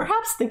pauses,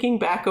 perhaps thinking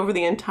back over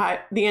the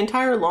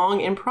entire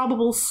long,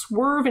 improbable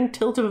swerve and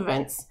tilt of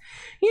events.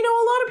 You know,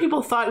 a lot of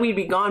people thought we'd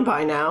be gone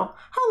by now.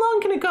 How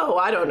long can it go?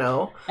 I don't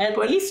know. At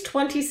least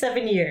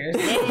 27 years.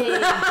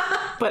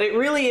 But it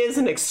really is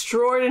an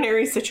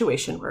extraordinary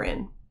situation we're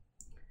in.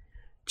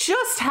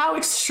 Just how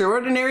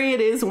extraordinary it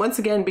is once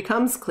again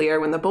becomes clear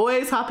when the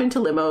boys hop into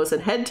limos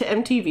and head to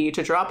MTV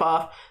to drop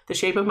off the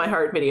Shape of My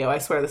Heart video. I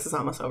swear this is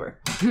almost over.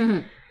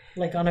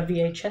 Like on a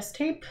VHS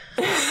tape?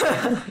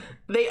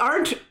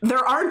 There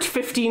aren't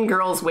 15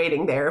 girls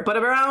waiting there, but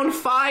around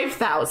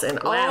 5,000,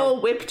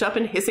 all whipped up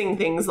and hissing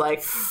things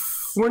like,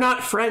 we're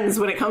not friends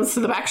when it comes to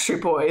the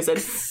Backstreet Boys,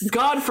 and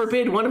God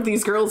forbid one of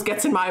these girls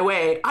gets in my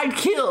way. I'd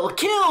kill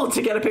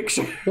to get a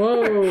picture.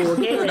 Whoa.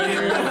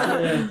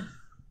 Okay.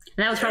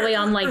 And that was probably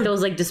on like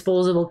those like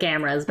disposable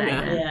cameras back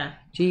then. Yeah.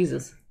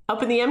 Jesus.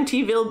 Up in the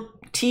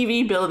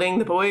MTV building,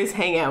 the boys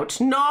hang out,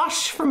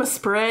 nosh from a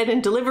spread,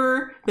 and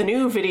deliver the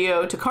new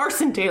video to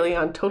Carson Daly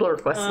on Total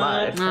Request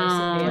Live.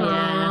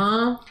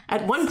 Yeah.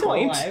 At one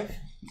point, Alive.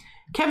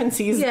 Kevin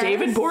sees Yes.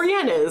 David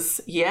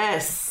Boreanaz.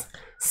 Yes.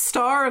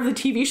 Star of the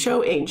TV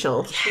show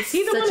Angel. Is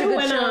he the Such one a who good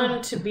went show.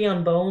 on to be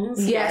on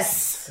Bones?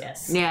 Yes.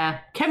 Yes. Yeah.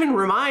 Kevin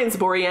reminds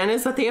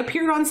Boreanaz that they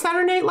appeared on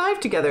Saturday Night Live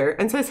together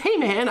and says, hey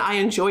man, I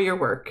enjoy your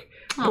work.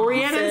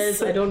 Boreanaz,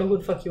 Says, I don't know who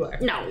the fuck you are.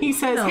 No. he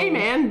says, hey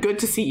man, good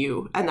to see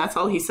you. And that's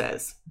all he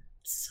says.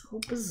 So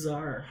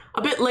bizarre.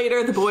 A bit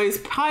later, the boys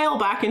pile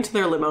back into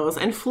their limos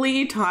and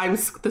flee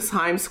the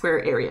Times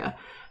Square area.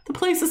 The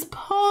place is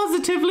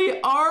positively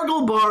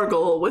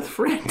argle-bargle with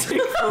frantic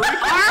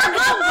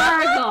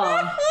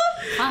Argle.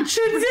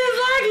 Should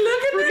like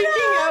look at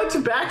freaking out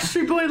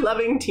Backstreet Boy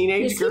loving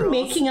teenage Is he girls.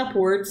 making up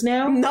words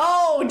now?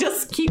 No,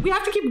 we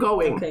have to keep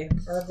going. Okay.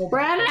 We're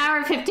at an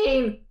hour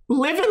 15.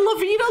 Living La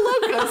Vida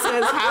Loca,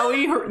 says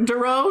Howie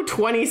Duro,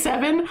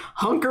 27,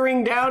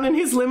 hunkering down in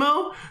his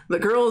limo. The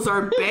girls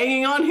are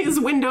banging on his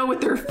window with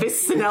their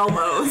fists and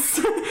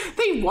elbows.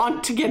 They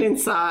want to get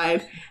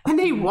inside, and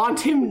they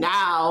want him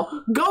now.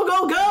 Go,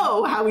 go,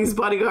 go, Howie's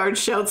bodyguard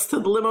shouts to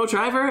the limo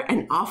driver,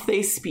 and off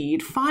they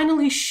speed,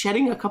 finally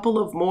shedding a couple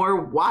of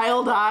more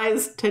wild-eyed,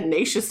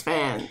 tenacious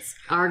fans.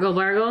 Argle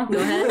Bargle. Go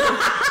ahead.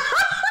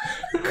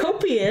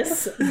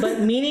 Copious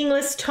but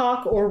meaningless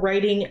talk or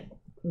writing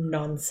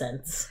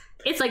nonsense.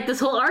 It's like this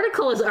whole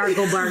article is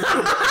Argle Bargle.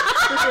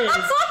 It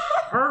is.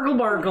 Argle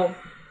bargle.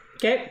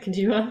 Okay,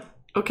 continue on.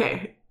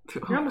 Okay.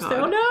 You're almost there.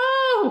 God.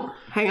 Oh no!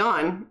 Hang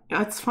on.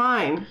 That's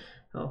fine.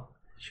 Oh,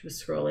 she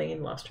was scrolling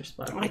and lost her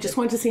spot. I just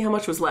wanted to see how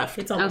much was left.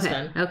 It's almost Okay.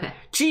 done. Okay.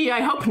 Gee,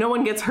 I hope no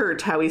one gets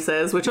hurt, Howie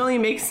says, which only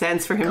makes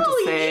sense for him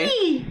to say.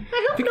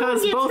 I hope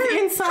Because both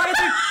inside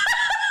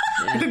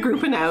the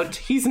group and out,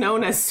 he's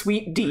known as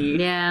Sweet D.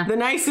 Yeah. The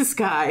nicest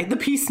guy, the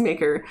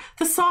peacemaker,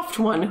 the soft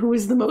one who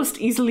is the most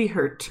easily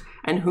hurt,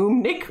 and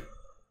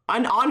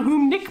on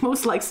whom Nick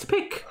most likes to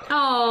pick.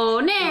 Oh,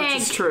 Which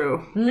is Nick.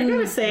 true. I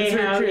gotta say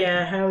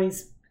how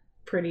he's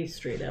pretty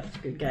straight up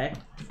good guy.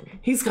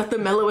 He's got the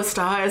mellowest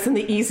eyes and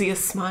the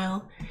easiest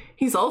smile.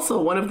 He's also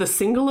one of the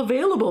single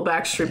available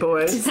Backstreet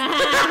Boys.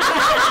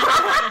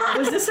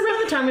 Was this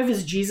around the time of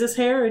his Jesus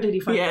hair, or did he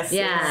find Yes.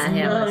 Yeah, Oh,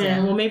 yeah.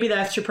 yeah. Well, maybe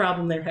that's your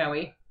problem there,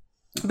 Howie.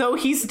 Though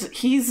he's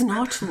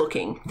not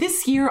looking.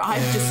 This year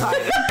I've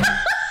decided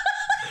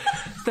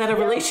that a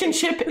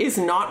relationship is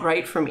not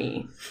right for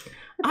me.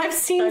 I've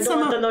seen I don't some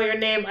want of... to know your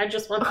name. I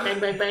just want to bang,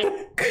 bang,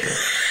 bang.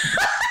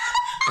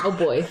 Oh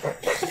boy.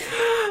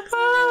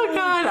 Oh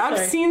God,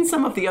 I've seen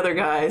some of the other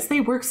guys. They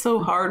work so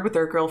hard with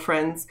their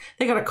girlfriends.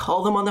 They gotta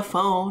call them on the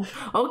phone.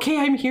 Okay,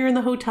 I'm here in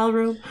the hotel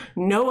room.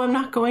 No, I'm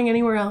not going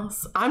anywhere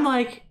else.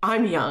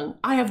 I'm young.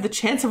 I have the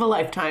chance of a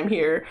lifetime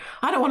here.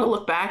 I don't want to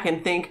look back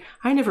and think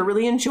I never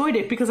really enjoyed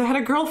it because I had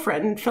a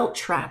girlfriend and felt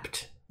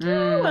trapped.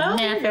 Well,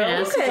 Yeah, fair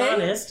enough. he's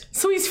honest.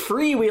 So he's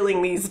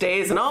freewheeling these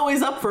days and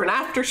always up for an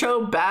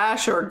after-show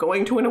bash or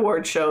going to an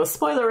award show.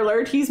 Spoiler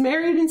alert, he's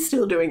married and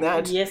still doing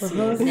that. Yes, he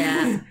is.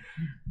 Yeah.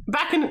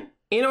 Back in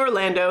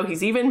Orlando,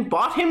 he's even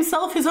bought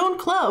himself his own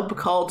club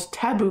called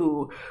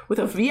Taboo, with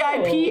a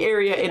VIP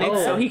area in it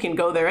so he can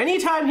go there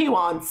anytime he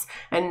wants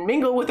and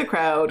mingle with the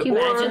crowd. Can you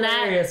imagine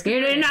that?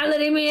 You're not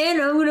letting me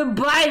in. I'm going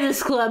to buy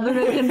this club and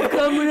I can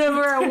come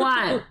whenever I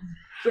want.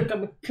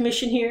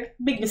 Commission here,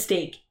 big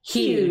mistake.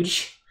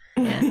 Huge.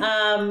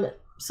 Yeah.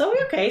 So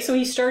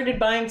he started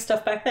buying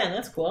stuff back then.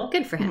 That's cool.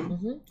 Good for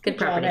him. Good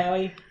job, property.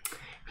 Howie.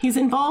 He's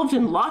involved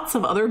in lots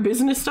of other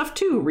business stuff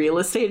too, real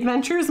estate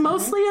ventures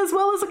mostly, as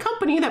well as a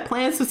company that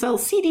plans to sell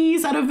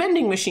CDs out of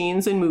vending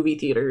machines in movie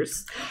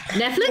theaters.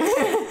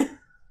 Netflix?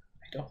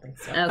 I don't think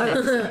so.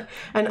 Okay.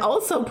 And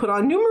also put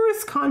on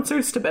numerous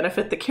concerts to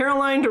benefit the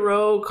Caroline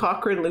DeRoe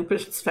Cochrane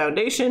Lupus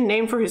Foundation,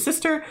 named for his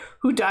sister,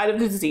 who died of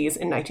the disease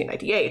in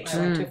 1998. I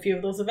went to a few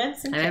of those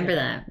events. I remember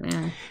that.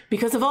 Yeah.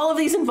 Because of all of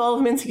these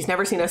involvements, he's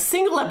never seen a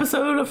single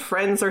episode of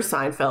Friends or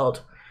Seinfeld.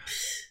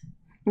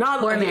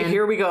 Poor man.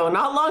 Here we go.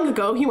 Not long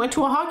ago, he went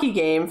to a hockey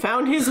game,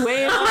 found his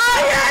way.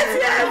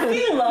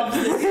 He loves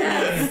this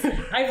guy.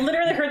 I've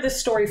literally heard this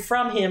story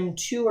from him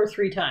 2 or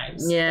 3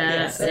 times. Yeah,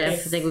 Yes, I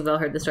think we've all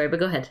heard the story, but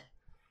go ahead.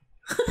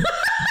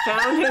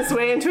 Found his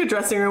way into a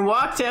dressing room,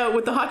 walked out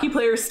with the hockey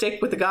player's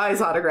stick with the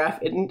guy's autograph,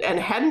 and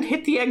hadn't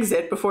hit the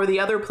exit before the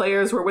other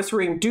players were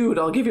whispering, "Dude,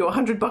 I'll give you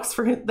 $100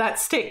 for that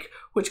stick,"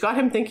 which got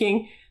him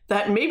thinking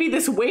that maybe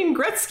this Wayne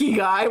Gretzky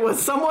guy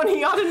was someone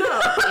he ought to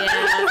know.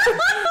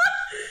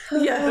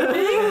 Yeah.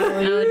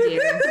 Oh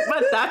dear.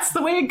 But that's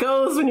the way it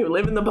goes when you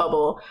live in the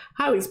bubble.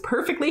 Howie's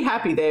perfectly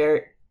happy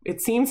there. It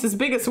seems his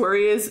biggest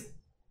worry is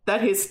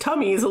that his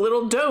tummy is a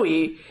little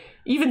doughy.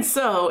 Even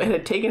so, it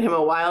had taken him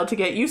a while to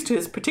get used to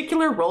his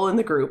particular role in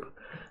the group.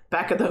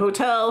 Back at the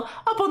hotel,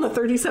 up on the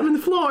 37th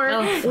floor,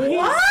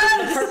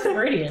 The Park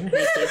Meridian.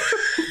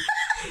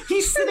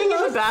 he's sitting in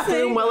the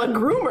bathroom while a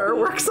groomer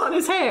works on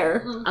his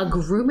hair. A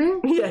groomer?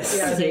 Yes.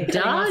 Is it a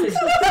dog?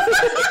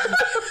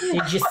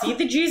 Did you see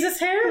the Jesus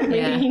hair? Maybe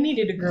Yeah. he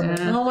needed a groomer.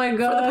 Oh my For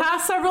the god.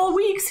 past several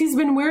weeks, he's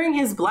been wearing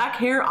his black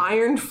hair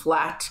ironed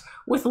flat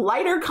with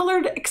lighter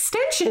colored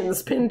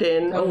extensions pinned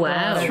in. Oh,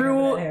 wow.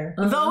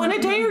 Though in a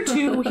day or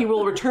two, he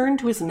will return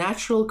to his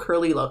natural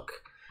curly look.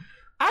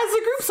 As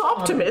the group's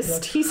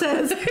optimist, he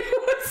says,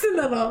 Wasn't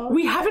that all?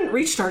 "We haven't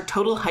reached our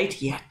total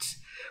height yet.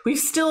 We've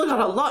still got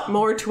a lot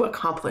more to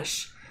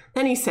accomplish."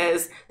 Then he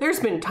says, "There's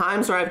been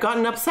times where I've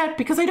gotten upset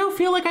because I don't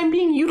feel like I'm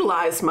being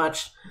utilized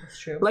much. That's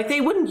true. Like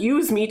they wouldn't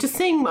use me to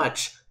sing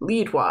much,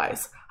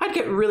 lead-wise. I'd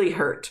get really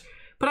hurt.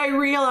 But I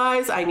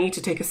realize I need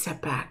to take a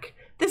step back.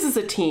 This is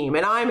a team,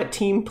 and I'm a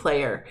team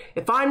player.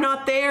 If I'm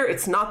not there,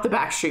 it's not the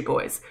Backstreet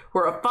Boys.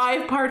 We're a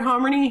 5-part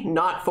harmony,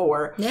 not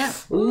 4. Yeah.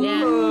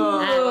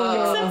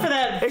 Yeah. Except for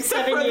that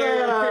Except for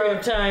 7-year the- period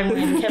of time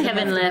when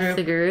Kevin left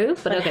the group,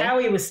 but But okay.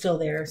 Howie was still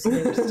there, so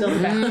they were still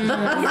back.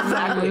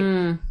 Exactly.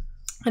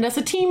 And as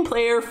a team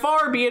player,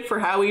 far be it for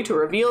Howie to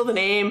reveal the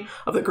name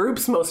of the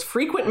group's most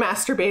frequent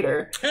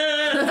masturbator.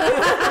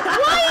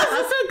 Why is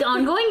this an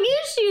ongoing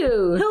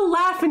issue? He'll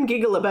laugh and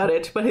giggle about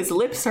it, but his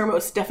lips are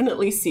most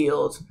definitely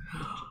sealed.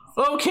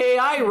 "Okay,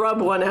 I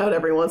rub one out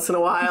every once in a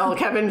while,"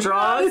 Kevin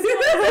draws.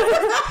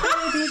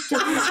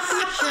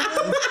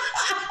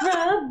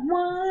 Rub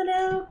one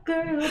out,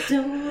 girl,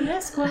 don't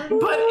ask why.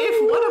 But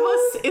if one of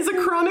us is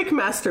a chronic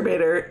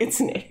masturbator, it's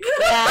Nick.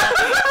 Yeah.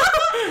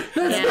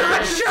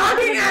 Not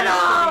shocking at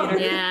all.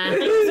 Yeah.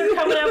 Things are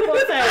coming out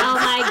both ends. Oh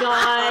my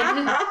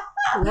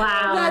god.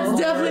 Wow. That's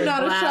definitely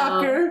not a Wow.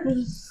 shocker.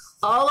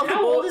 All of the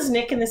How old is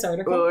Nick in this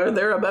article? boys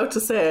they're about to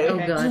say. Oh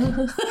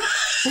god.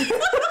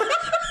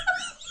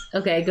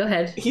 Okay, go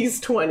ahead.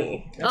 He's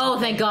 20. Oh,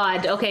 thank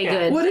God. Okay,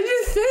 good. What did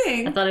you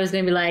think? I thought it was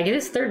going to be like,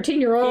 this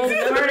 13-year-old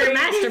murder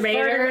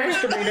masturbator.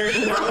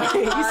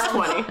 He's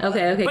 20.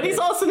 Okay, But he's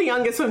good. also the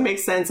youngest, so it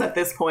makes sense at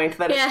this point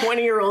that Yeah. a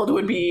 20-year-old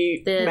would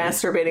be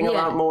masturbating a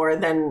yeah. lot more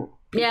than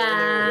people in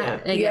Yeah,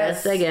 their- I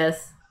Yes.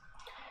 guess.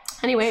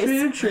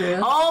 Anyways, True.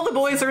 all the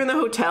boys are in the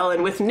hotel,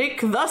 and with Nick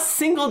thus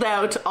singled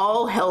out,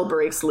 all hell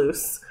breaks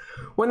loose.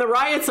 When the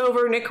riot's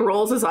over, Nick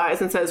rolls his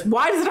eyes and says,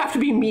 "Why does it have to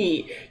be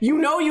me? You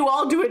know you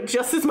all do it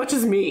just as much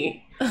as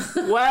me."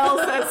 Well,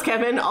 says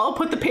Kevin, I'll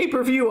put the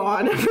pay-per-view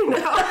on every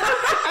now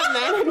and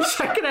then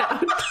check it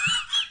out.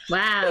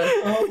 Wow.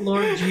 Oh,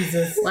 Lord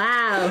Jesus.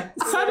 Wow.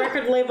 The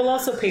record label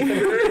also paid for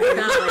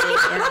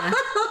the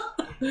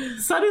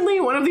Suddenly,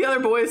 one of the other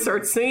boys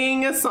starts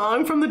singing a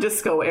song from the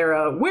disco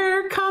era.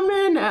 We're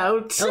coming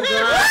out. Sounds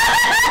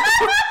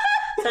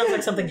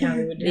like something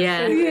Callie would do.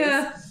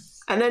 Yeah.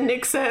 And then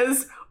Nick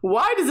says,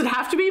 why does it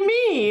have to be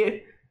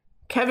me?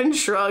 Kevin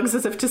shrugs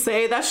as if to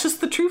say, that's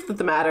just the truth of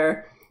the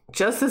matter.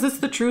 Just as it's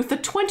the truth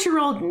that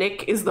 20-year-old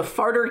Nick is the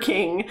farter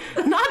king,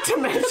 not to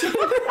mention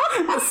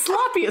the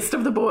sloppiest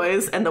of the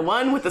boys, and the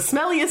one with the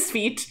smelliest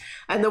feet,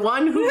 and the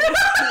one who,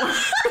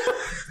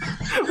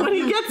 when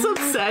he gets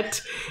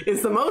upset,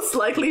 is the most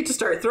likely to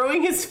start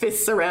throwing his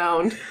fists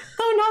around,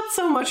 though not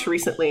so much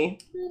recently.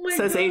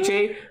 Says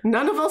AJ,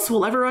 none of us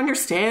will ever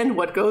understand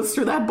what goes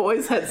through that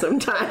boy's head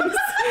sometimes.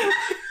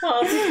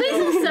 Well, This makes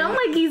him sound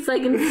like he's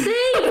like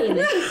insane.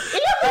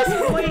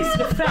 this boy's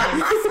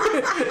defense.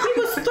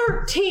 He was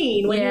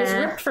 13 when he was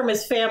ripped from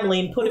his family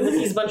and put in with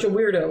these bunch of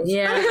weirdos.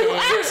 Yeah. Who Okay.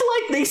 acts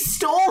like they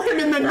stole him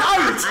in the night.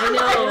 I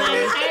know.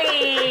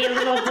 Hey,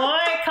 little boy,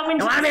 come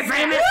into Wanna be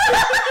famous?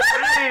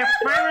 Hey,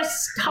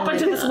 famous. Hop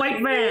into this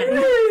white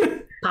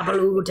van. Papa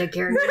Lou will take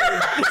care of you.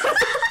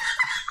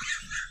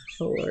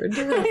 Lord.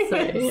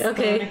 Sorry.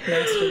 Okay.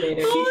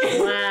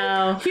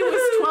 Wow. He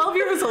was 12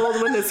 years old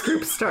when this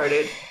group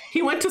started.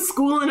 He went to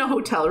school in a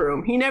hotel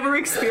room. He never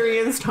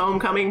experienced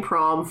homecoming,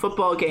 prom,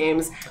 football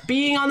games,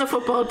 being on the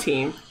football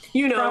team.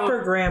 You know,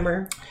 Proper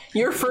grammar.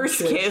 your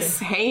first kiss,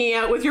 hanging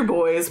out with your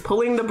boys,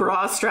 pulling the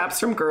bra straps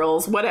from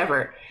girls,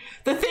 whatever.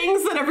 The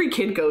things that every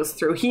kid goes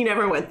through, he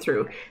never went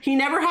through. He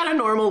never had a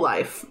normal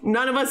life.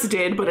 None of us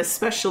did, but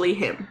especially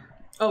him.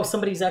 Oh,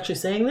 somebody's actually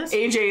saying this?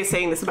 AJ is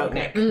saying this about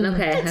Nick.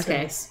 Okay. That's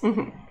Okay. nice.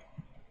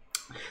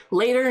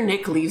 Later,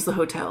 Nick leaves the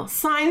hotel,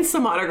 signs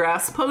some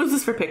autographs,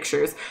 poses for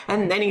pictures,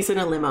 and then he's in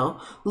a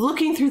limo,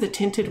 looking through the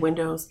tinted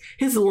windows,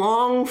 his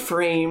long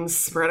frames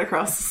spread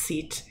across the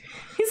seat.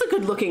 He's a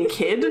good-looking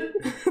kid,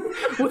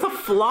 with a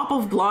flop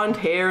of blonde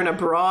hair and a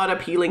broad,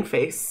 appealing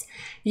face.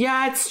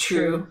 Yeah, it's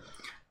true.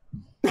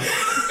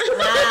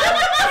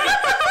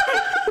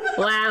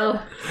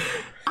 Wow.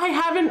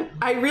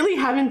 I really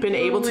haven't been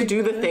able to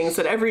do the things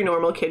that every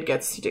normal kid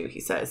gets to do, he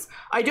says.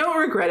 I don't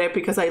regret it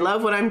because I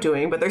love what I'm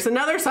doing, but there's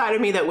another side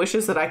of me that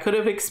wishes that I could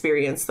have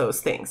experienced those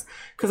things,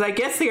 because I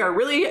guess they are a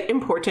really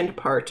important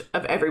part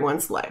of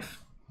everyone's life.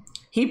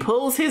 He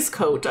pulls his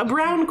coat, a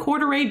brown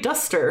corduroy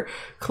duster,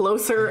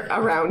 closer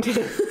around him.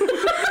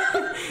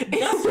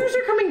 Dusters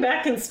are coming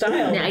back in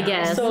style. Yeah, I now,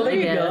 guess. So there I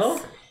you guess.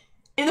 go.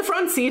 In the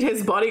front seat,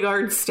 his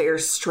bodyguard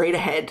stares straight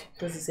ahead.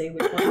 Does it say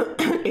which one?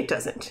 It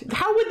doesn't.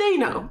 How would they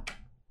know?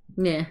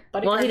 Yeah.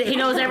 Well, he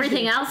knows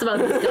everything else about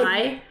this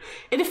guy.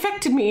 It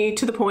affected me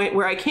to the point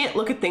where I can't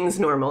look at things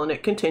normal, and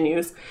it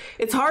continues.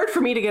 It's hard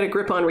for me to get a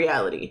grip on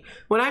reality.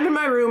 When I'm in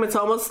my room, it's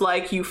almost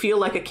like you feel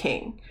like a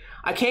king.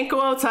 I can't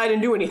go outside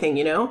and do anything,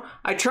 you know?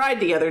 I tried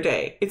the other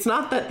day. It's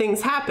not that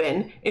things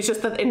happen. It's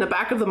just that in the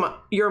back of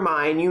your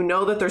mind, you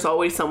know that there's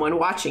always someone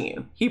watching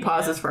you. He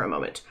pauses for a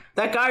moment.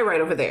 That guy right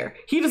over there.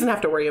 He doesn't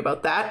have to worry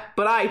about that,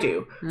 but I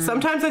do.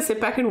 Sometimes I sit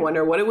back and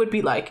wonder what it would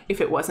be like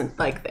if it wasn't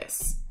like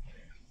this.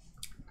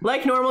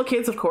 Like normal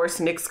kids, of course,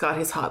 Nick's got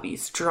his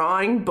hobbies.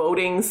 Drawing,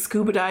 boating,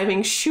 scuba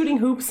diving, shooting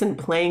hoops, and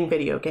playing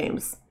video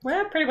games.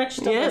 Well, pretty much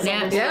still Yes, does all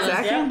those yeah, things,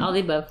 exactly. All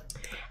the above.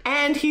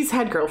 And he's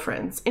had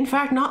girlfriends. In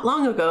fact, not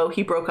long ago,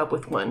 he broke up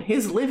with one.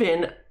 His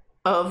live-in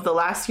of the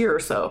last year or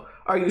so.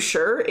 Are you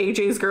sure?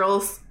 AJ's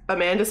girls,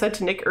 Amanda said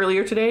to Nick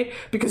earlier today,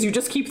 because you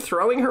just keep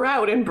throwing her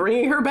out and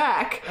bringing her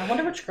back. I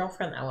wonder which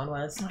girlfriend that one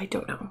was. I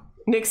don't know.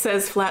 Nick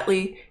says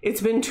flatly, it's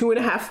been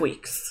 2.5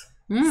 weeks.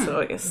 So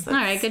I guess that's... All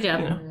right, good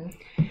job. You know.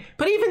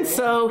 But even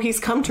so, he's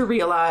come to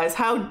realize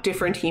how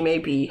different he may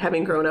be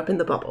having grown up in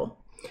the bubble.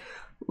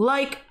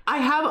 Like, I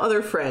have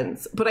other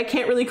friends, but I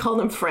can't really call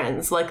them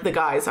friends like the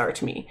guys are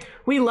to me.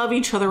 We love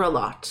each other a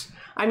lot.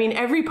 I mean,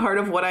 every part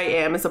of what I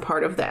am is a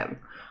part of them.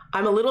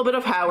 I'm a little bit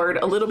of Howard,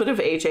 a little bit of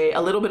AJ,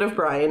 a little bit of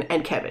Brian,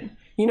 and Kevin.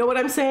 You know what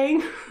I'm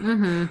saying?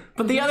 Mm-hmm.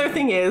 But the other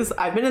thing is,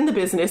 I've been in the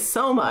business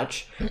so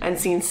much and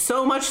seen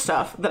so much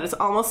stuff that it's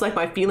almost like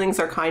my feelings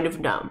are kind of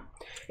numb.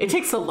 It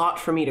takes a lot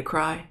for me to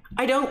cry.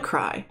 I don't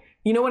cry.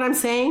 You know what I'm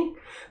saying?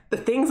 The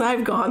things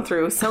I've gone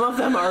through, some of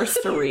them are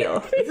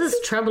surreal. This is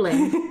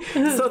troubling.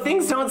 So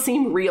things don't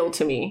seem real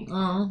to me.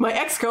 My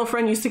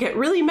ex-girlfriend used to get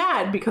really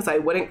mad because I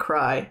wouldn't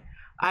cry.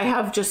 I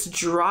have just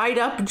dried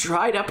up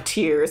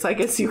tears, I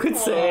guess you could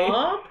say.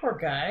 Aw, poor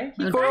guy.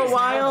 For a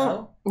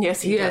while...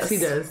 Yes, he does.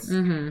 Yes, he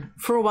does.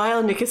 For a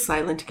while, Nick is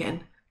silent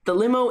again. The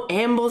limo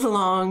ambles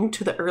along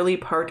to the early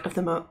part of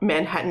the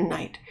Manhattan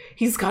night.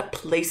 He's got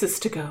places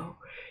to go.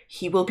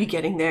 He will be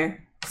getting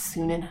there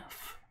soon enough.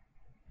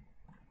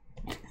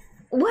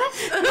 What?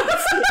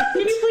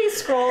 Can you please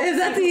scroll? Is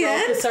that the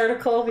end? This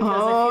article because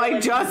Oh, I feel I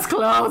like just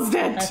closed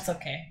it. that's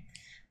okay.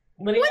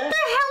 Lydia? What the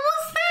hell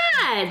was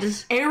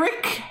that?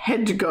 Eric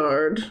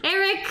Hedgegard.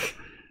 Eric,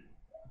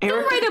 Eric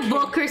don't write a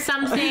book or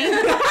something.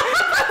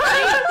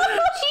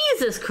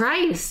 Jesus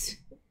Christ.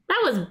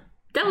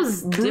 That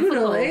was Brutal,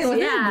 difficult. eh? Wasn't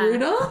Yeah. it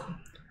brutal?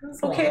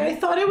 Okay, I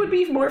thought it would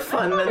be more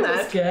fun than It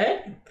was that.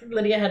 good.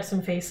 Lydia had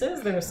some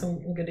faces. There were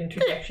some good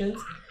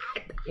interjections.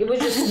 It was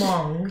just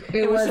long.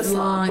 It was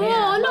long. Yeah.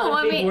 Oh, no,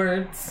 I Big mean,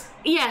 words.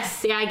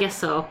 yes, yeah, I guess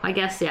so.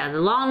 The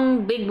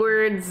long, big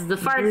words, the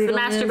farts, the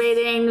Brutalness.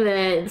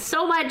 masturbating,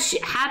 so much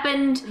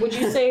happened. Would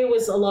you say it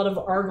was a lot of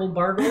argle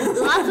bargle?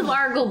 Lots of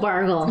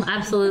argle-bargle,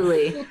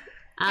 absolutely.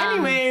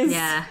 Anyways.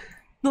 Yeah.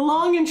 The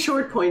long and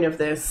short point of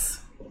this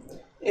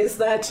is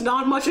that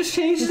not much has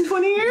changed in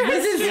 20 years.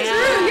 This is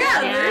true. Yeah,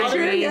 very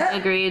true. Agreed, Yeah.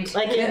 agreed.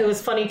 Like, it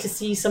was funny to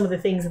see some of the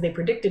things that they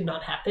predicted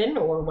not happen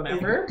or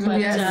whatever. But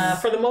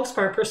Yes. for the most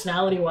part,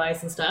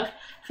 personality-wise and stuff,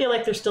 I feel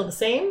like they're still the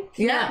same.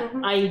 Yeah,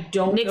 I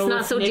don't Nick's know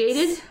not if so Nick's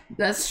jaded.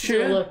 that's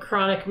still true. a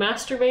chronic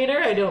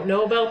masturbator. I don't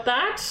know about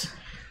that.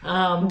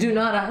 Do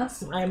not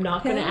ask. I'm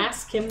not going to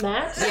ask him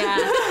that.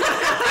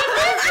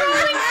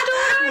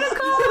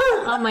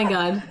 Oh my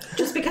god.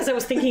 Just because I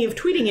was thinking of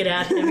tweeting it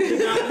at him did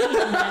not mean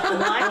that the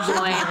live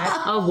show Boy.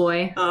 had. Oh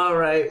boy. All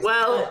right.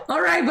 Well,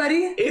 All right,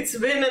 buddy. it's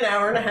been an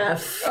hour and a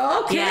half.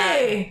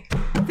 Okay.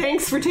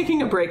 Thanks for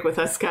taking a break with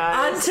us,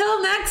 guys.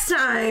 Until next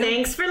time.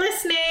 Thanks for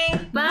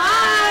listening.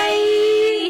 Bye.